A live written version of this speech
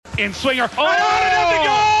in swinger. Oh, and the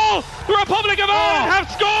goal! The Republic of Ireland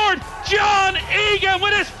have scored! John Egan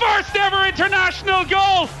with his first ever international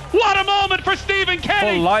goal. What a moment for Stephen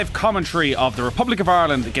Kenny. Full live commentary of the Republic of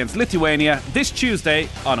Ireland against Lithuania this Tuesday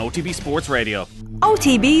on OTB Sports Radio.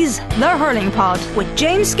 OTB's The Hurling Pod with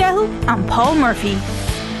James Skehill and Paul Murphy.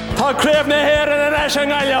 Tá craobhna here in an Ashan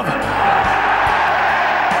Gailab.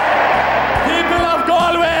 People of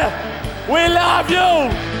Galway, we love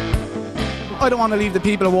you. I don't want to leave the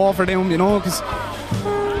people of Waterford down, you know, because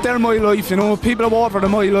they're my life, you know. People of Waterford are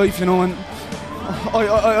my life, you know, and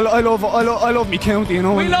I love me county, you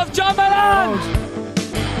know. We love John Malone.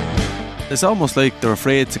 It's almost like they're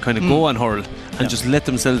afraid to kind of go on hurl and just let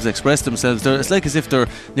themselves express themselves. It's like as if they're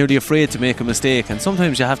nearly afraid to make a mistake, and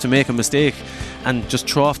sometimes you have to make a mistake and just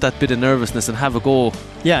throw off that bit of nervousness and have a go.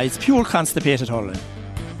 Yeah, it's pure constipated hurling.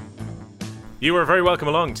 You are very welcome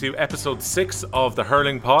along to episode 6 of the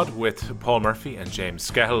Hurling Pod with Paul Murphy and James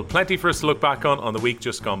Skehill. Plenty for us to look back on the week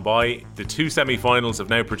just gone by. The 2 semi-finals have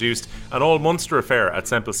now produced an all-Munster affair at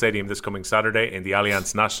Semple Stadium this coming Saturday in the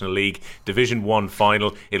Allianz National League Division 1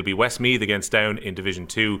 final. It'll be Westmeath against Down in Division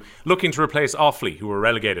 2, looking to replace Offaly, who were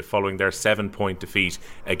relegated following their 7-point defeat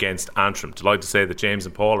against Antrim. Delighted to say that James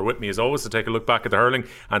and Paul are with me as always to take a look back at the hurling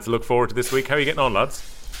and to look forward to this week. How are you getting on, lads?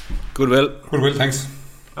 Goodwill, thanks.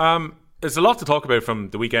 There's a lot to talk about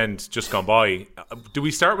from the weekend just gone by. Do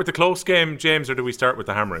we start with the close game, James, or do we start with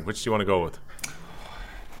the hammering? Which do you want to go with?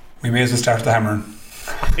 We may as well start with the hammering.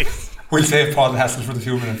 We'll save Paul the hassle for the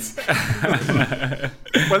 2 minutes.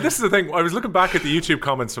 Well, this is the thing. I was looking back at the YouTube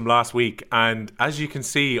comments from last week, and as you can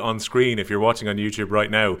see on screen, if you're watching on YouTube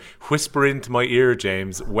right now, whisper into my ear,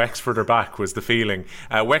 James, Wexford are back was the feeling.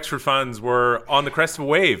 Wexford fans were on the crest of a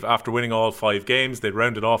wave after winning all 5 games. They'd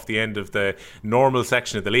rounded off the end of the normal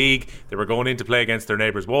section of the league. They were going in to play against their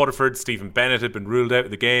neighbours Waterford. Stephen Bennett had been ruled out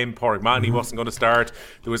of the game. Pádraig Mahony wasn't going to start.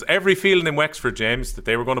 There was every feeling in Wexford, James, that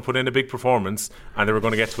they were going to put in a big performance and they were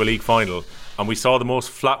going to get to a league final. And we saw the most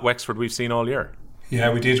flat Wexford we've seen all year.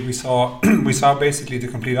 Yeah, we did. We saw basically the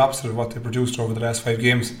complete opposite of what they produced over the last 5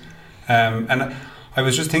 games. And I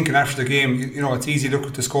was just thinking after the game, you know, it's easy to look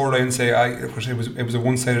at the scoreline and say it was a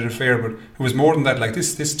one-sided affair, but it was more than that. Like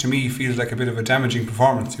this to me feels like a bit of a damaging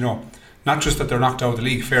performance. You know, not just that they're knocked out of the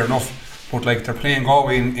league, fair enough, but like they're playing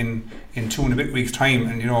Galway in 2 and a bit weeks' time,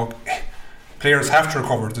 and you know, players have to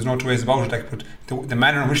recover. There's no two ways about it. Like, but the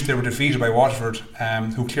manner in which they were defeated by Waterford,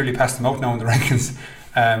 who clearly passed them out now in the rankings,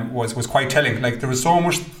 was quite telling. Like there was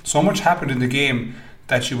so much happened in the game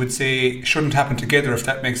that you would say shouldn't happen together, if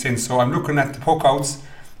that makes sense. So I'm looking at the puck outs.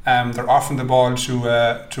 They're offering the ball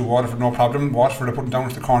to Waterford, no problem. Waterford are putting down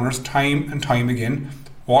to the corners time and time again.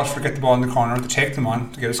 Waterford get the ball in the corner, they take them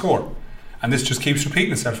on to get a score, and this just keeps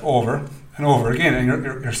repeating itself over and over again. And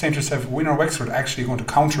you're saying to yourself, when are Wexford actually going to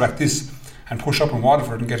counteract this and push up on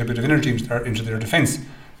Waterford and get a bit of energy into their defence?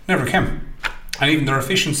 Never came. And even their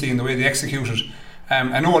efficiency in the way they executed.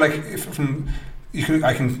 I know, like,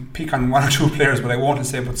 I can pick on 1 or 2 players, but I won't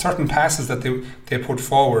say. But certain passes that they put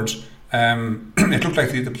forward, it looked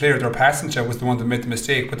like the player they're passing to was the one that made the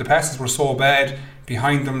mistake. But the passes were so bad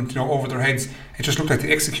behind them, you know, over their heads. It just looked like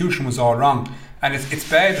the execution was all wrong. And it's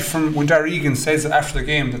bad from when Darragh Egan says after the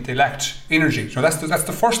game that they lacked energy. So that's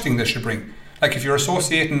the first thing they should bring. Like if you're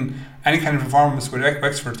associating any kind of performance with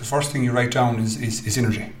Wexford, the first thing you write down is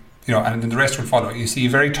energy, you know, and then the rest will follow. You see a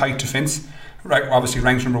very tight defence, right? Obviously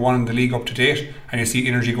ranked number 1 in the league up to date, and you see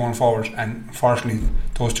energy going forward. And unfortunately,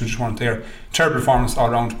 those two just weren't there. Terrible performance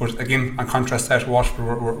all round. But again, on contrast, that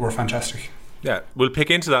Waterford were fantastic. Yeah, we'll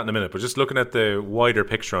pick into that in a minute. But just looking at the wider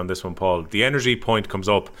picture on this one, Paul, the energy point comes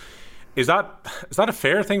up. Is that a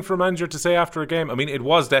fair thing for a manager to say after a game? I mean, it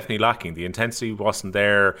was definitely lacking. The intensity wasn't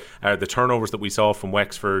there. The turnovers that we saw from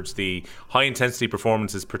Wexford, the high-intensity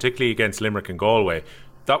performances, particularly against Limerick and Galway,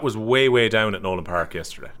 that was way, way down at Nolan Park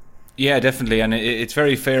yesterday. Yeah, definitely, and it's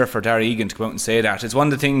very fair for Darragh Egan to come out and say that. It's one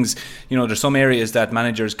of the things, you know, there's some areas that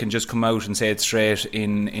managers can just come out and say it straight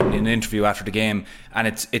in an interview after the game, and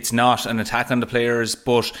it's not an attack on the players,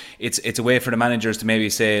 but it's a way for the managers to maybe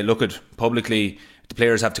say, look at publicly, the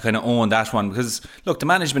players have to kind of own that one, because look, the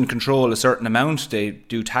management control a certain amount. They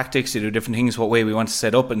do tactics, they do different things, what way we want to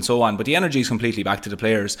set up and so on, but the energy is completely back to the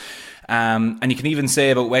players. And you can even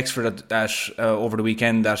say about Wexford that over the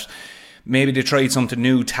weekend that maybe they tried something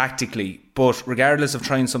new tactically, but regardless of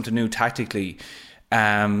trying something new tactically,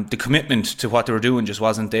 the commitment to what they were doing just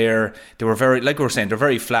wasn't there. They were very, like we were saying, they're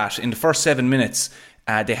very flat. In the first 7 minutes,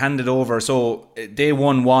 they handed over, so they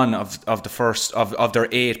won 1 of the first of their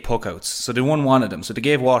 8 puckouts. So they won 1 of them. So they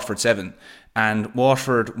gave Waterford 7, and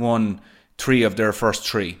Waterford won 3 of their first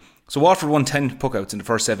 3. So Waterford won 10 puckouts in the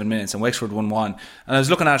first 7 minutes, and Wexford won 1. And I was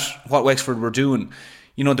looking at what Wexford were doing.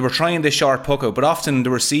 you know, they were trying this short puck out, but often the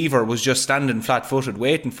receiver was just standing flat-footed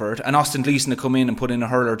waiting for it, and Austin Gleeson to come in and put in a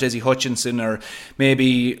hurler, or Desi Hutchinson, or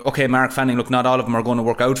maybe, okay, Mark Fanning. Look, not all of them are going to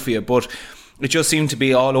work out for you, but it just seemed to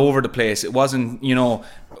be all over the place. It wasn't, you know,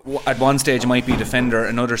 at one stage it might be defender,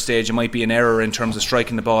 another stage it might be an error in terms of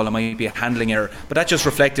striking the ball, it might be a handling error, but that just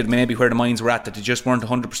reflected maybe where the minds were at, that they just weren't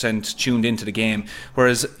 100% tuned into the game.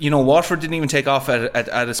 Whereas, you know, Waterford didn't even take off at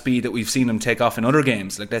a speed that we've seen them take off in other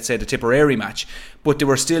games, like let's say the Tipperary match, but they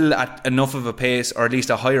were still at enough of a pace, or at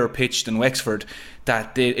least a higher pitch than Wexford,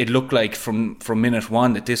 that it looked like from minute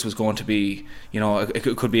one that this was going to be, you know,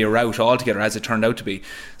 it could be a rout altogether, as it turned out to be.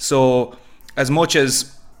 So as much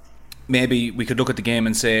as maybe we could look at the game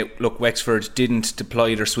and say, look, Wexford didn't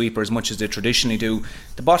deploy their sweeper as much as they traditionally do,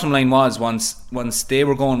 the bottom line was once they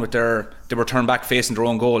were going with they were turned back facing their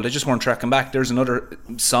own goal, they just weren't tracking back. There's another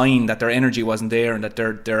sign that their energy wasn't there and that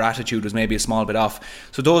their attitude was maybe a small bit off.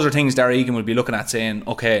 So those are things Darragh Egan would be looking at, saying,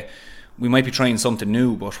 okay, we might be trying something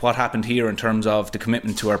new, but what happened here in terms of the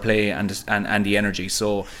commitment to our play and the energy?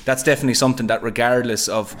 So that's definitely something that, regardless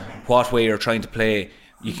of what way you're trying to play,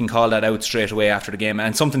 you can call that out straight away after the game,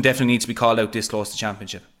 and something definitely needs to be called out this close to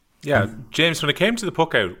championship. Yeah, James, when it came to the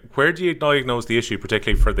puck out, where do you diagnose the issue,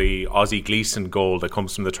 particularly for the Ozzie Gleeson goal that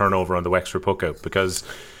comes from the turnover on the Wexford puck out? Because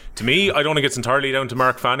to me, I don't think it's entirely down to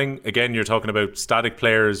Mark Fanning. Again, you're talking about static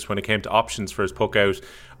players when it came to options for his puck out,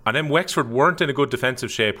 and then Wexford weren't in a good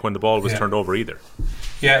defensive shape when the ball was turned over either.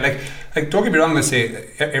 Yeah, like don't get me wrong, let's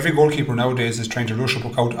say every goalkeeper nowadays is trying to rush a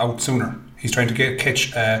puck out sooner. He's trying to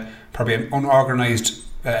catch probably an unorganised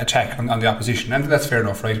attack on the opposition, and that's fair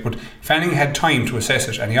enough, right? But Fanning had time to assess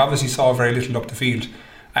it, and he obviously saw very little up the field.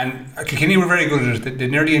 And Kilkenny were very good at it. They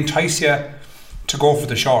nearly entice you to go for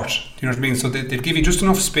the short. You know what I mean? So they'd give you just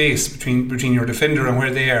enough space between your defender and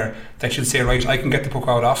where they are that you'd say, right, I can get the puck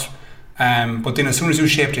out off. But then as soon as you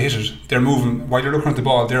shape to hit it, they're moving. While you're looking at the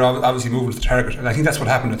ball, they're obviously moving to the target. And I think that's what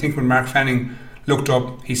happened. I think when Mark Fanning looked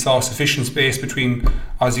up, he saw sufficient space between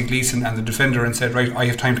Ozzie Gleeson and the defender and said, right, I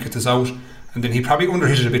have time to get this out. And then he probably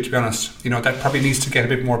underhit it a bit, to be honest. You know, that probably needs to get a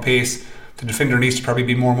bit more pace. The defender needs to probably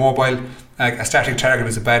be more mobile. Like, a static target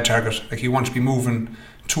is a bad target. Like, you want to be moving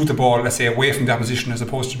to the ball, let's say, away from the opposition, as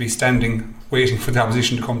opposed to be standing waiting for the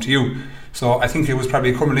opposition to come to you. So I think it was probably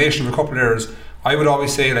a combination of a couple of errors. I would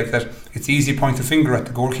always say like that it's easy to point the finger at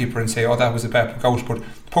the goalkeeper and say, oh, that was a bad puck out, but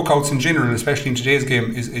puck outs in general, especially in today's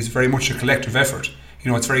game, is very much a collective effort. You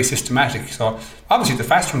know, it's very systematic. So obviously the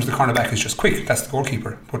fast one to the cornerback is just quick, that's the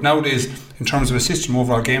goalkeeper. But nowadays, in terms of a system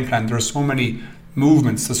overall game plan, there are so many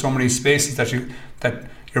movements, there's so many spaces that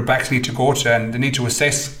your backs need to go to, and they need to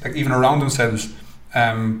assess, like, even around themselves,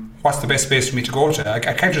 what's the best space for me to go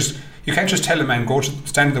to. You can't just tell a man, go to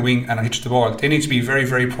stand in the wing and I'll hit the ball. They need to be very,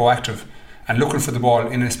 very proactive and looking for the ball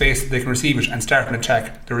in a space that they can receive it and start an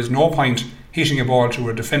attack. There is no point hitting a ball to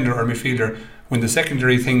a defender or midfielder when the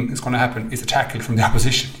secondary thing that's going to happen is a tackle from the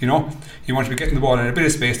opposition. You know, you want to be getting the ball in a bit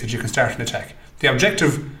of space that you can start an attack. The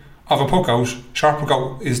objective of a puck out, sharp puck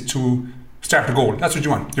out, is to start a goal. That's what you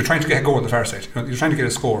want. You're trying to get a goal on the far side. You're trying to get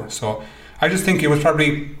a score. So I just think it was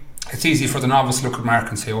probably, it's easy for the novice to look at Mark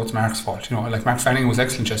and say, oh, it's Mark's fault. You know, like, Mark Fanning was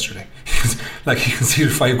excellent yesterday. Like, he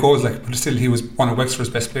conceded 5 goals, like, but still he was one of Wexford's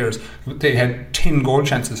best players. They had 10 goal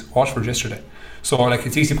chances, Waterford, yesterday. So, like,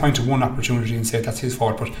 it's easy to point to one opportunity and say that's his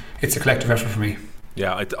fault, but it's a collective effort for me.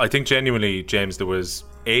 Yeah, I think genuinely, James, there was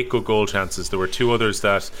 8 good goal chances. There were 2 others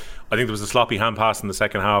that I think there was a sloppy hand pass in the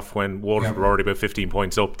second half when Waterford were already about 15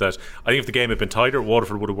 points up, that I think if the game had been tighter,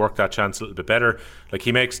 Waterford would have worked that chance a little bit better. Like,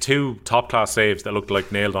 he makes 2 top class saves that looked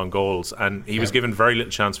like nailed on goals, and he was given very little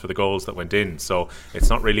chance for the goals that went in. So it's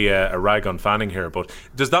not really a rag on Fanning here, but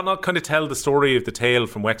does that not kind of tell the story of the tale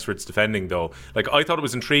from Wexford's defending, though? Like, I thought it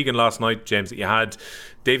was intriguing last night, James, that you had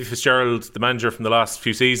Davy Fitzgerald, the manager from the last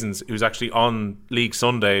few seasons, who was actually on League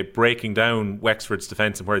Sunday breaking down Wexford's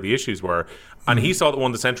defence and where the issues were. And he saw that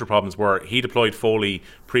one of the central problems were he deployed Foley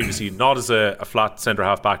previously not as a flat centre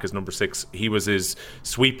half back as number 6. He was his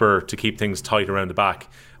sweeper to keep things tight around the back.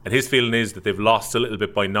 And his feeling is that they've lost a little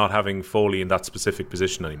bit by not having Foley in that specific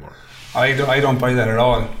position anymore. I don't buy that at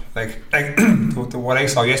all. Like what I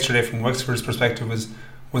saw yesterday from Wexford's perspective was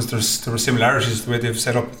there were similarities to the way they've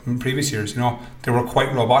set up in previous years. You know, they were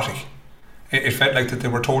quite robotic. It felt like that they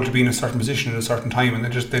were told to be in a certain position at a certain time, and they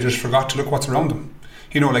just forgot to look what's around them.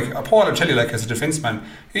 You know, like, Paul will tell you, like, as a defenceman,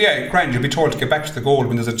 yeah, grand, you'll be told to get back to the goal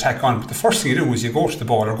when there's an attack on, but the first thing you do is you go to the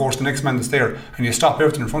ball or go to the next man that's there and you stop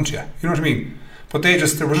everything in front of you. You know what I mean? But there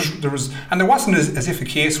wasn't as if a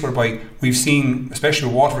case whereby we've seen, especially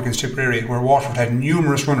with Waterford against Tipperary, where Waterford had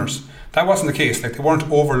numerous runners. That wasn't the case. Like, they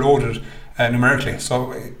weren't overloaded numerically.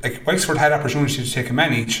 So, like, Wexford had opportunity to take a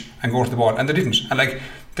man each and go to the ball, and they didn't. And, like,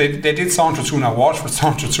 they did saunter through. Now Waterford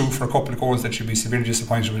sauntered through for a couple of goals that should be severely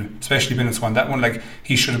disappointed with, especially Bennett's one. That one, like,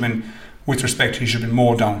 he should have been, with respect, he should have been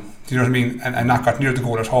mowed down. Do you know what I mean? And not got near the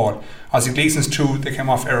goal at all. Ozzie Gleeson's two, they came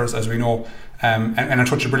off errors, as we know, and a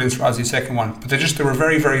touch of brilliance for Ozzie's second one. But they were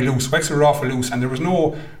very, very loose. Wexford were awful loose, and there was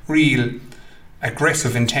no real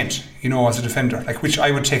aggressive intent, you know, as a defender, like, which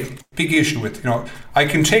I would take big issue with. You know, I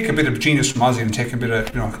can take a bit of genius from Ozzie and take a bit of,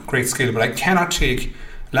 you know, great skill, but I cannot take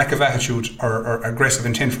lack of attitude or aggressive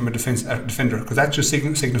intent from a defender, because that just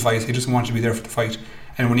signifies he doesn't want to be there for the fight.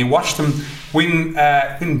 And when you watch them, when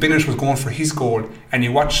Bennett was going for his goal, and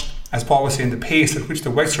you watched, as Paul was saying, the pace at which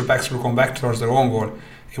the Wexford backs were going back towards their own goal,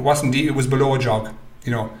 it was below a jog.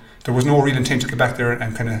 You know, there was no real intent to get back there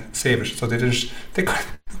and kind of save it. So they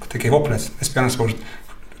gave up. Let's be honest about it.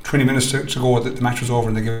 20 minutes to go, the match was over,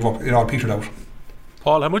 and they gave up. It all petered out.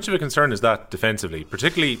 Paul, how much of a concern is that defensively,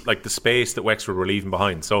 particularly like the space that Wexford were leaving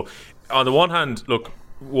behind? So on the one hand, look,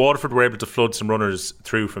 Waterford were able to flood some runners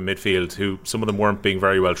through from midfield, who some of them weren't being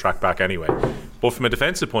very well tracked back anyway. But from a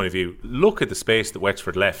defensive point of view, look at the space that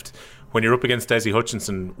Wexford left when you're up against Desi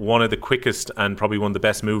Hutchinson, one of the quickest and probably one of the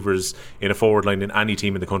best movers in a forward line in any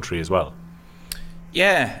team in the country as well.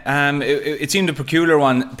 Yeah, it seemed a peculiar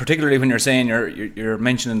one, particularly when you're saying you're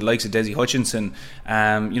mentioning the likes of Desi Hutchinson.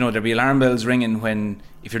 You know, there'll be alarm bells ringing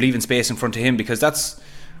if you're leaving space in front of him, because that's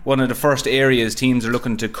one of the first areas teams are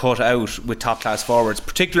looking to cut out with top class forwards,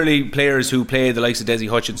 particularly players who play the likes of Desi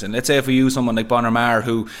Hutchinson. Let's say if we use someone like Bonner Maher,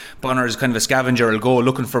 who Bonner is kind of a scavenger, will go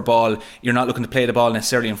looking for ball. You're not looking to play the ball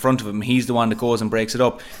necessarily in front of him. He's the one that goes and breaks it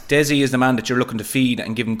up. Desi is the man that you're looking to feed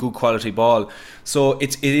and give him good quality ball. So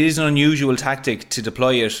it is an unusual tactic to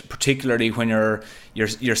deploy it, particularly when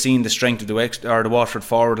you're seeing the strength of the Waterford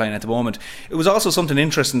forward line at the moment. It was also something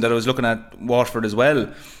interesting that I was looking at Waterford as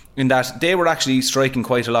well, in that they were actually striking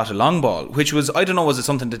quite a lot of long ball, which was, I don't know, was it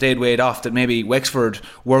something that they'd weighed off, that maybe Wexford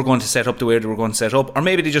were going to set up the way they were going to set up, or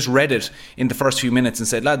maybe they just read it in the first few minutes and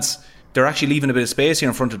said, lads, they're actually leaving a bit of space here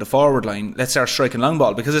in front of the forward line, let's start striking long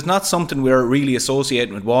ball, because it's not something we're really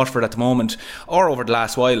associating with Waterford at the moment or over the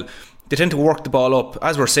last while. They tend to work the ball up,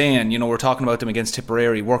 as we're saying. You know, we're talking about them against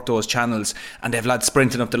Tipperary, work those channels, and they've lads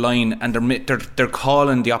sprinting up the line, and they're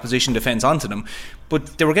calling the opposition defence onto them.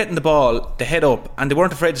 But they were getting the ball, the head up, and they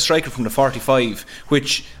weren't afraid to strike it from the 45,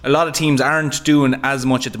 which a lot of teams aren't doing as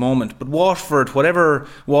much at the moment. But Waterford, whatever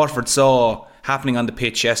Waterford saw happening on the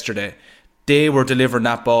pitch yesterday, they were delivering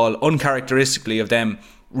that ball uncharacteristically of them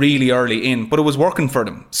really early in, but it was working for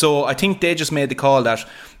them. So I think they just made the call that,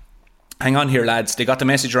 hang on here, lads. They got the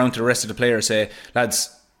message around to the rest of the players, say,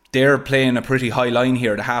 lads, they're playing a pretty high line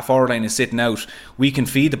here. The half-hour line is sitting out. We can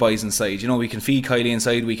feed the boys inside. You know, we can feed Kylie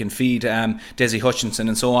inside. We can feed Desi Hutchinson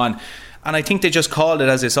and so on. And I think they just called it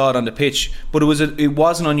as they saw it on the pitch. But it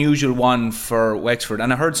was an unusual one for Wexford.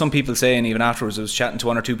 And I heard some people saying, even afterwards, I was chatting to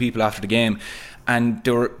one or two people after the game, and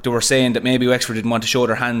they were saying that maybe Wexford didn't want to show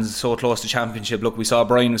their hands so close to championship. Look, we saw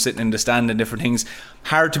Brian was sitting in the stand and different things.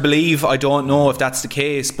 Hard to believe. I don't know if that's the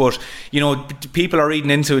case, but you know, people are reading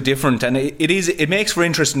into it different, and it makes for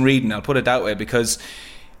interesting reading, I'll put it that way, because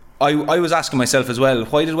I was asking myself as well,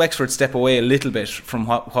 why did Wexford step away a little bit from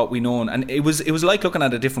what we know? And it was like looking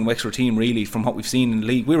at a different Wexford team, really, from what we've seen in the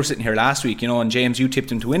league. We were sitting here last week, you know, and James, you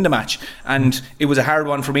tipped him to win the match, and it was a hard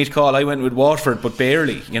one for me to call. I went with Waterford, but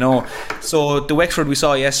barely, you know. So the Wexford we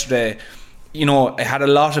saw yesterday, you know, it had a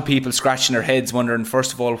lot of people scratching their heads, wondering,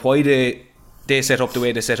 first of all, why they set up the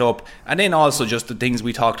way they set up, and then also just the things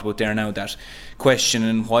we talked about there now, that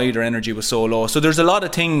questioning why their energy was so low. So there's a lot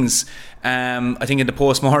of things I think in the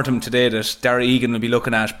post-mortem today that Darragh Egan will be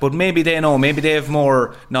looking at, but maybe they know, maybe they have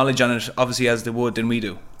more knowledge on it, obviously, as they would, than we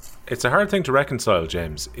do. It's a hard thing to reconcile,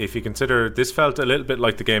 James, if you consider this felt a little bit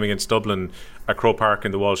like the game against Dublin at Croke Park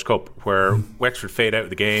in the Walsh Cup, where Wexford fade out of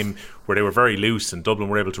the game, where they were very loose and Dublin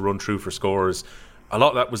were able to run through for scores. A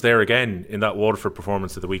lot of that was there again in that Waterford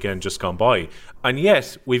performance of the weekend just gone by. And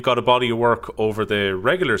yet, we've got a body of work over the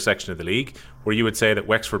regular section of the league where you would say that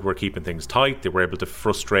Wexford were keeping things tight. They were able to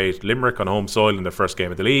frustrate Limerick on home soil in their first game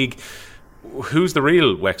of the league. Who's the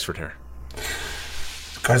real Wexford here?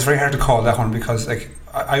 God, it's very hard to call that one, because like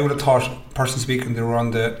I would have thought, personally speaking, they were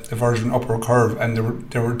on the Virgin upper curve, and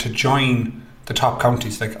they were to join the top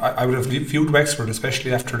counties. Like I would have viewed Wexford,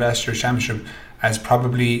 especially after last year's championship, as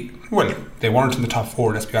probably, well, they weren't in the top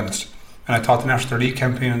four, let's be honest. And I thought the National League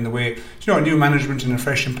campaign and the way, you know, a new management and a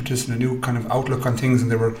fresh impetus and a new kind of outlook on things,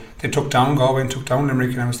 and they took down Galway and took down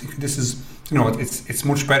Limerick, and I was thinking, this is, you know, it's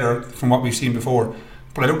much better from what we've seen before.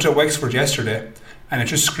 But I looked at Wexford yesterday, and it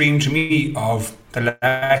just screamed to me of the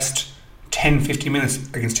last 10-15 minutes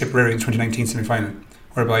against Tipperary in the 2019 semi-final,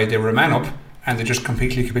 whereby they were a man up and they just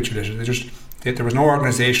completely capitulated. There was no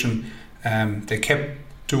organisation. They kept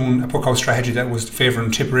doing a puck-out strategy that was favouring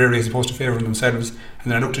Tipperary as opposed to favouring themselves.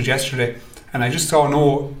 And then I looked at yesterday and I just saw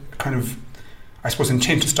no kind of, I suppose,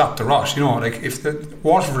 intent to stop the rot. You know, like if the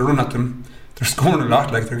Waterford run at them, they're scoring a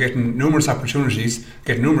lot, like they're getting numerous opportunities,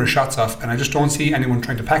 getting numerous shots off, and I just don't see anyone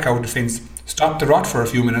trying to pack out defence, stop the rot for a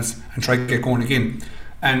few minutes and try to get going again.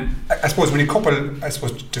 And I suppose when you couple, I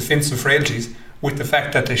suppose, defensive frailties with the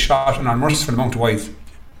fact that they shot an unmerciful amount of wides,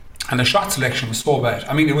 and the shot selection was so bad.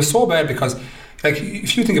 I mean, it was so bad because, like,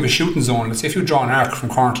 if you think of a shooting zone, let's say if you draw an arc from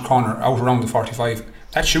corner to corner out around the 45,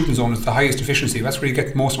 that shooting zone is the highest efficiency. That's where you get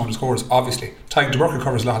the most amount of scores, obviously. Tyke de Burke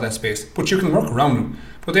covers a lot of that space, but you can work around them.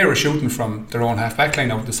 But they were shooting from their own half-back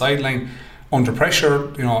line, out the sideline, under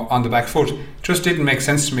pressure, you know, on the back foot. Just didn't make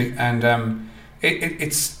sense to me. And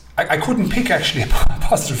I couldn't pick actually a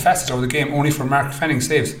positive facet of the game, only for Mark Fanning's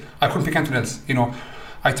saves. I couldn't pick anything else. You know,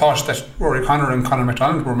 I thought that Rory O'Connor and Conor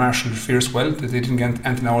McDonald were marshalled fierce well, that they didn't get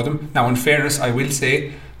anything out of them. Now, in fairness, I will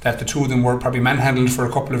say that the two of them were probably manhandled for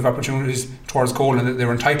a couple of opportunities towards goal, and that they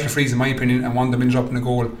were entitled to freeze, in my opinion, and one of them ended up in a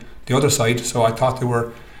goal the other side. So I thought they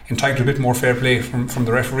were entitled to a bit more fair play from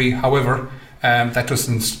the referee. However, that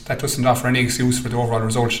doesn't offer any excuse for the overall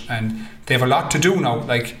result, and they have a lot to do now.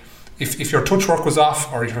 Like, if your touch work was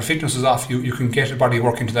off or if your fitness was off, you can get a body of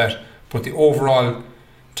work into that, but the overall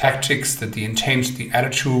tactics, the intent, the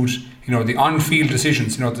attitude, you know, the on-field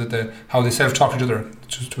decisions, you know, the how they self-talk to each other,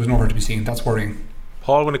 just was nowhere to be seen. That's worrying.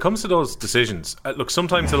 Paul, when it comes to those decisions, look,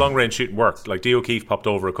 sometimes the long-range shooting worked. Like, Dio O'Keefe popped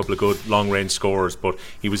over a couple of good long-range scores, but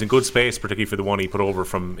he was in good space, particularly for the one he put over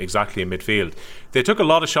from exactly in midfield. They took a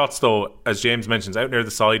lot of shots, though, as James mentions, out near the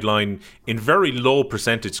sideline, in very low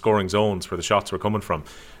percentage scoring zones where the shots were coming from.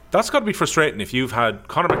 That's got to be frustrating if you've had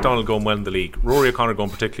Conor McDonald going well in the league, Rory O'Connor going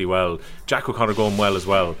particularly well, Jack O'Connor going well as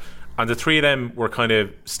well, and the three of them were kind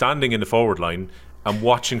of standing in the forward line and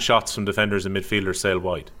watching shots from defenders and midfielders sail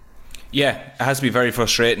wide. Yeah, it has to be very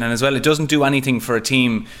frustrating, and as well, it doesn't do anything for a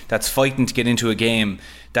team that's fighting to get into a game.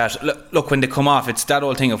 That look, when they come off, it's that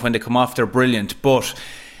old thing of when they come off, they're brilliant, but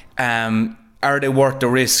are they worth the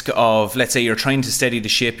risk of, let's say you're trying to steady the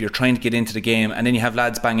ship, you're trying to get into the game, and then you have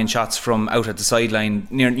lads banging shots from out at the sideline,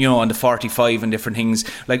 near, you know, on the 45 and different things.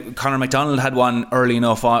 Like Conor McDonald had one early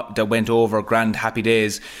enough that went over, grand, happy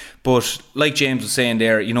days. But like James was saying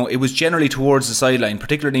there, you know, it was generally towards the sideline,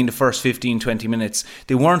 particularly in the first 15-20 minutes.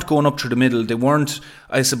 They weren't going up through the middle. They weren't,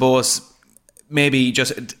 I suppose, maybe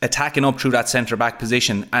just attacking up through that centre-back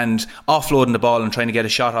position and offloading the ball and trying to get a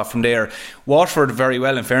shot off from there. Waterford, very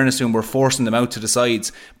well, in fairness to them, were forcing them out to the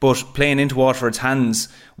sides, but playing into Waterford's hands,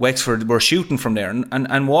 Wexford were shooting from there,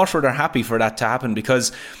 and Waterford are happy for that to happen,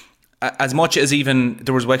 because as much as even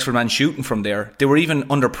there was Wexford man shooting from there, they were even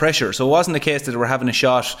under pressure. So it wasn't the case that they were having a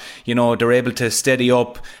shot, you know, they were able to steady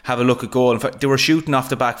up, have a look at goal. In fact, they were shooting off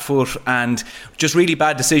the back foot, and just really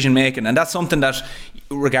bad decision making. And that's something that,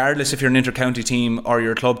 regardless if you're an inter-county team or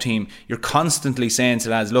your club team, you're constantly saying to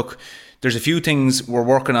lads, look, there's a few things we're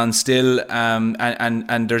working on still,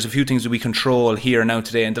 and there's a few things that we control here now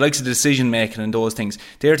today, and the likes of the decision making and those things,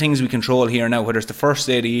 they're things we control here now, whether it's the first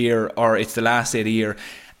day of the year or it's the last day of the year.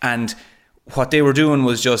 And what they were doing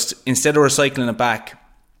was just, instead of recycling it back,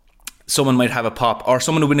 someone might have a pop, or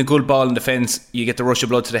someone would win a good ball in defence, you get the rush of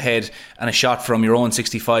blood to the head and a shot from your own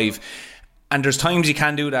 65. And there's times you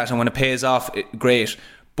can do that, and when it pays off, great.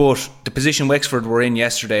 But the position Wexford were in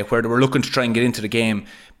yesterday, where they were looking to try and get into the game,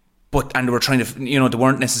 and they were trying to, you know, they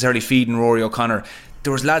weren't necessarily feeding Rory O'Connor.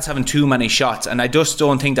 There was lads having too many shots, and I just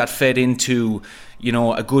don't think that fed into, you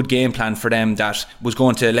know, a good game plan for them that was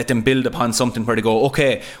going to let them build upon something where they go,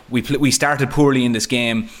 okay, we started poorly in this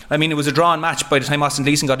game. I mean, it was a drawn match by the time Austin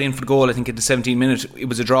Gleeson got in for the goal. I think at the 17th minute it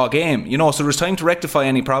was a draw game, you know, so there was time to rectify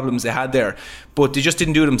any problems they had there, but they just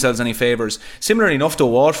didn't do themselves any favours. Similarly enough though,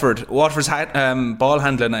 Waterford's ball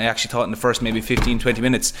handling, I actually thought in the first maybe 15-20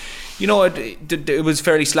 minutes, you know, it was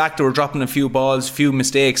fairly slack. They were dropping a few balls, few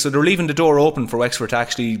mistakes, so they were leaving the door open for Wexford to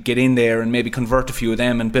actually get in there and maybe convert a few of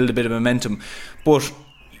them and build a bit of momentum. But,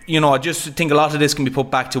 you know, I just think a lot of this can be put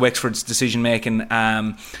back to Wexford's decision making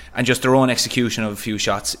and just their own execution of a few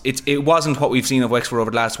shots. It wasn't what we've seen of Wexford over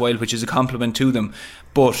the last while, which is a compliment to them,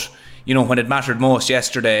 but, you know, when it mattered most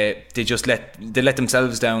yesterday, they let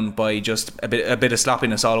themselves down by just a bit of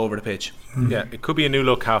sloppiness all over the pitch. Yeah, it could be a new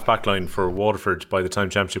look half-back line for Waterford by the time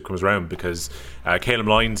Championship comes around, because Caleb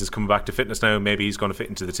Lyons is coming back to fitness now. Maybe he's going to fit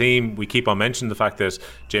into the team. We keep on mentioning the fact that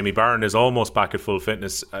Jamie Barron is almost back at full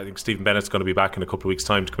fitness. I think Stephen Bennett's going to be back in a couple of weeks'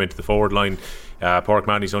 time to come into the forward line. Pork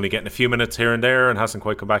Manny's only getting a few minutes here and there and hasn't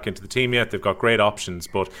quite come back into the team yet. They've got great options,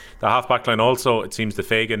 but the half-back line also, it seems that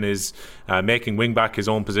Fagan is making wing-back his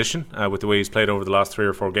own position. with the way he's played over the last 3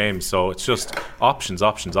 or 4 games. So it's just options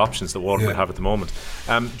that Waterford have at the moment.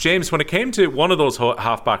 James, when it came to one of those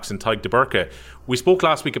half-backs in Tadhg de Burca, we spoke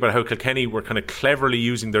last week about how Kilkenny were kind of cleverly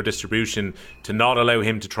using their distribution to not allow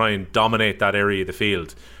him to try and dominate that area of the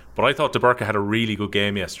field. But I thought de Burca had a really good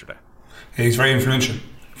game yesterday. Yeah, he's very influential.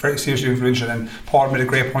 Very seriously influential, and Paul made a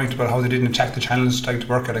great point about how they didn't attack the channels Tadhg de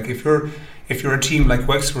Burca. Like if you're a team like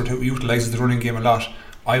Wexford who utilises the running game a lot,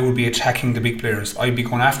 I would be attacking the big players. I'd be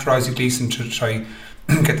going after Isaac Leeson to try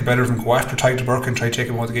get the better of him, go after Tadhg de Burca and try to take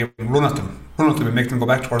him out of the game and run at them and make them go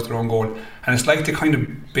back towards their own goal. And it's like they kind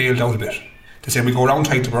of bailed out a bit. They said we go around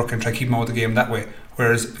Tadhg de Burca and try to keep him out of the game that way.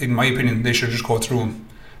 Whereas in my opinion they should just go through him.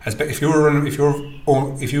 If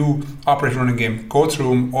you operate a running game, go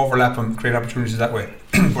through him, overlap him, create opportunities that way.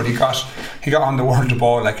 But he got on the word of the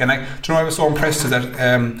ball. Like, and I was so impressed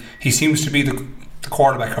that he seems to be the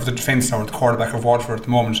quarterback of the defence now, the quarterback of Waterford at the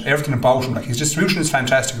moment. Everything about him, like his distribution is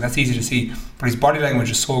fantastic, and that's easy to see. But his body language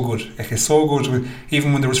is so good. Like, it's so good.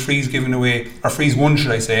 Even when there was frees given away, or frees won,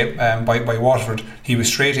 should I say, by Waterford, he was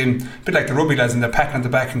straight in, a bit like the rugby lads, and they're patting at the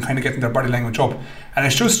back and kind of getting their body language up. And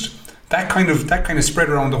it's just that kind of spread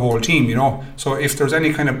around the whole team, you know. So if there's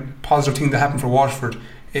any kind of positive thing that happened for Waterford,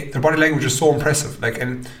 their body language is so impressive. Like,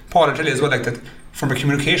 and Paul, I'll tell you as well, like that from a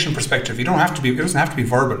communication perspective, it doesn't have to be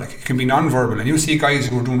verbal. Like, it can be non-verbal, and you see guys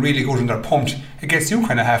who are doing really good and they're pumped. It gets you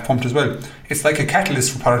kind of half pumped as well. It's like a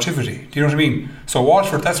catalyst for productivity. Do you know what I mean? So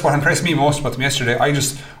Waterford, that's what impressed me most about them yesterday.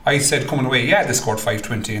 I said coming away, yeah, they scored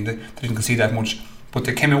 5-20 and they didn't concede that much, but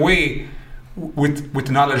they came away with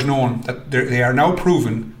the knowledge known that they are now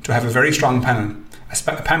proven to have a very strong panel,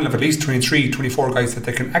 a panel of at least 23-24 guys that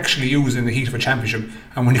they can actually use in the heat of a championship.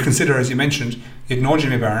 And when you consider, as you mentioned, you had no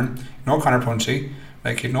Jimmy Byrne, no Conor Punchy,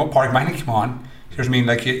 like you had no Park Mahoney come on, you know what I mean,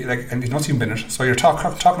 and he's not even Bennett. So you're talking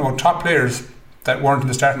about top players that weren't in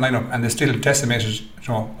the starting lineup, and they still decimated, you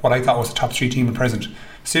know, what I thought was the top 3 team at present.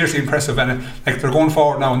 Seriously impressive, and like they're going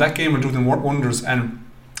forward now, and that game will do them wonders. And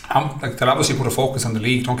they'll obviously put a focus on the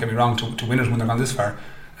league, don't get me wrong, to win it when they're gone this far.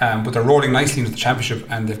 But they're rolling nicely into the championship,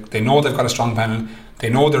 and they know they've got a strong panel. They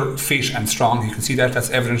know they're fit and strong. You can see that's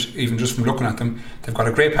evident even just from looking at them. They've got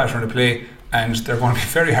a great pattern to play, and they're going to be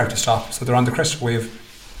very hard to stop. So they're on the crest of wave.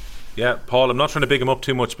 Yeah, Paul, I'm not trying to big them up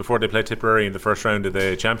too much before they play Tipperary in the first round of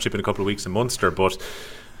the championship in a couple of weeks in Munster, but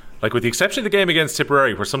like, with the exception of the game against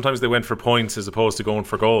Tipperary, where sometimes they went for points as opposed to going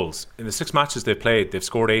for goals, in the 6 matches they've played, they've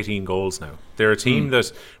scored 18 goals now. They're a team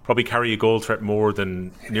that probably carry a goal threat more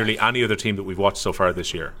than nearly any other team that we've watched so far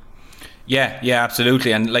this year. Yeah,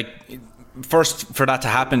 absolutely. And like, first, for that to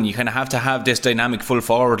happen, you kind of have to have this dynamic full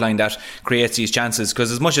forward line that creates these chances,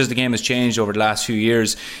 because as much as the game has changed over the last few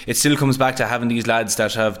years, it still comes back to having these lads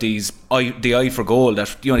that have the eye for goal,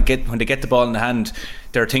 that, you know, when they get the ball in the hand,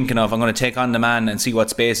 they're thinking of, I'm going to take on the man and see what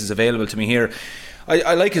space is available to me here.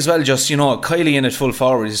 I like as well, just, you know, Kylie in at full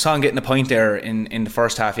forward. You saw him getting a point there in the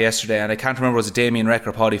first half yesterday, and I can't remember, was it Damien Reck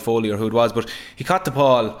or Paddy Foley or who it was, but he caught the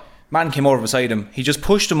ball. Man came over beside him. He just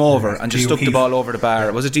pushed him over and just stuck the ball over the bar.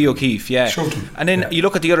 Was it D. O'Keefe? Yeah. And then you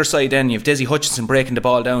look at the other side, then you have Desi Hutchinson breaking the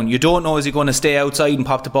ball down. You don't know, is he going to stay outside and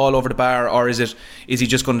pop the ball over the bar, or is he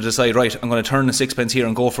just going to decide, right, I'm going to turn the sixpence here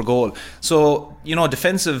and go for goal? So, you know,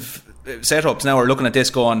 defensive setups now are looking at this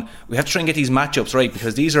going, we have to try and get these matchups right,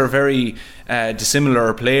 because these are very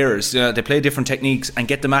dissimilar players. They play different techniques, and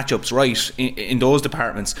get the matchups right in those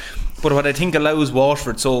departments. But what I think allows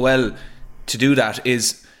Waterford so well to do that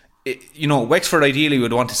is, you know, Wexford ideally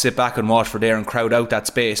would want to sit back and Waterford there and crowd out that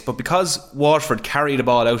space, but because Waterford carry the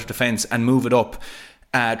ball out of defence and move it up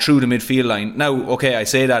through the midfield line. Now, okay, I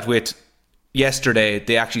say that with yesterday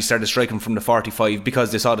they actually started striking from the 45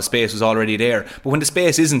 because they saw the space was already there, but when the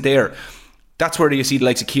space isn't there, that's where you see the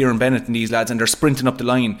likes of Kieran Bennett and these lads, and they're sprinting up the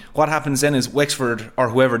line. What happens then is Wexford, or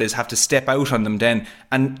whoever it is, have to step out on them then,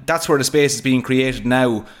 and that's where the space is being created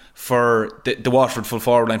now for the Waterford full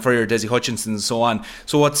forward line, for your Desi Hutchinson and so on.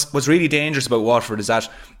 So what's really dangerous about Waterford is that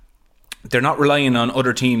they're not relying on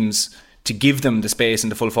other teams to give them the space in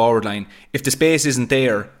the full forward line. If the space isn't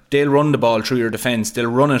there, they'll run the ball through your defence,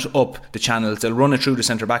 they'll run it up the channels, they'll run it through the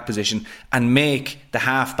centre back position, and make the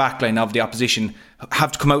half back line of the opposition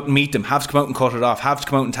have to come out and meet them, have to come out and cut it off, have to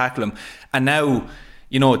come out and tackle them. And now,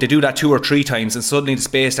 you know, they do that 2 or 3 times, and suddenly the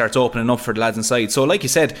space starts opening up for the lads inside. So like you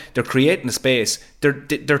said, they're creating the space, they're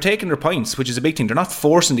taking their points, which is a big thing. They're not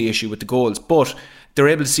forcing the issue with the goals, but they're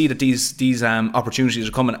able to see that these opportunities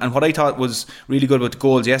are coming. And what I thought was really good about the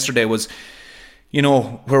goals yesterday was, you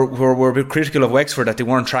know, we're a bit critical of Wexford that they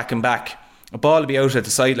weren't tracking back. a ball will be out at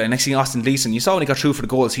the sideline. Next thing, Austin Gleeson, you saw when he got through for the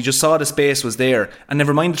goals, he just saw the space was there, and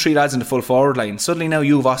never mind the 3 lads in the full forward line. Suddenly now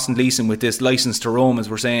you have Austin Gleeson with this license to roam, as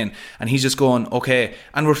we're saying, and he's just going, okay.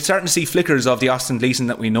 And we're starting to see flickers of the Austin Gleeson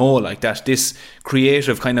that we know, like that, this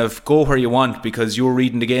creative kind of go where you want because you're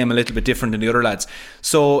reading the game a little bit different than the other lads.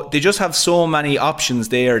 So they just have so many options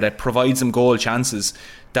there that provides them goal chances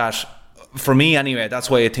that, for me anyway, that's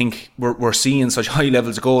why I think we're seeing such high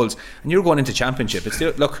levels of goals. And you're going into championship. It's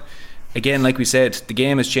still, look, again, like we said, the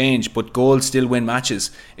game has changed, but goals still win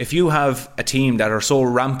matches. If you have a team that are so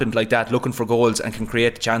rampant like that, looking for goals and can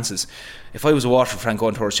create chances, if I was a Waterford fan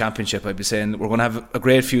going towards championship, I'd be saying we're going to have a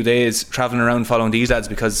great few days travelling around following these lads,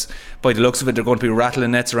 because by the looks of it, they're going to be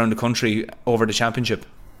rattling nets around the country over the championship.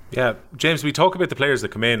 Yeah, James, we talk about the players that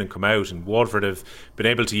come in and come out, and Waterford have been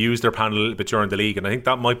able to use their panel a little bit during the league, and I think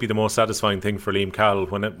that might be the most satisfying thing for Liam Cowell,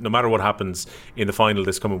 no matter what happens in the final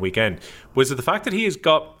this coming weekend. Was it the fact that he has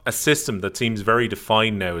got a system that seems very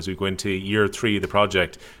defined now as we go into year 3 of the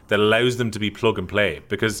project that allows them to be plug and play?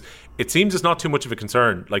 Because it seems it's not too much of a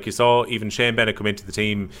concern. Like you saw even Shane Bennett come into the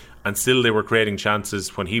team and still they were creating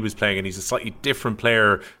chances when he was playing, and he's a slightly different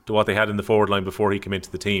player to what they had in the forward line before he came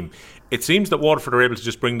into the team. It seems that Waterford are able to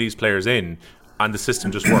just bring these players in and the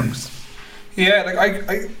system just works. Yeah,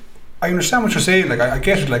 like I understand what you're saying. Like I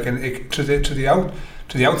get it. Like, and to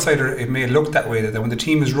the outsider, it may look that way, that when the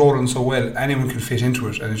team is rolling so well, anyone can fit into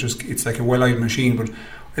it, and it's like a well-oiled machine. But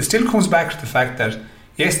it still comes back to the fact that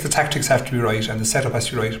yes, the tactics have to be right and the setup has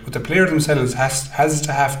to be right, but the player themselves has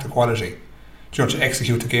to have the quality, you know, to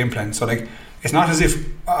execute the game plan. So like, it's not as if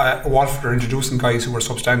Waterford are introducing guys who are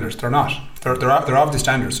substandards. They're not. They're of the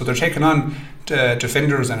standards. So they're taking on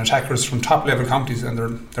defenders and attackers from top level counties, and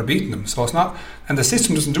they're beating them. So it's not, and the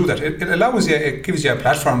system doesn't do that. It allows you, it gives you a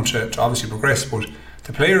platform to obviously progress, but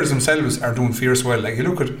the players themselves are doing fierce well. Like you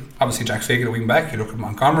look at obviously Jack Fagan, the wing back. You look at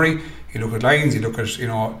Montgomery. You look at Lyons. You look at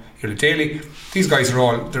Hurling Daly. These guys are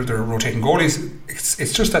all they're rotating goalies.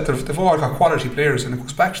 It's just that they've all got quality players, and it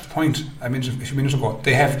goes back to the point I mentioned a few minutes ago.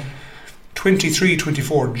 They have 23,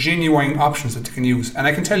 24 genuine options that they can use, and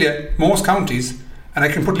I can tell you most counties, and I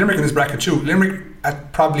can put Limerick in this bracket too. Limerick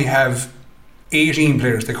probably have 18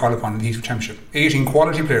 players they call upon in the Heath Championship. 18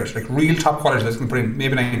 quality players, like real top quality that they can put in,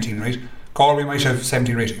 maybe 19, right? Galway might have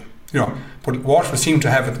 17 or 18, but Waterford seem to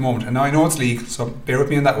have at the moment, and now I know it's league, so bear with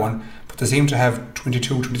me on that one, but they seem to have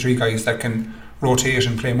 22, 23 guys that can rotate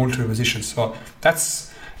and play multiple positions. So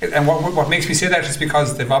that's, and what makes me say that is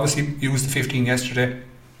because they've obviously used the 15 yesterday.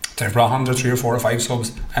 They've brought on 3 or 4 or 5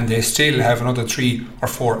 subs, and they still have another 3 or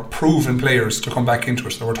 4 proven players to come back into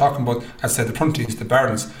it. So we're talking about, as I said, the Prunties, the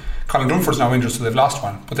Barons. Colin Dunford's now injured, so they've lost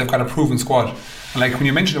one, but they've got a proven squad. And like when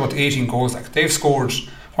you mentioned about the 18 goals, like they've scored,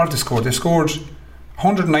 what have they scored? They've scored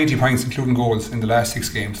 190 points including goals in the last 6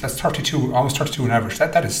 games. That's 32, almost 32 on average.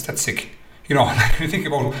 That's sick. Like when you think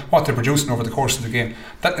about what they're producing over the course of the game,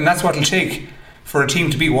 and that's what it'll take for a team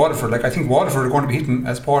to beat Waterford. Like I think Waterford are going to be hitting,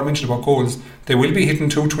 as Paul mentioned about goals, they will be hitting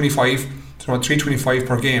 225, so about 325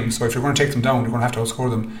 per game. So if you're going to take them down, you're going to have to outscore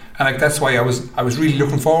them. And like that's why I was really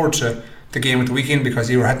looking forward to the game at the weekend, because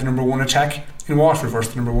you had the number 1 attack in Waterford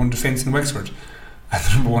versus the number 1 defence in Wexford, and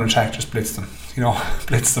the number 1 attack just blitzed them.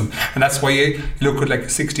 Blitzed them. And that's why you look at like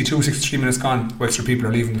 62, 63 minutes gone, Wexford people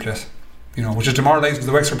are leaving the place. Which is demoralising for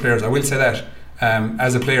the Wexford players. I will say that.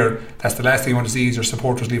 As a player, that's the last thing you want to see is your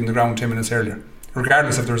supporters leaving the ground 10 minutes earlier,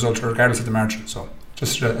 regardless of the result or regardless of the margin. So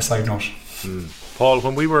just a side note. Paul,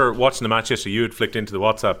 when we were watching the match yesterday, you had flicked into the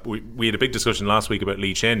WhatsApp. We had a big discussion last week about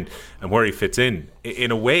Lee Chin and where he fits in. In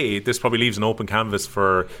a way, this probably leaves an open canvas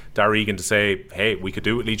for Darragh Egan to say, hey, we could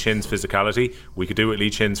do it with Lee Chin's physicality, we could do it with Lee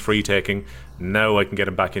Chin's free taking, now I can get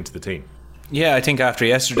him back into the team. Yeah, I think after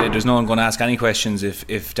yesterday there's no one going to ask any questions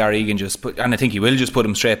if Darragh Egan just put, and I think he will just put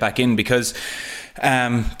him straight back in, because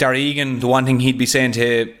Darragh Egan, the one thing he'd be saying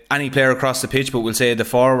to any player across the pitch, but we'll say the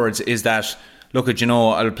forwards, is that look at,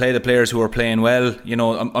 I'll play the players who are playing well.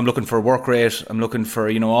 I'm looking for work rate, I'm looking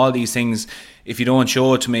for all these things. If you don't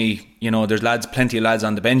show it to me, there's plenty of lads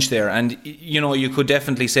on the bench there. And you could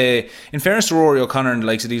definitely say, in fairness to Rory O'Connor and the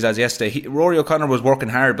likes of these lads yesterday, Rory O'Connor was working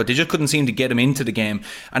hard, but they just couldn't seem to get him into the game.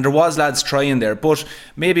 And there was lads trying there, but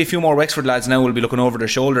maybe a few more Wexford lads now will be looking over their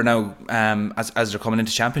shoulder now as they're coming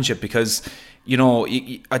into championship, because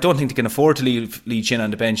I don't think they can afford to leave Lee Chin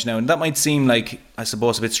on the bench now. And that might seem like, I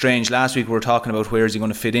suppose, a bit strange. Last week we were talking about where is he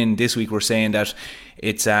going to fit in. This week we're saying that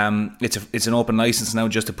it's an open licence now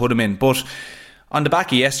just to put him in. But on the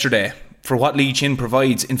back of yesterday, for what Lee Chin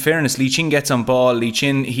provides, in fairness, Lee Chin gets on ball. Lee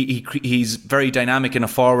Chin, he's very dynamic in a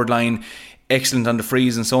forward line, excellent on the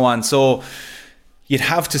frees and so on. So you'd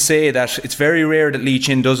have to say that it's very rare that Lee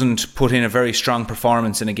Chin doesn't put in a very strong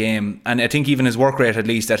performance in a game. And I think even his work rate, at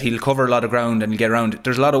least, that he'll cover a lot of ground and he'll get around.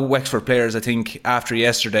 There's a lot of Wexford players, I think, after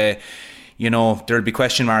yesterday, there'll be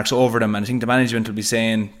question marks over them. And I think the management will be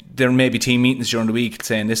saying, there may be team meetings during the week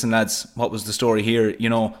saying, listen lads, what was the story here?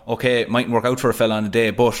 Okay, it mightn't work out for a fella on the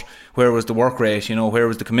day, but where was the work rate? Where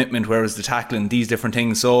was the commitment? Where was the tackling? These different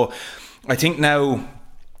things. So I think now,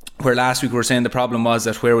 where last week we were saying the problem was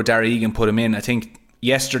that where would Darragh Egan put him in, I think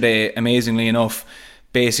yesterday, amazingly enough,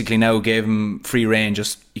 basically now gave him free rein.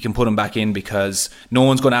 Just you can put him back in, because no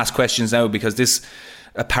one's going to ask questions now, because this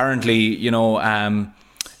apparently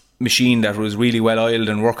machine that was really well oiled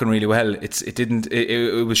and working really well,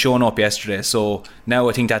 it was showing up yesterday. So now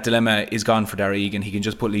I think that dilemma is gone for Darragh Egan. He can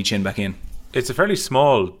just put Lee Chin back in. It's a fairly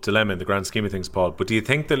small dilemma in the grand scheme of things, Paul, but do you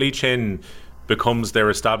think that Lee Chin becomes their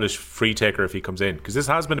established free taker if he comes in? Because this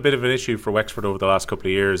has been a bit of an issue for Wexford over the last couple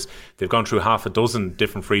of years. They've gone through half a dozen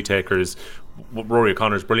different free takers. Rory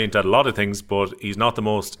O'Connor's brilliant at a lot of things, but he's not the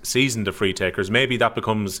most seasoned of free takers. Maybe that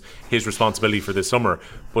becomes his responsibility for this summer,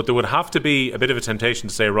 but there would have to be a bit of a temptation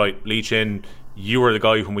to say, right, Lee Chin, you are the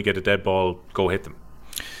guy when we get a dead ball, go hit them.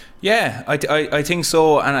 Yeah, I think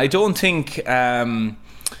so. And I don't think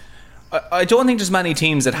there's many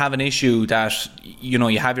teams that have an issue that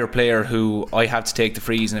you have your player who, I have to take the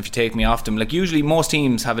frees, and if you take me off them, like usually most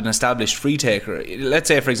teams have an established free taker. Let's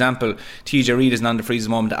say, for example, TJ Reid isn't on the frees at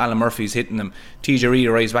the moment, Alan Murphy's hitting them. TJ Reid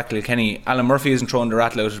arrives back to Kilkenny, Alan Murphy isn't throwing the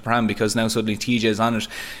rattle out of the pram because now suddenly TJ is on it.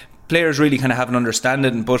 Players really kind of have an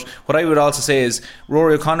understanding. But what I would also say is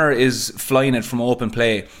Rory O'Connor is flying it from open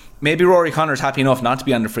play. Maybe Rory O'Connor's happy enough not to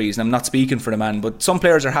be on the frees, and I'm not speaking for the man, but some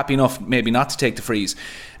players are happy enough maybe not to take the frees.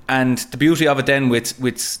 And the beauty of it then with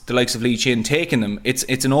the likes of Lee Chin taking them, it's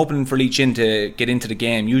an opening for Lee Chin to get into the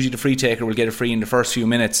game. Usually the free taker will get a free in the first few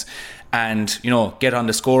minutes and get on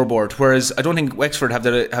the scoreboard. Whereas I don't think Wexford have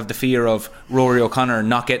the fear of Rory O'Connor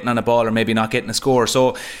not getting on a ball or maybe not getting a score.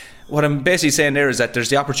 So what I'm basically saying there is that there's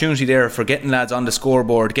the opportunity there for getting lads on the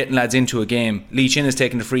scoreboard, getting lads into a game. Lee Chin is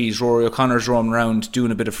taking the frees, Rory O'Connor's roaming around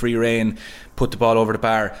doing a bit of free rein, put the ball over the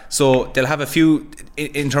bar. So they'll have a few,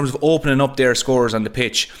 in terms of opening up their scores on the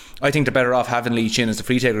pitch, I think they're better off having Lee Chin as the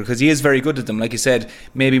free taker, because he is very good at them, like you said,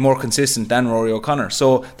 maybe more consistent than Rory O'Connor.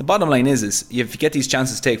 So the bottom line is if you get these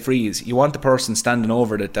chances to take frees, you want the person standing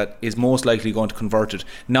over it that is most likely going to convert it,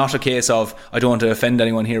 not a case of I don't want to offend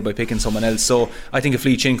anyone here by picking someone else. So I think if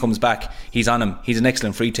Lee Chin comes back, he's on him, he's an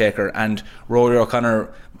excellent free taker, and Rory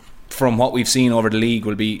O'Connor, from what we've seen over the league,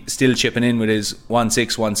 will be still chipping in with his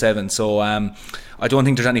 1-6, 1-7. So I don't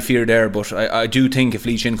think there's any fear there, but I do think if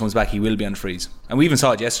Lee Chin comes back, he will be on the frees. And we even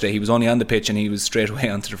saw it yesterday. He was only on the pitch and he was straight away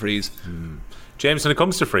onto the frees. James, when it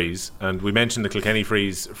comes to frees, and we mentioned the Kilkenny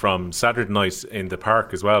frees from Saturday night in the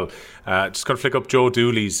park as well, just going to flick up Joe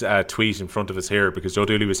Dooley's tweet in front of us here, because Joe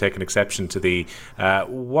Dooley was taking exception to the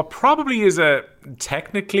what probably is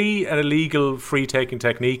technically an illegal free taking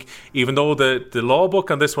technique, even though the law book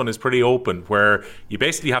on this one is pretty open, where you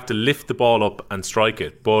basically have to lift the ball up and strike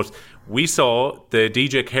it. But we saw the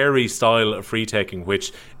DJ Carey style of free taking,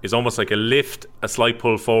 which is almost like a lift, a slight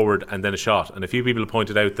pull forward and then a shot. And a few people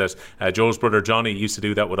pointed out that Joe's brother Johnny used to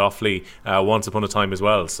do that with Offaly once upon a time as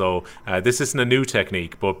well. So this isn't a new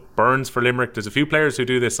technique, but Burns for Limerick, there's a few players who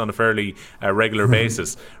do this on a fairly regular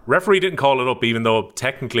basis. Referee didn't call it up, even though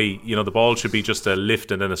technically the ball should be just a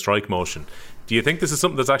lift and then a strike motion. Do you think this is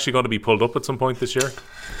something that's actually going to be pulled up at some point this year?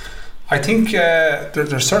 I think there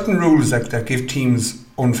are certain rules that give teams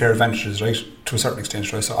unfair advantages, right, to a certain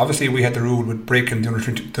extent, right? So obviously we had the rule with breaking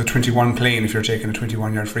the 21 plane if you're taking a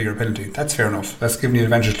 21-yard free or penalty. That's fair enough. That's giving you an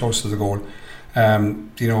advantage close to the goal.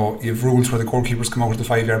 You have rules where the goalkeepers come out of the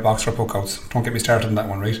 5-yard box for puckouts. Don't get me started on that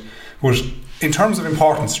one, right? But in terms of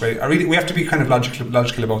importance, right, we have to be kind of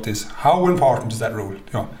logical about this. How important is that rule?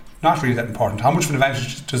 Not really that important. How much of an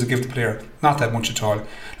advantage does it give the player? Not that much at all.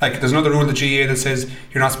 Like, there's another rule in the GA that says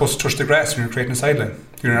you're not supposed to touch the grass when you're creating a sideline.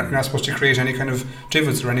 You're not supposed to create any kind of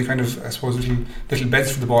divots or any kind of, I suppose, little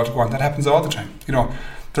beds for the ball to go on. That happens all the time.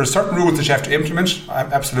 There are certain rules that you have to implement,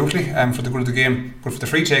 absolutely, for the good of the game. But for the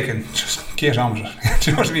free taking, just get on with it.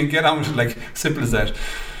 Do you know what I mean? Get on with it, like, simple as that.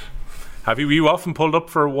 Were you often pulled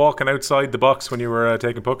up for walking outside the box when you were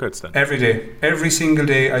taking puckouts then? Every day. Every single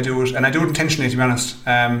day I do it. And I do it intentionally, to be honest.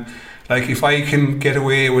 Like, if I can get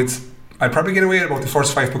away with... I'll probably get away with about the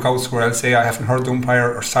first 5 puckouts where I'll say I haven't heard the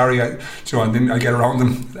umpire or sorry, and then I'll get around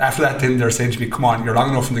them. After that, then they're saying to me, come on, you're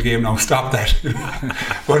long enough in the game now, stop that.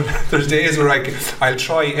 But there's days where I'll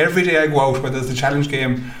try every day I go out, whether it's a challenge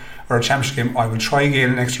game or a championship game, I will try and gain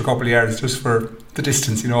an extra couple of yards just for the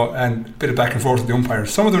distance, and a bit of back and forth with the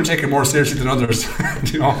umpires. Some of them take it more seriously than others.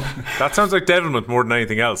 That sounds like devilment more than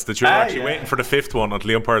anything else, that you're actually waiting for the fifth one until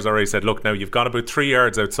the umpire's already said, look, now you've gone about 3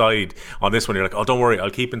 yards outside on this one. You're like, oh, don't worry, I'll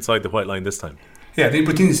keep inside the white line this time. Yeah,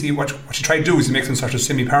 but then you see what you try to do is you make them sort of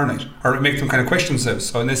semi-paranoid, or make them kind of question themselves.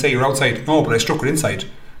 So when they say you're outside, no, but I struck it inside,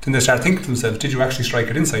 then they start thinking to themselves, did you actually strike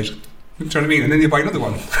it inside? You know what I mean? And then you buy another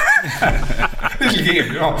one. Little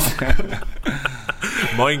game,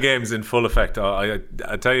 Mind games in full effect. I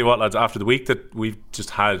tell you what, lads, after the week that we've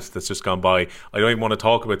just had that's just gone by, I don't even want to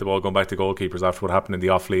talk about the ball going back to goalkeepers after what happened in the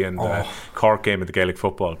Offaly and Cork game of the Gaelic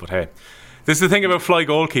football. But hey, this is the thing about fly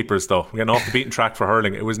goalkeepers, though. We're getting off the beaten track for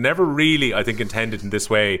hurling. It was never really, I think, intended in this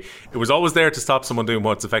way. It was always there to stop someone doing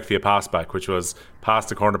what's effectively a pass back, which was pass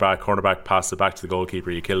to cornerback, pass it back to the goalkeeper.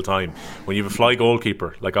 You kill time. When you have a fly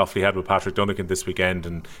goalkeeper, like Offaly had with Patrick Dunnigan this weekend,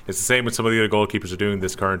 and it's the same with some of the other goalkeepers are doing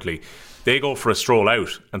this currently, they go for a stroll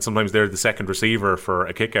out, and sometimes they're the second receiver for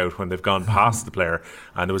a kick out when they've gone past the player.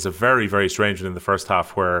 And there was a very, very strange one in the first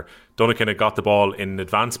half where Dunnigan had got the ball in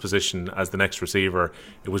advanced position as the next receiver.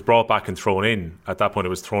 It was brought back and thrown in. At that point,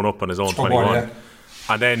 it was thrown up on his own 21. Ball, yeah.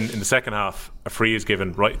 And then in the second half, a free is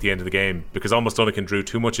given right at the end of the game because almost Dunnigan drew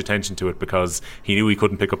too much attention to it because he knew he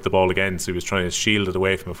couldn't pick up the ball again, so he was trying to shield it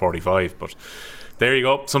away from a 45. But there you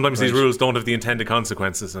go. Sometimes these rules don't have the intended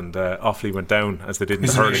consequences, and Offaly went down as they did in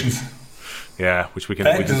the hurling. Yeah, which we can.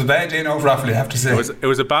 It was a bad day now for Offaly, I have to say. It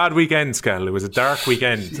was a bad weekend, Skehill. It was a dark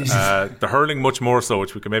weekend. The hurling much more so,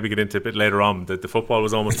 which we can maybe get into a bit later on. The football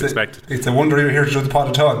was almost expected. It's a wonder you're here to do the pod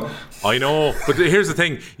at all. I know, but here's the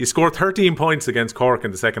thing: you score 13 points against Cork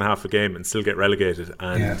in the second half of the game and still get relegated.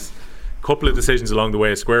 And a couple of decisions along the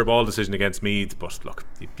way, a square ball decision against Meath. But look,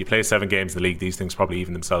 you play 7 games in the league; these things probably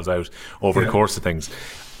even themselves out over the course of things.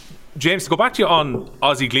 James, to go back to you on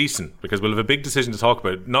Ozzie Gleeson, because we'll have a big decision to talk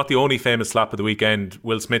about. Not the only famous slap of the weekend.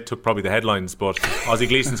 Will Smith took probably the headlines, but Ozzie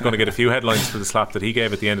Gleeson's going to get a few headlines for the slap that he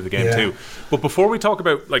gave at the end of the game too. But before we talk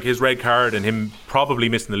about like his red card and him probably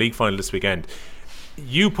missing the league final this weekend,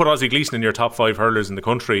 you put Ozzie Gleeson in your top 5 hurlers in the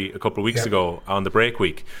country a couple of weeks ago on the break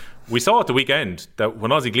week. We saw at the weekend that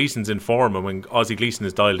when Ozzie Gleeson's in form and when Ozzie Gleeson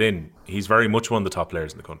is dialed in, he's very much one of the top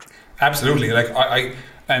players in the country. Absolutely. Like I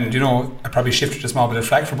probably shifted a small bit of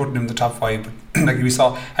flag for putting him in the top 5, but like we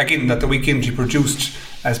saw again that the weekend he produced,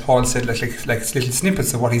 as Paul said, like little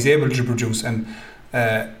snippets of what he's able to produce, and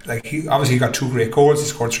he obviously got 2 great goals. He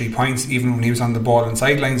scored 3 points. Even when he was on the ball and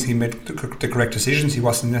sidelines, he made the correct decisions. He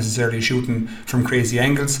wasn't necessarily shooting from crazy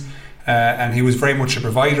angles. And he was very much a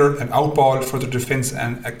provider, an outball for the defence,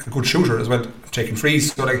 and a good shooter as well, taking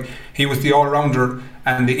frees. So he was the all-rounder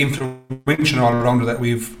and the influential all-rounder that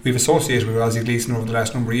we've associated with Ozzie Gleeson over the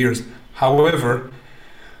last number of years. However,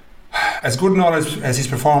 as good and all as his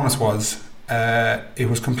performance was, it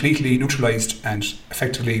was completely neutralised and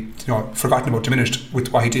effectively forgotten about, diminished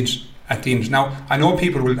with what he did at the end. Now, I know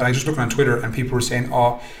people will, and I just looked on Twitter and people were saying,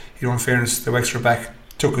 in fairness, the Wexford back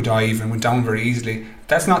took a dive and went down very easily.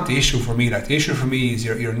 That's not the issue for me. The issue for me is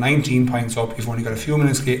you're 19 points up. You've only got a few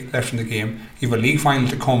minutes left in the game. You've a league final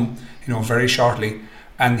to come, very shortly.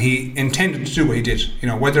 And he intended to do what he did.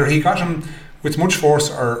 Whether he got him with much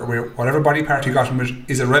force or whatever body part he got him with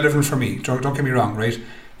is irrelevant for me. Don't get me wrong, right?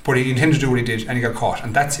 But he intended to do what he did, and he got caught,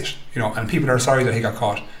 and that's it. And people are sorry that he got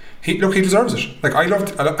caught. He deserves it. Like I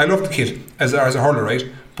loved the kid as a hurler, right?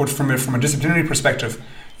 But from a disciplinary perspective,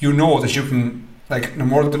 that you can. Like, no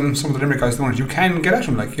more than some of the Limerick guys doing it, you can get at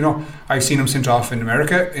him. I've seen him sent off in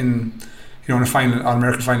America in a final,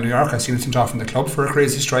 All-American final in New York. I've seen him sent off in the club for a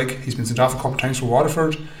crazy strike. He's been sent off a couple of times for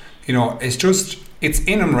Waterford. It's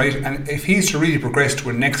in him, right? And if he's to really progress to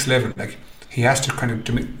a next level, he has to kind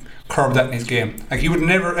of curb that in his game. You would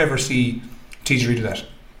never ever see TJ do that.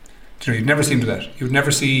 You'd never see him do that. You would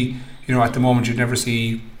never see, at the moment, you'd never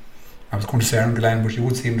see. I was going to say Aaron Gillan, but you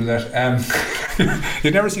would see him do that.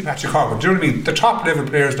 You'd never see Patrick Cork. Do you know what I mean? The top level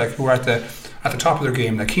players who are at the top of their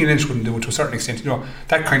game, like Keane Lynch wouldn't do it to a certain extent.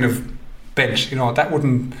 That kind of belt,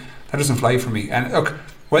 that doesn't fly for me. And look,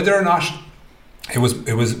 whether or not it was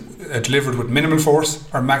delivered with minimal force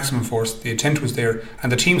or maximum force, the intent was there,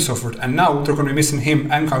 and the team suffered. And now they're going to be missing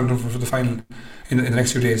him and Colin Dunphy for the final in the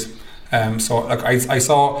next few days. I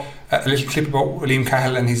saw a little clip about Liam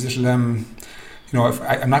Cahill and his little.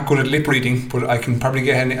 I'm not good at lip reading, but I can probably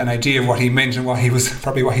get an idea of what he meant and what he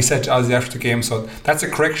said to Ozzy after the game. So that's a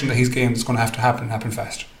correction that his game is going to have to happen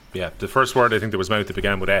fast. Yeah, the first word I think that was mouthed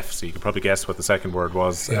began with F, so you can probably guess what the second word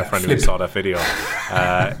was for anyone who saw that video.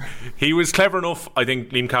 He was clever enough, I think,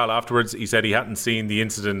 Liam Cahill afterwards, he said he hadn't seen the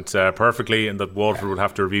incident perfectly and that Waterford would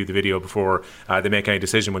have to review the video before they make any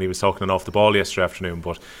decision when he was talking off the ball yesterday afternoon.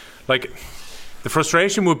 But The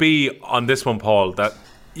frustration would be on this one, Paul, that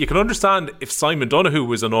you can understand if Simon Donoghue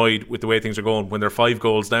was annoyed with the way things are going when they're 5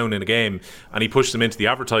 goals down in a game and he pushed them into the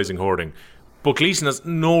advertising hoarding. But Gleeson has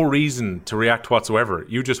no reason to react whatsoever.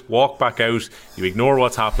 You just walk back out, you ignore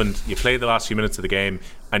what's happened, you play the last few minutes of the game,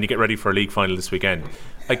 and you get ready for a league final this weekend.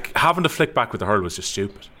 Like, having to flick back with the hurl was just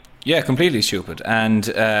stupid. Yeah, completely stupid. And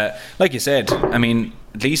like you said, I mean,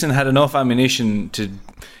 Gleeson had enough ammunition to,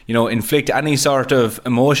 inflict any sort of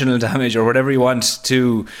emotional damage or whatever you want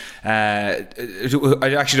to.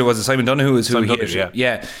 Actually, there was a Simon Donoghue who hit it.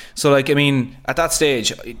 Yeah. So, like, I mean, at that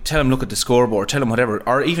stage, tell him look at the scoreboard, tell him whatever,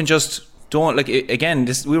 or even just. Don't, like, again,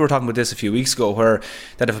 we were talking about this a few weeks ago, where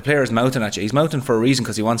that if a player is mouthing at you, he's mouthing for a reason,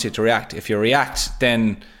 because he wants you to react. If you react,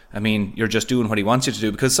 then I mean, you're just doing what he wants you to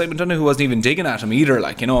do, because Simon Donoghue wasn't even digging at him either.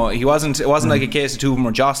 Like, it wasn't like a case of two of them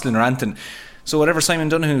were jostling or anything. So whatever Simon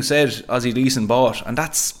Donoghue said, Ozzie Gleeson bought, and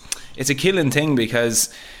it's a killing thing,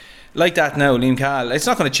 because like that now, Liam Cahill, it's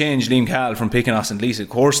not going to change Liam Cahill from picking Austin Gleeson, of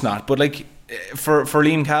course not. But like for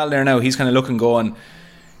Liam Cahill there now, he's kind of looking, going,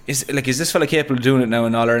 is this fella capable of doing it now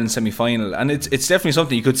in All-Ireland semi-final? And it's definitely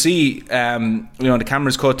something you could see. The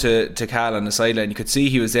cameras cut to Cal on the sideline. You could see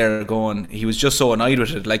he was there going, he was just so annoyed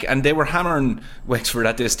with it. Like, and they were hammering Wexford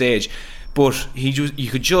at this stage, but you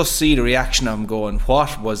could just see the reaction of him going,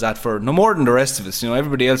 what was that for? No more than the rest of us.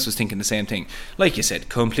 Everybody else was thinking the same thing. Like you said,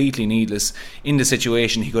 completely needless in the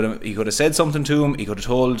situation. He could have said something to him. He could have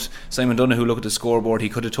told Simon Donoghue, look at the scoreboard. He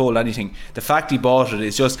could have told anything. The fact he bought it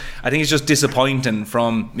is just, I think it's just disappointing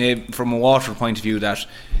from a Waterford point of view that,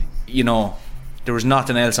 there was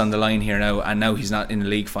nothing else on the line here now, and now he's not in the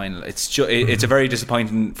league final. It's a very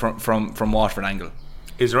disappointing from Waterford angle.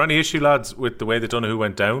 Is there any issue, lads, with the way that Donoghue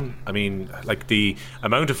went down? I mean, like, the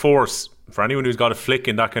amount of force, for anyone who's got a flick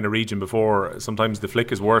in that kind of region before, sometimes the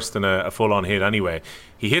flick is worse than a full-on hit anyway.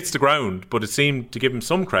 He hits the ground, but it seemed to give him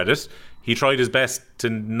some credit. He tried his best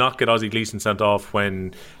to not get Ozzie Gleeson sent off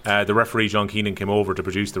when the referee John Keenan came over to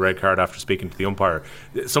produce the red card after speaking to the umpire.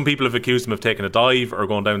 Some people have accused him of taking a dive or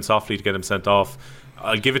going down softly to get him sent off.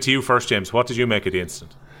 I'll give it to you first, James. What did you make of the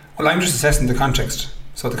incident? Well, I'm just assessing the context.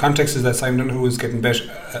 So the context is that Simon Donoghue is getting bet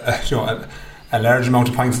a large amount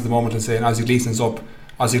of points at the moment, and saying Ozzie Gleeson's up.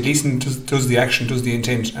 Ozzie Gleeson does the action, does the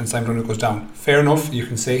intent, and Simon Donoghue goes down. Fair enough, you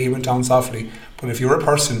can say he went down softly, but if you're a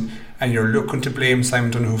person and you're looking to blame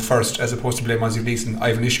Simon Donoghue first as opposed to blame Ozzie Gleeson, I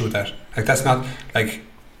have an issue with that. Like, that's not, like,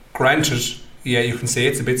 granted, yeah, you can say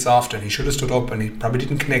it's a bit soft and he should have stood up and he probably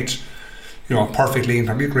didn't connect perfectly and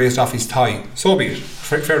probably grazed off his thigh. So be it.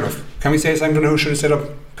 Fair enough. Can we say Simon Donoghue should have stood up?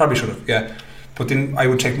 Probably should have, yeah. But then I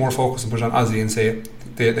would take more focus and put it on Ozzie and say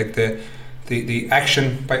the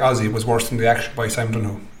action by Ozzie was worse than the action by Simon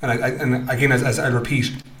Donoghue. And again, as I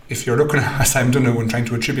repeat, if you're looking at Simon Donoghue and trying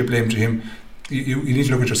to attribute blame to him, you need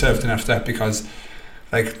to look at yourself then after that, because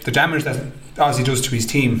like the damage that Ozzie does to his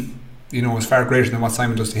team, is far greater than what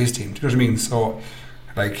Simon does to his team. Do you know what I mean? So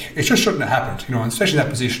like, it just shouldn't have happened, especially in that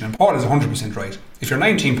position. And Paul is 100% right. If you're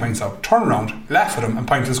 19 points out, turn around, laugh at him and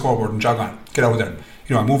point to the scoreboard and jog on. Get out of there.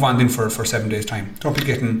 Move on then for 7 days time. Don't be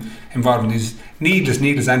getting involved in these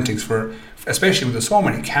needless antics, especially with there's so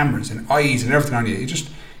many cameras and eyes and everything on you.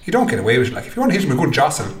 You don't get away with it. Like, if you want to hit him a good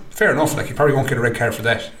jostle, fair enough. Like, you probably won't get a red card for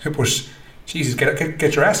that. But Jesus,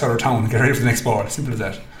 get your ass out of town and get ready for the next ball. Simple as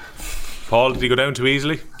that. Paul, did he go down too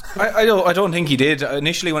easily? I don't think he did.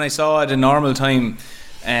 Initially, when I saw it in normal time,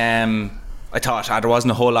 I thought there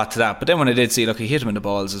wasn't a whole lot to that, but then when I did see, look, he hit him in the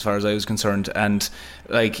balls as far as I was concerned, and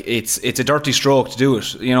like it's a dirty stroke to do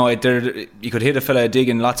it. You could hit a fella dig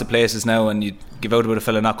in lots of places now, and you'd give out about a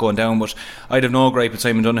fella not going down. But I'd have no gripe with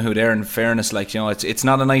Simon Donoghue there. In fairness, it's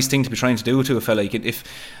not a nice thing to be trying to do to a fella. If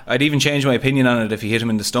I'd even change my opinion on it if he hit him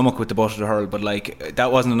in the stomach with the butt of the hurl, but like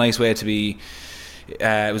that wasn't a nice way to be.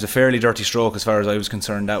 It was a fairly dirty stroke as far as I was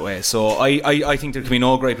concerned that way. So I think there can be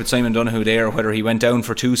no gripe with Simon Donoghue there, whether he went down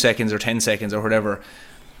for 2 seconds or 10 seconds or whatever.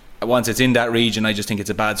 Once it's in that region, I just think it's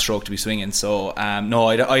a bad stroke to be swinging. So I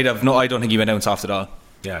don't think he went down soft at all.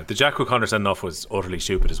 Yeah, the Jack O'Connor send-off was utterly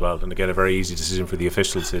stupid as well, and again a very easy decision for the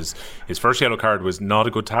officials. His first yellow card was not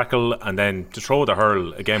a good tackle, and then to throw the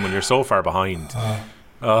hurl again when you're so far behind. Do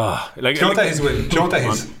you know what that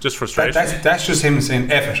is? Just frustration. That's just him saying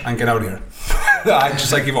F it and get out of here. I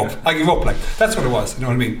give up. Like, that's what it was. You know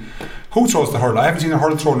what I mean? Who throws the hurl? I haven't seen a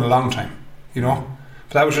hurl thrown in a long time. But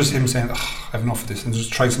that was just him saying, I have enough of this, and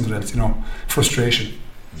just try something else. Frustration.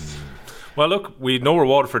 Well, look, we know where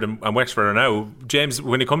Waterford and Wexford are now. James,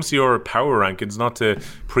 when it comes to your power rankings, not to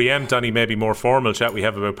preempt any maybe more formal chat we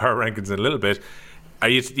have about power rankings in a little bit,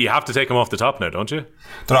 you have to take them off the top now, don't you?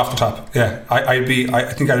 They're off the top, yeah. I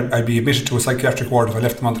think I'd be admitted to a psychiatric ward if I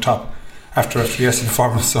left them on the top after yesterday's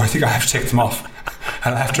performance, so I think I have to take them off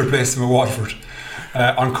and I have to replace them with Waterford.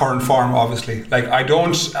 on current form, obviously. Like, I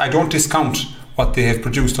don't discount what they have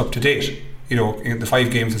produced up to date, you know, in the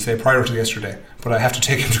 5 games, say, prior to yesterday. But I have to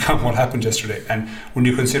take into account what happened yesterday. And when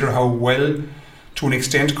you consider how well, to an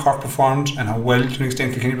extent, Cork performed, and how well, to an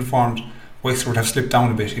extent, Kilkenny performed, Wexford have slipped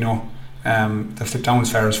down a bit, you know. They've slipped down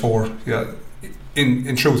as far as 4. Yeah,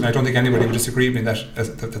 in truth, and I don't think anybody would disagree with me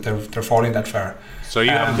that they're falling that far. So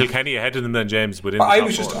you have Kilkenny ahead of them then, James, within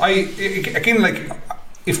again, like,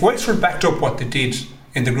 if Wexford backed up what they did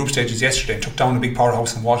in the group stages yesterday and took down a big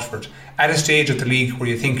powerhouse in Waterford, at a stage of the league where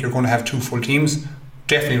you think you're going to have 2 full teams,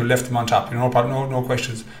 definitely would left them on top, you know, no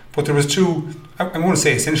questions. But there was 2, I won't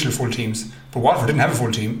say essential full teams, but Waterford didn't have a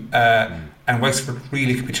full team, and Wexford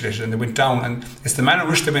really capitulated and they went down, and it's the manner in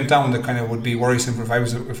which they went down that kind of would be worrisome if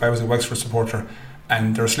I was a Wexford supporter,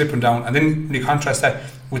 and they're slipping down. And then when you contrast that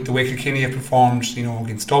with the way Kilkenny have performed, you know,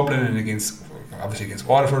 against Dublin and obviously against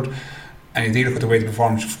Waterford, and indeed look at the way they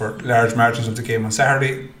performed for large margins of the game on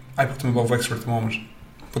Saturday, I put them above Wexford at the moment.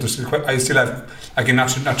 But I still have, again, not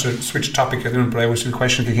to switch topic at the moment, but I would still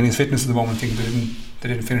question Kilkenny's fitness at the moment. I think they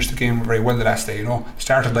didn't finish the game very well the last day, you know.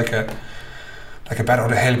 Started like a bat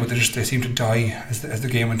out of hell, but they seemed to die as the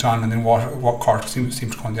game went on, and then Cork seemed to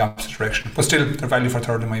go in the opposite direction. But still, they're value for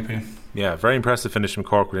third in my opinion. Yeah, very impressive finish from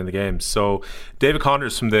Cork within the game. So David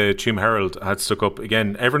Connors from the Tuam Herald had stuck up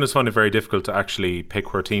again. Everyone has found it very difficult to actually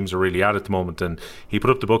pick where teams are really at the moment, and he put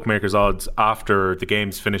up the bookmakers odds after the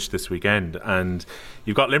games finished this weekend. And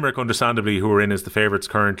you've got Limerick, understandably, who are in as the favourites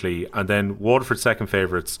currently, and then Waterford second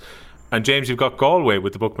favourites. And James, you've got Galway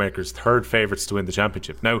with the bookmakers third favourites to win the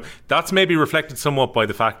championship. Now, that's maybe reflected somewhat by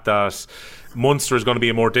the fact that Munster is going to be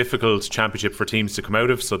a more difficult championship for teams to come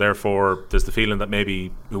out of, so therefore there's the feeling that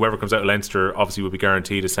maybe whoever comes out of Leinster obviously will be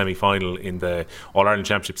guaranteed a semi-final in the All-Ireland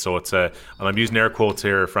Championship. So it's and I'm using air quotes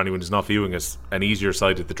here for anyone who's not viewing us, an easier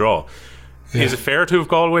side of the draw. Yeah. Is it fair to have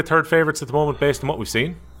Galway third favourites at the moment based on what we've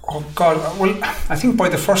seen? Oh God, well, I think by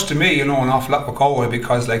the 1st of May, you know, an awful lot with Galway,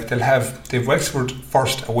 because like they've Wexford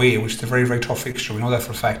first away, which is a very, very tough fixture, we know that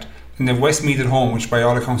for a fact. And they've Westmeath at home, which by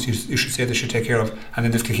all accounts you should say they should take care of, and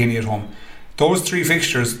then they've Kilkenny at home. Those 3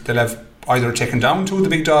 fixtures, they'll have either taken down 2 of the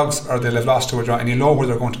big dogs, or they'll have lost to a draw, and you know where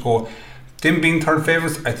they're going to go. Them being third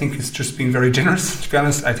favourites, I think it's just been very generous, to be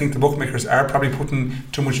honest. I think the bookmakers are probably putting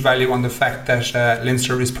too much value on the fact that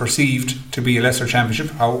Leinster is perceived to be a lesser championship.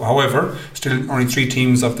 However, still only 3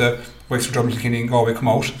 teams of the Wexford, Dublin, Kilkenny and Galway come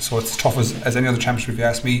out, so it's tough as any other championship if you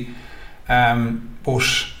ask me. But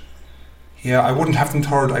yeah, I wouldn't have them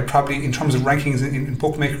third. I'd probably, in terms of rankings in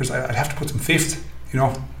bookmakers, I'd have to put them 5th, you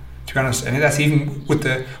know, to be honest. And that's even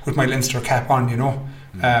with my Leinster cap on, you know.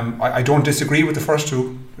 I don't disagree with the first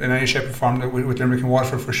 2 in any shape or form, with Limerick and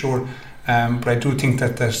Waterford for sure, but I do think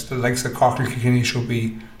that the likes of Cork and Kilkenny should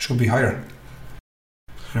be higher.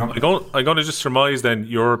 You know? I'm going to just surmise then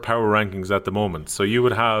your power rankings at the moment. So you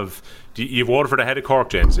would have, you've Waterford ahead of Cork,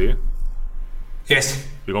 James, do you? Yes.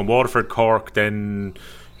 You're going Waterford, Cork, then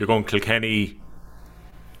you're going Kilkenny.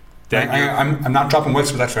 Then I'm not dropping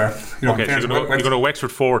Wexford that far. You know, okay, so you're going to Wexford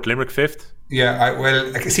 4th, Limerick 5th? Yeah,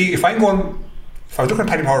 if I was looking at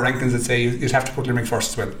Paddy Power rankings, I'd say you'd have to put Limerick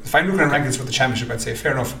first as well. If I'm looking at rankings for the championship, I'd say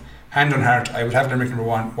fair enough, hand on heart, I would have Limerick number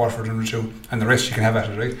 1, Waterford number 2, and the rest you can have at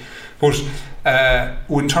it, right? But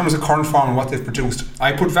in terms of current form and what they've produced,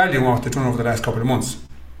 I put value on what they've done over the last couple of months.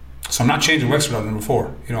 So I'm not changing Wexford on number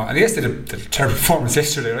 4, you know. And yes, they did a terrible performance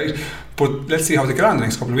yesterday, right? But let's see how they get on the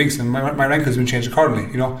next couple of weeks, and my rank has been changed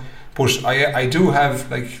accordingly, you know. But I do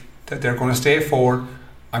have, like, that they're going to stay 4.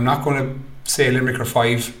 I'm not going to say Limerick or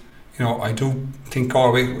 5. You know, I do think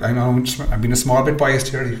Galway, I know I'm being a small bit biased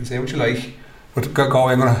here, you can say what you like, but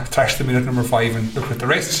Galway, I'm going to thrash them in at number 5, and look at the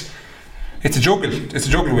rest. It's a juggle,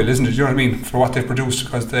 Will, isn't it? You know what I mean? For what they've produced,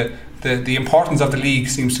 because the importance of the league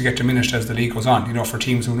seems to get diminished as the league goes on, you know, for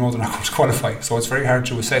teams who know they're not going to qualify. So it's very hard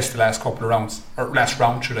to assess the last couple of rounds, or last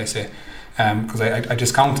round, should I say, because I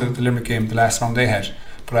discounted the Limerick game, the last round they had,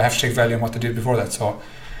 but I have to take value on what they did before that. So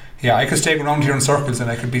yeah, I could stay around here in circles, and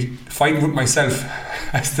I could be fighting with myself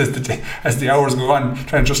as the hours go on,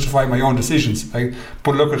 trying to justify my own decisions.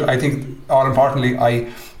 But look, I think all importantly,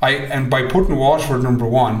 and by putting Waterford number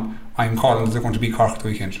 1, I'm calling that they're going to beat Cork the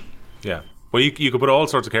weekend. Yeah. Well, you could put all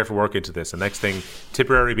sorts of careful work into this. The next thing,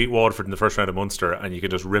 Tipperary beat Waterford in the first round of Munster, and you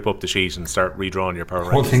can just rip up the sheet and start redrawing your power rankings.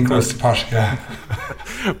 The whole thing goes to pot, yeah.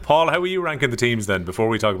 Paul, how are you ranking the teams then, before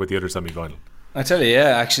we talk about the other semi-final? I tell you,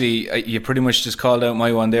 yeah, actually, you pretty much just called out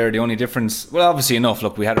my one there. The only difference, well, obviously enough,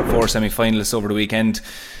 look, we had our 4 semi-finalists over the weekend,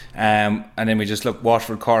 and then we just looked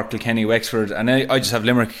Waterford, Cork, Kilkenny, Wexford, and I just have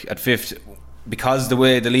Limerick at 5th. because the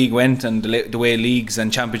way the league went and the way leagues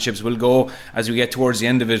and championships will go as we get towards the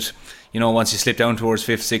end of it, once you slip down towards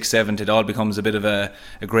 5th, 6th, 7th, it all becomes a bit of a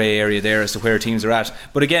grey area there as to where teams are at.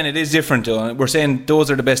 But again, it is different. We're saying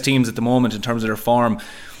those are the best teams at the moment in terms of their form.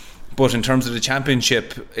 But in terms of the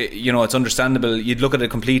championship, it's understandable. You'd look at it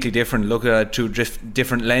completely different, look at it through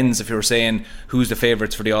different lens if you were saying who's the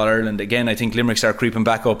favourites for the All-Ireland. Again, I think Limerick start creeping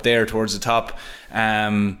back up there towards the top.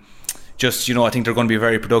 I think they're going to be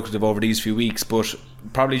very productive over these few weeks, but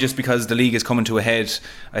probably just because the league is coming to a head,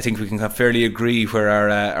 I think we can fairly agree where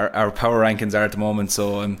our power rankings are at the moment.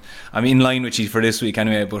 So I'm in line with you for this week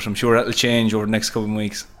anyway, but I'm sure that'll change over the next couple of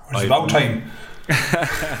weeks. It's about time.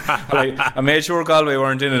 I made sure Galway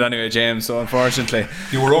weren't in it anyway, James, so unfortunately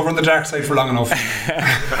you were over on the dark side for long enough.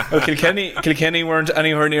 Well, Kilkenny weren't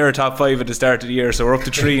anywhere near top 5 at the start of the year, so we're up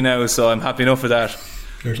to 3 now, so I'm happy enough with that.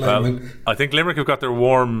 Well, I think Limerick have got their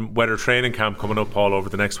warm weather training camp coming up, Paul, over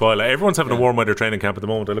the next while. Everyone's having a warm weather training camp at the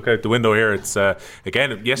moment. I look out the window here, it's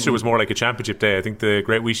again, yesterday was more like a championship day. I think the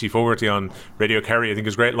great Weeshy Fogarty on Radio Kerry, I think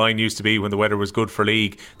his great line used to be when the weather was good for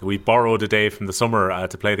league that we borrowed a day from the summer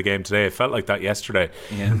to play the game today. It felt like that yesterday.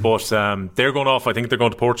 But they're going off. I think they're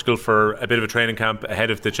going to Portugal for a bit of a training camp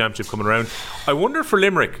ahead of the championship coming around. I wonder for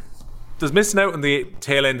Limerick, does missing out on the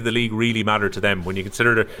tail end of the league really matter to them when you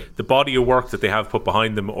consider the body of work that they have put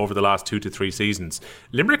behind them over the last 2 to 3 seasons?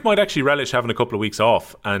 Limerick might actually relish having a couple of weeks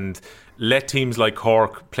off and let teams like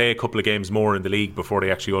Cork play a couple of games more in the league before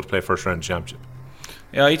they actually go to play first round championship.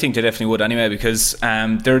 Yeah, I think they definitely would anyway, because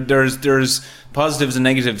there's positives and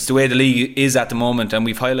negatives the way the league is at the moment, and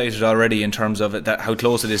we've highlighted already in terms of it, that how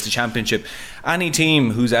close it is to championship. Any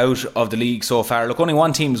team who's out of the league so far, look, only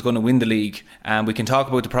one team is going to win the league, and we can talk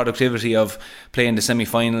about the productivity of playing the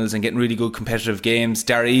semi-finals and getting really good competitive games.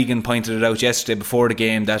 Darragh Egan pointed it out yesterday before the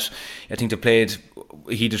game that I think they played,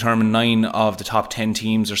 he determined 9 of the top 10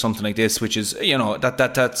 teams or something like this, which is,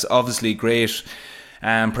 that's obviously great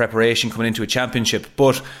preparation coming into a championship.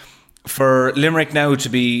 But for Limerick now to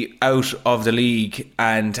be out of the league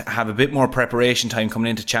and have a bit more preparation time coming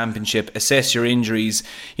into championship, assess your injuries,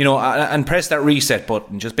 and press that reset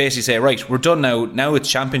button, just basically say, right, we're done now it's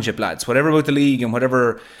championship, lads. Whatever about the league and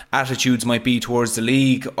whatever attitudes might be towards the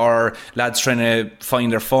league, or lads trying to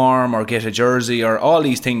find their form or get a jersey or all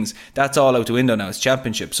these things, that's all out the window now. It's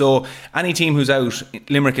championship. So any team who's out,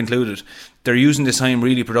 Limerick included, they're using this time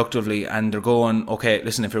really productively, and they're going, okay,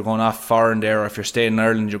 listen, if you're going off foreign there, or if you're staying in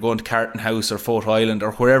Ireland, you're going to Carton House or Fote Island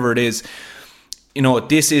or wherever it is,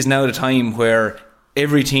 this is now the time where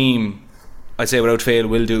every team, I'd say without fail,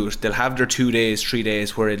 will do it. They'll have their 2 days, 3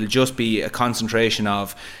 days where it'll just be a concentration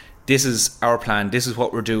of, this is our plan, this is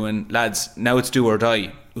what we're doing, lads, now it's do or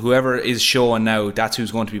die. Whoever is showing now, that's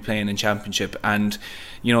who's going to be playing in championship, and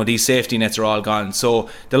these safety nets are all gone. So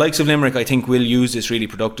the likes of Limerick, I think, will use this really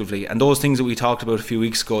productively, and those things that we talked about a few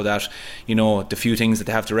weeks ago, that the few things that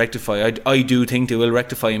they have to rectify, I do think they will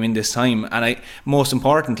rectify them in this time. And most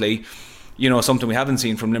importantly, something we haven't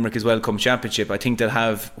seen from Limerick as well come championship, I think they'll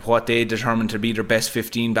have what they determine to be their best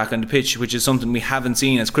 15 back on the pitch, which is something we haven't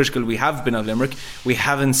seen. As critical we have been of Limerick, we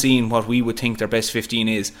haven't seen what we would think their best 15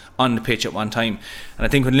 is on the pitch at one time. And I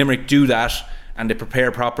think when Limerick do that and they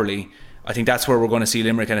prepare properly, I think that's where we're going to see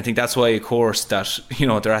Limerick, and I think that's why, of course, that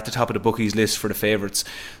they're at the top of the bookies list for the favourites.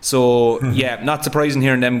 So yeah, not surprising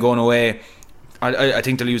hearing them going away. I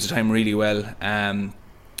think they'll use the time really well.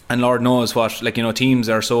 And Lord knows what, teams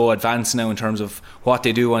are so advanced now in terms of what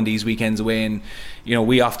they do on these weekends away. And,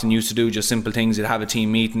 we often used to do just simple things. You'd have a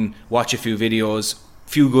team meeting, watch a few videos,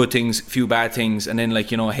 few good things, few bad things, and then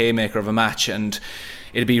a haymaker of a match. And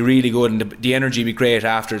it'd be really good, and the energy would be great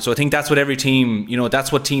after. So I think that's what every team,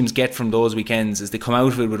 that's what teams get from those weekends, is they come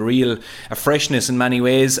out of it with a freshness in many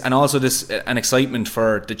ways, and also an excitement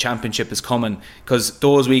for the championship is coming, because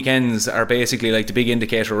those weekends are basically like the big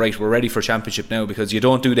indicator, right, we're ready for championship now, because you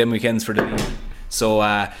don't do them weekends for the league. So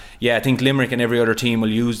I think Limerick and every other team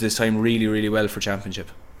will use this time really, really well for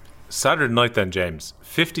championship. Saturday night then, James,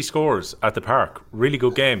 50 scores at the Park, really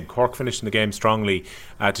good game. Cork finishing the game strongly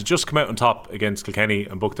to just come out on top against Kilkenny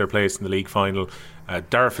and book their place in the league final.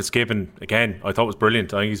 Darragh Fitzgibbon, again, I thought was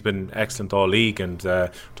brilliant. I think he's been excellent all league, and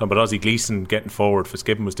talking about Ozzie Gleeson getting forward,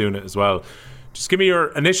 Fitzgibbon was doing it as well. Just give me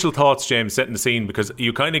your initial thoughts, James, setting the scene, because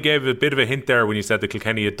you kind of gave a bit of a hint there when you said that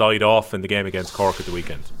Kilkenny had died off in the game against Cork at the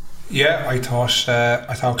weekend. Yeah, I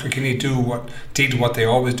thought Kilkenny did what they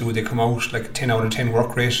always do. They come out like 10 out of 10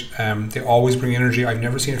 work rate. They always bring energy. I've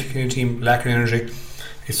never seen a Kilkenny team lacking energy.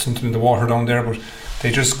 It's something in the water down there, but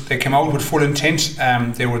they came out with full intent.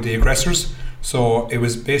 They were the aggressors. So it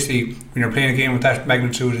was basically, when you're playing a game with that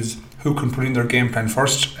magnitude, is who can put in their game plan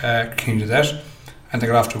first. Kilkenny did that, and they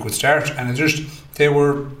got off to a good start. And they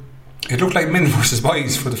it looked like men versus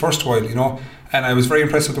boys for the first while, you know. And I was very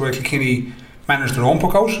impressed with the way Kilkenny managed their own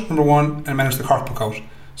puck out, number one, and managed the Cork puck out.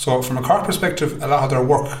 So from a Cork perspective, a lot of their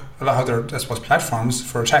work, a lot of their, I suppose, platforms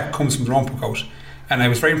for attack comes from their own puck out. And I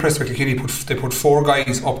was very impressed with Kilkenny. They put 4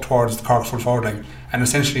 guys up towards the Cork full forward line and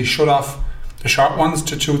essentially shut off the short ones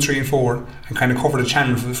to 2, 3 and 4 and kind of cover the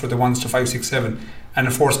channel for the ones to 5, 6, 7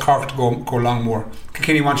 and force Cork to go long more.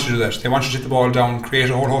 Kilkenny wanted to do that. They wanted to hit the ball down, create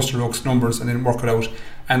a whole host of looks, numbers, and then work it out.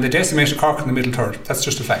 And they decimated Cork in the middle third. That's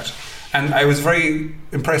just a fact. And I was very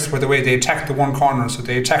impressed with the way they attacked the one corner. So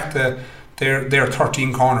they attacked their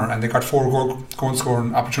 13 corner and they got 4 goal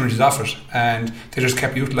scoring opportunities off it. And they just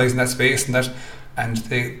kept utilising that space and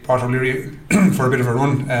they brought O'Leary for a bit of a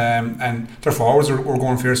run. And their forwards were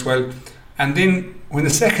going fierce well. And then when the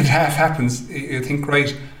second half happens, you think,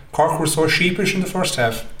 right, Cork were so sheepish in the first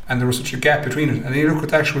half and there was such a gap between it. And then you look at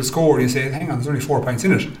the actual score and you say, hang on, there's only 4 points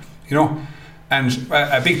in it, you know. And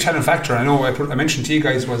a big telling factor, I know I mentioned to you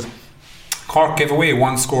guys, was Cork gave away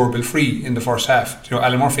 1 scoreable free in the first half. You know,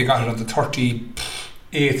 Alan Murphy got it on the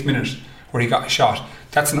 38th minute where he got a shot.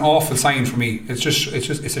 That's an awful sign for me. It's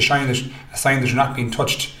a sign that you're not being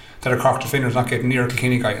touched, that a Cork defender is not getting near a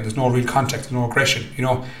Kilkenny guy, and there's no real contact, there's no aggression, you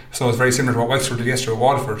know. So it's very similar to what Wexford did yesterday with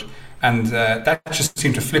Waterford. And that just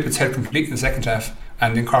seemed to flip its head completely in the second half.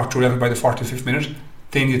 And then Cork drew level by the 45th minute.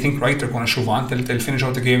 Then you think, right, they're going to shove on. They'll finish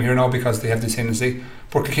out the game here now because they have this tendency.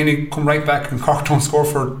 But Kilkenny come right back and Cork don't score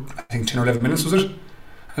for, I think, 10 or 11 minutes, was it? And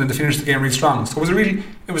then they finished the game really strong. So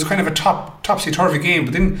it was kind of a topsy-turvy game.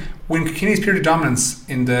 But then when Kilkenny's period of dominance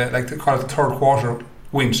in the third quarter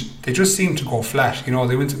went, they just seemed to go flat. You know,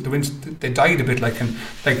 they died a bit. Like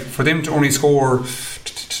for them to only score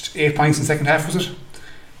 8 points in the second half, was it?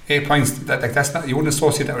 8 points, that's not, you wouldn't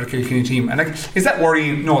associate that with a Kilkenny team. And is that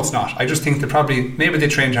worrying? No, it's not. I just think maybe they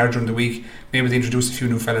trained hard during the week, maybe they introduced a few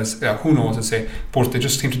new fellas, who knows, I'd say, but they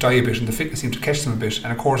just seem to die a bit and the fitness seemed to catch them a bit.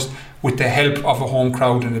 And of course, with the help of a home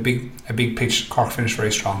crowd and a big pitch, Cork finished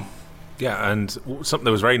very strong. Yeah, and something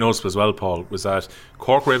that was very noticeable as well, Paul, was that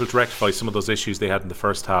Cork were able to rectify some of those issues they had in the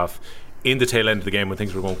first half in the tail end of the game when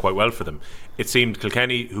things were going quite well for them. It seemed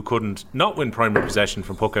Kilkenny, who couldn't not win primary possession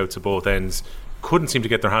from puckouts at both ends, couldn't seem to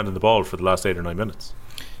get their hand on the ball for the last 8 or 9 minutes.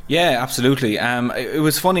 Yeah, absolutely. It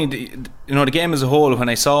was funny, the game as a whole, when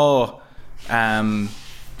I saw the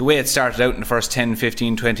way it started out in the first 10,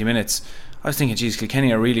 15, 20 minutes, I was thinking, geez,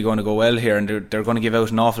 Kilkenny are really going to go well here and they're going to give out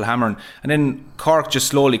an awful hammering. And then Cork just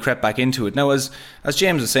slowly crept back into it. Now, as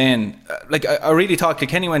James was saying, I really thought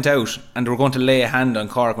Kilkenny went out and they were going to lay a hand on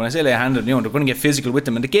Cork. When I say lay a hand on, they're going to get physical with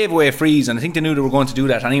them. And they gave away a freeze, and I think they knew they were going to do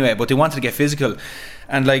that anyway, but they wanted to get physical.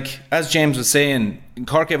 And as James was saying,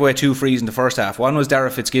 Cork gave away 2 frees in the first half. One was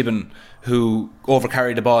Dara Fitzgibbon, who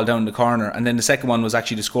overcarried the ball down the corner, and then the second one was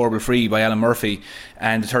actually the scoreable free by Alan Murphy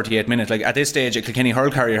and the 38th minute. At this stage, a Kilkenny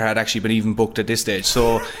hurl carrier had actually been even booked at this stage,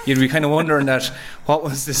 so you'd be kind of wondering that what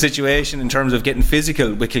was the situation in terms of getting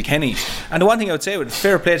physical with Kilkenny. And the one thing I would say, with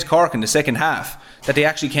fair play to Cork in the second half, that they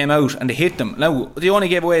actually came out and they hit them. Now, they only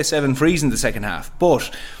gave away 7 frees in the second half,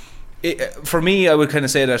 but for me, I would kind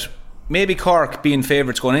of say that maybe Cork, being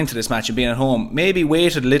favourites going into this match and being at home, maybe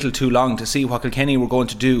waited a little too long to see what Kilkenny were going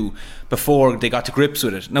to do before they got to grips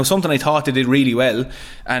with it. Now, something I thought they did really well,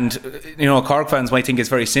 and Cork fans might think it's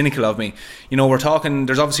very cynical of me. We're talking,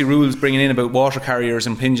 there's obviously rules bringing in about water carriers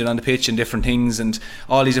impinging on the pitch and different things and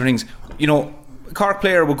all these different things. Cork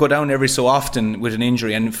player would go down every so often with an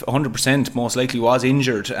injury, and 100% most likely was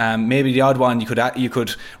injured. Maybe the odd one you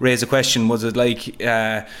could raise a question, was it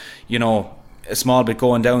a small bit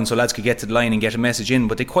going down so lads could get to the line and get a message in,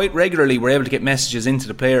 but they quite regularly were able to get messages into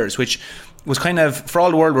the players, which was kind of, for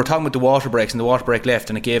all the world, we're talking about the water breaks and the water break left,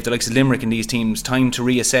 and it gave the likes of Limerick and these teams time to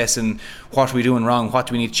reassess and what are we doing wrong, what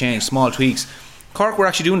do we need to change, small tweaks. Cork were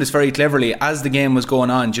actually doing this very cleverly as the game was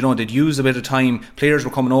going on. They'd use a bit of time, players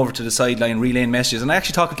were coming over to the sideline relaying messages, and I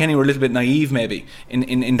actually thought Kilkenny were a little bit naive maybe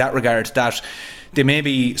in that regard, that they